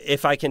 So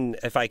if I can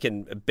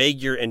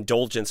beg your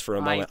indulgence for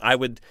a moment, I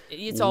would.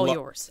 It's all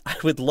yours. I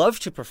would love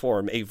to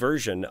perform a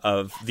version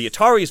of the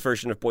Atari's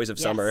version of Boys of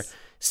Summer,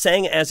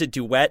 sang as a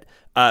duet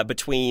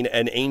between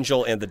an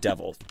angel and the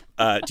devil.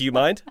 Do you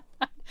mind?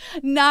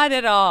 Not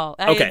at all.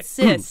 I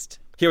insist.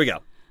 Here we go.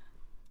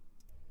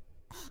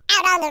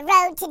 Out on the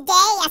road today,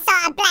 I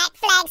saw a black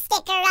flag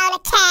sticker on a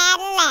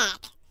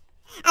Cadillac.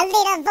 A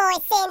little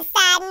voice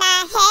inside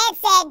my head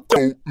said,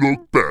 Don't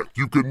look back.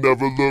 You can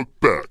never look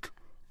back.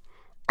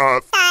 I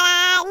thought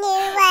I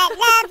knew what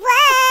love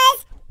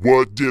was.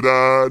 What did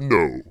I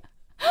know?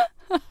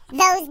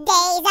 Those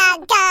days are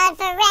gone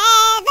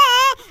forever.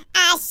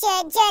 I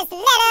should just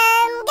let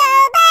them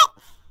go, but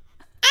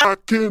I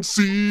can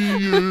see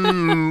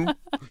you.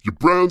 Your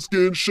brown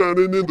skin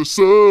shining in the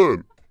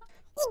sun.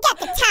 You got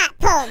the top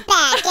pulled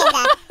back and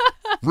the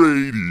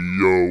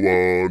radio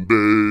on,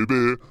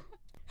 baby.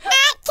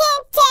 I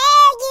can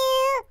tell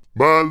you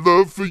my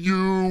love for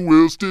you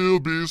will still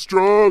be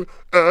strong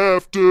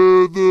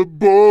after the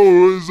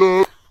boys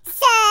of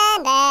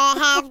summer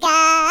have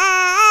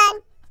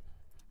gone.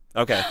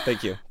 Okay,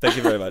 thank you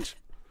very much.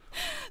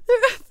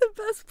 The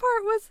best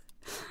part was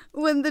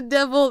when the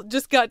devil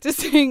just got to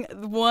sing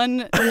one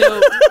note.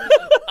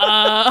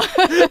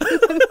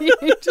 The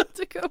angel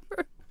took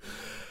over.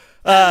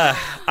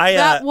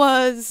 That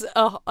was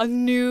a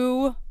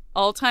new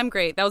all-time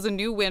great. That was a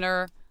new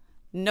winner.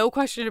 No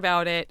question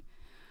about it.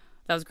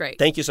 That was great.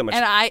 Thank you so much.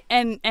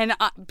 And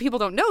people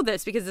don't know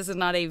this because this is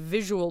not a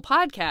visual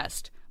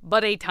podcast,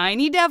 but a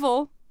tiny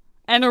devil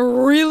and a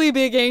really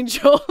big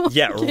angel.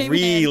 Yeah,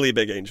 really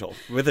big angel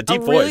with a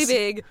deep voice. A really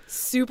big,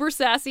 super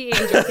sassy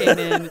angel came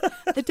in.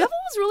 The devil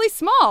was really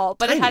small,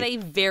 but it had a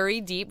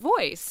very deep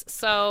voice.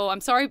 So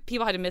I'm sorry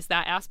people had to miss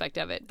that aspect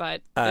of it,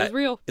 but it was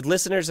real.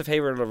 Listeners of Hey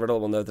Riddle Riddle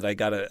will know that I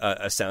got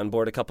a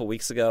soundboard a couple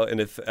weeks ago, and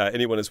if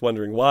anyone is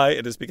wondering why,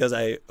 it is because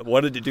I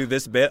wanted to do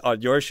this bit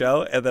on your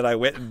show, and then I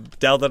went and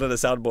downloaded a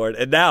soundboard,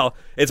 and now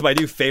it's my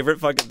new favorite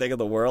fucking thing in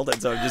the world,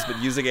 and so I've just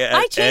been using it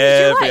at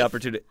every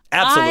opportunity.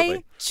 Absolutely.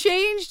 I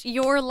changed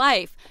your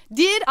life.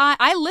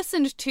 I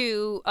listened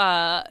to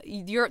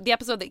the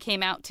episode that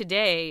came out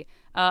today,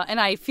 and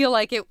I feel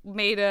like it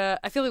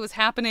was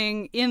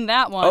happening in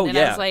that one.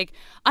 I was like,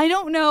 I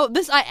don't know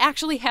this. I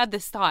actually had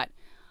this thought.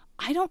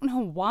 I don't know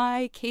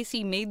why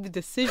Casey made the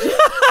decision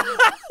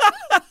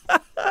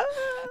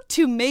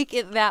to make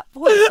it that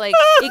voice. Like,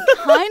 it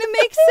kind of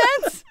makes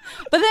sense,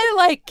 but then it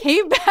like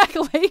came back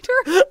later,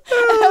 and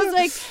I was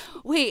like,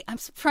 wait, I'm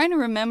trying to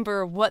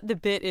remember what the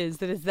bit is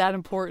that is that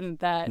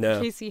important that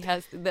Casey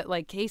has, that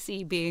like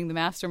Casey being the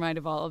mastermind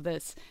of all of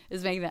this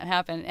is making that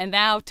happen. And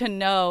now to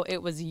know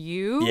it was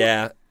you.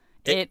 Yeah.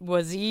 It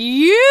was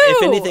you.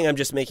 If anything, I'm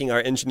just making our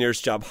engineer's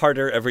job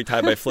harder every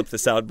time I flip the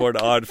soundboard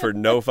on for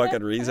no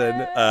fucking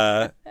reason.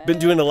 Been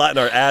doing a lot in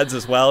our ads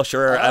as well.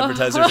 Sure, our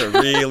advertisers are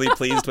really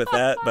pleased with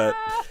that, but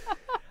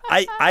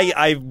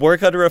I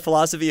work under a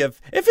philosophy of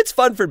if it's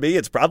fun for me,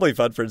 it's probably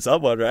fun for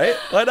someone, right?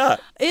 Why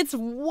not? It's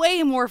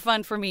way more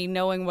fun for me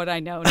knowing what I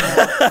know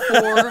now,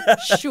 for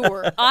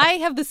sure. I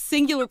have the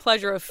singular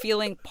pleasure of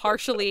feeling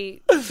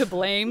partially to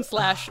blame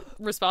 /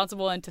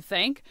 responsible and to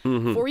thank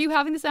for you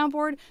having the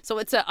soundboard. So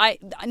it's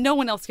no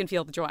one else can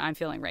feel the joy I'm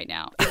feeling right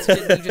now. It's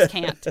just, you just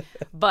can't.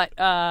 But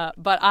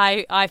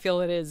I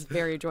feel it is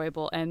very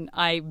enjoyable, and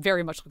I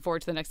very much look forward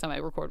to the next time I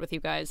record with you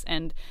guys.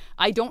 And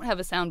I don't have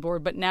a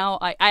soundboard, but now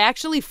I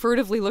actually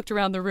furtively looked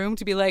around the room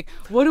to be like,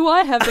 what do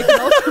I have that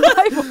can alter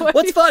my voice?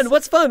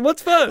 What's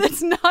fun?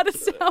 It's not a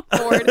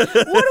soundboard.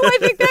 What do I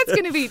think that's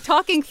going to be?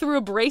 Talking through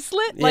a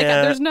bracelet? Like,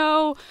 there's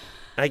no...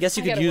 I guess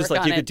you could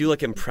do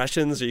like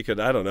impressions, or you could,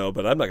 I don't know,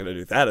 but I'm not going to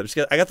do that.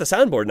 I got the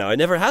soundboard now. I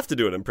never have to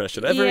do an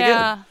impression ever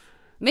again.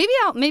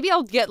 Maybe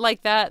I'll get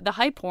like that, the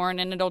hype horn,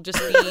 and it'll just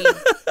be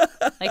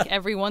like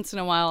every once in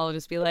a while I'll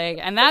just be like,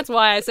 and that's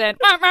why I said,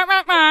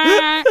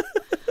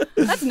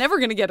 that's never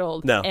going to get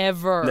old. No.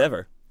 Ever.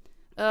 Never.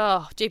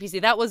 Oh,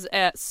 JPC, that was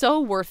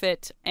so worth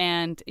it,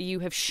 and you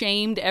have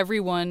shamed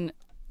everyone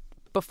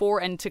before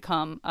and to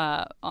come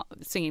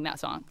singing that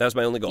song. That was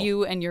my only goal.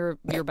 You and your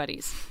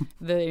buddies,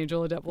 the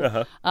Angel and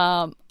Devil.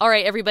 All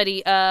right,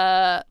 everybody.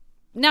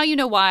 now you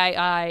know why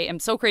I am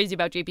so crazy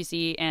about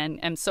JPC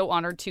and am so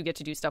honored to get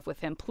to do stuff with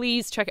him.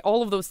 Please check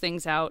all of those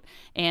things out.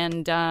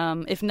 And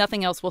if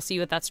nothing else, we'll see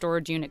you at that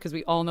storage unit because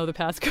we all know the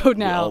passcode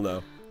now. We all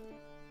know.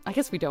 I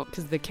guess we don't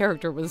because the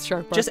character was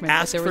Shark Barkman. Just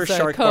ask for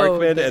Shark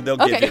code. Barkman and they'll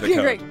give you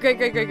the code.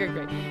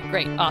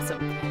 Great. Awesome.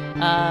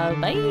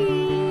 Bye.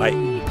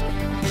 Bye.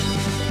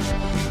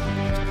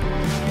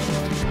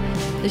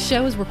 The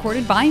show is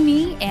recorded by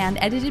me and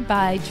edited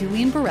by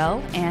Julian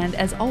Burrell. And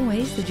as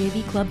always, the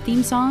JV Club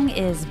theme song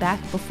is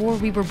Back Before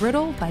We Were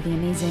Brittle by the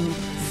amazing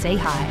Say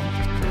Hi.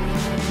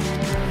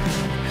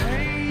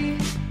 Hey,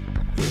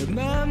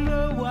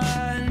 remember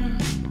when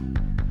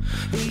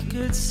we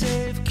could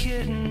save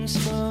kittens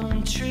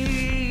from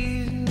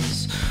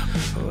trees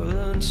or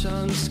lunch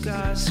on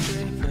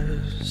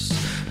skyscrapers,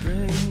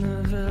 bring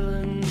the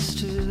villains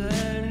to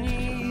their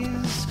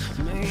knees?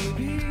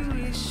 Maybe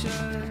we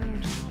should.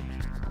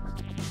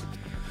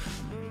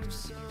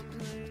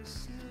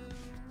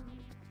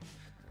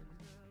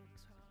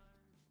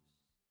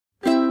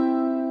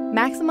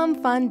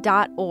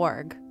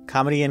 MaximumFun.org.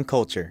 Comedy and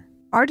culture.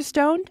 Artist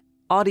owned.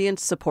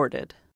 Audience supported.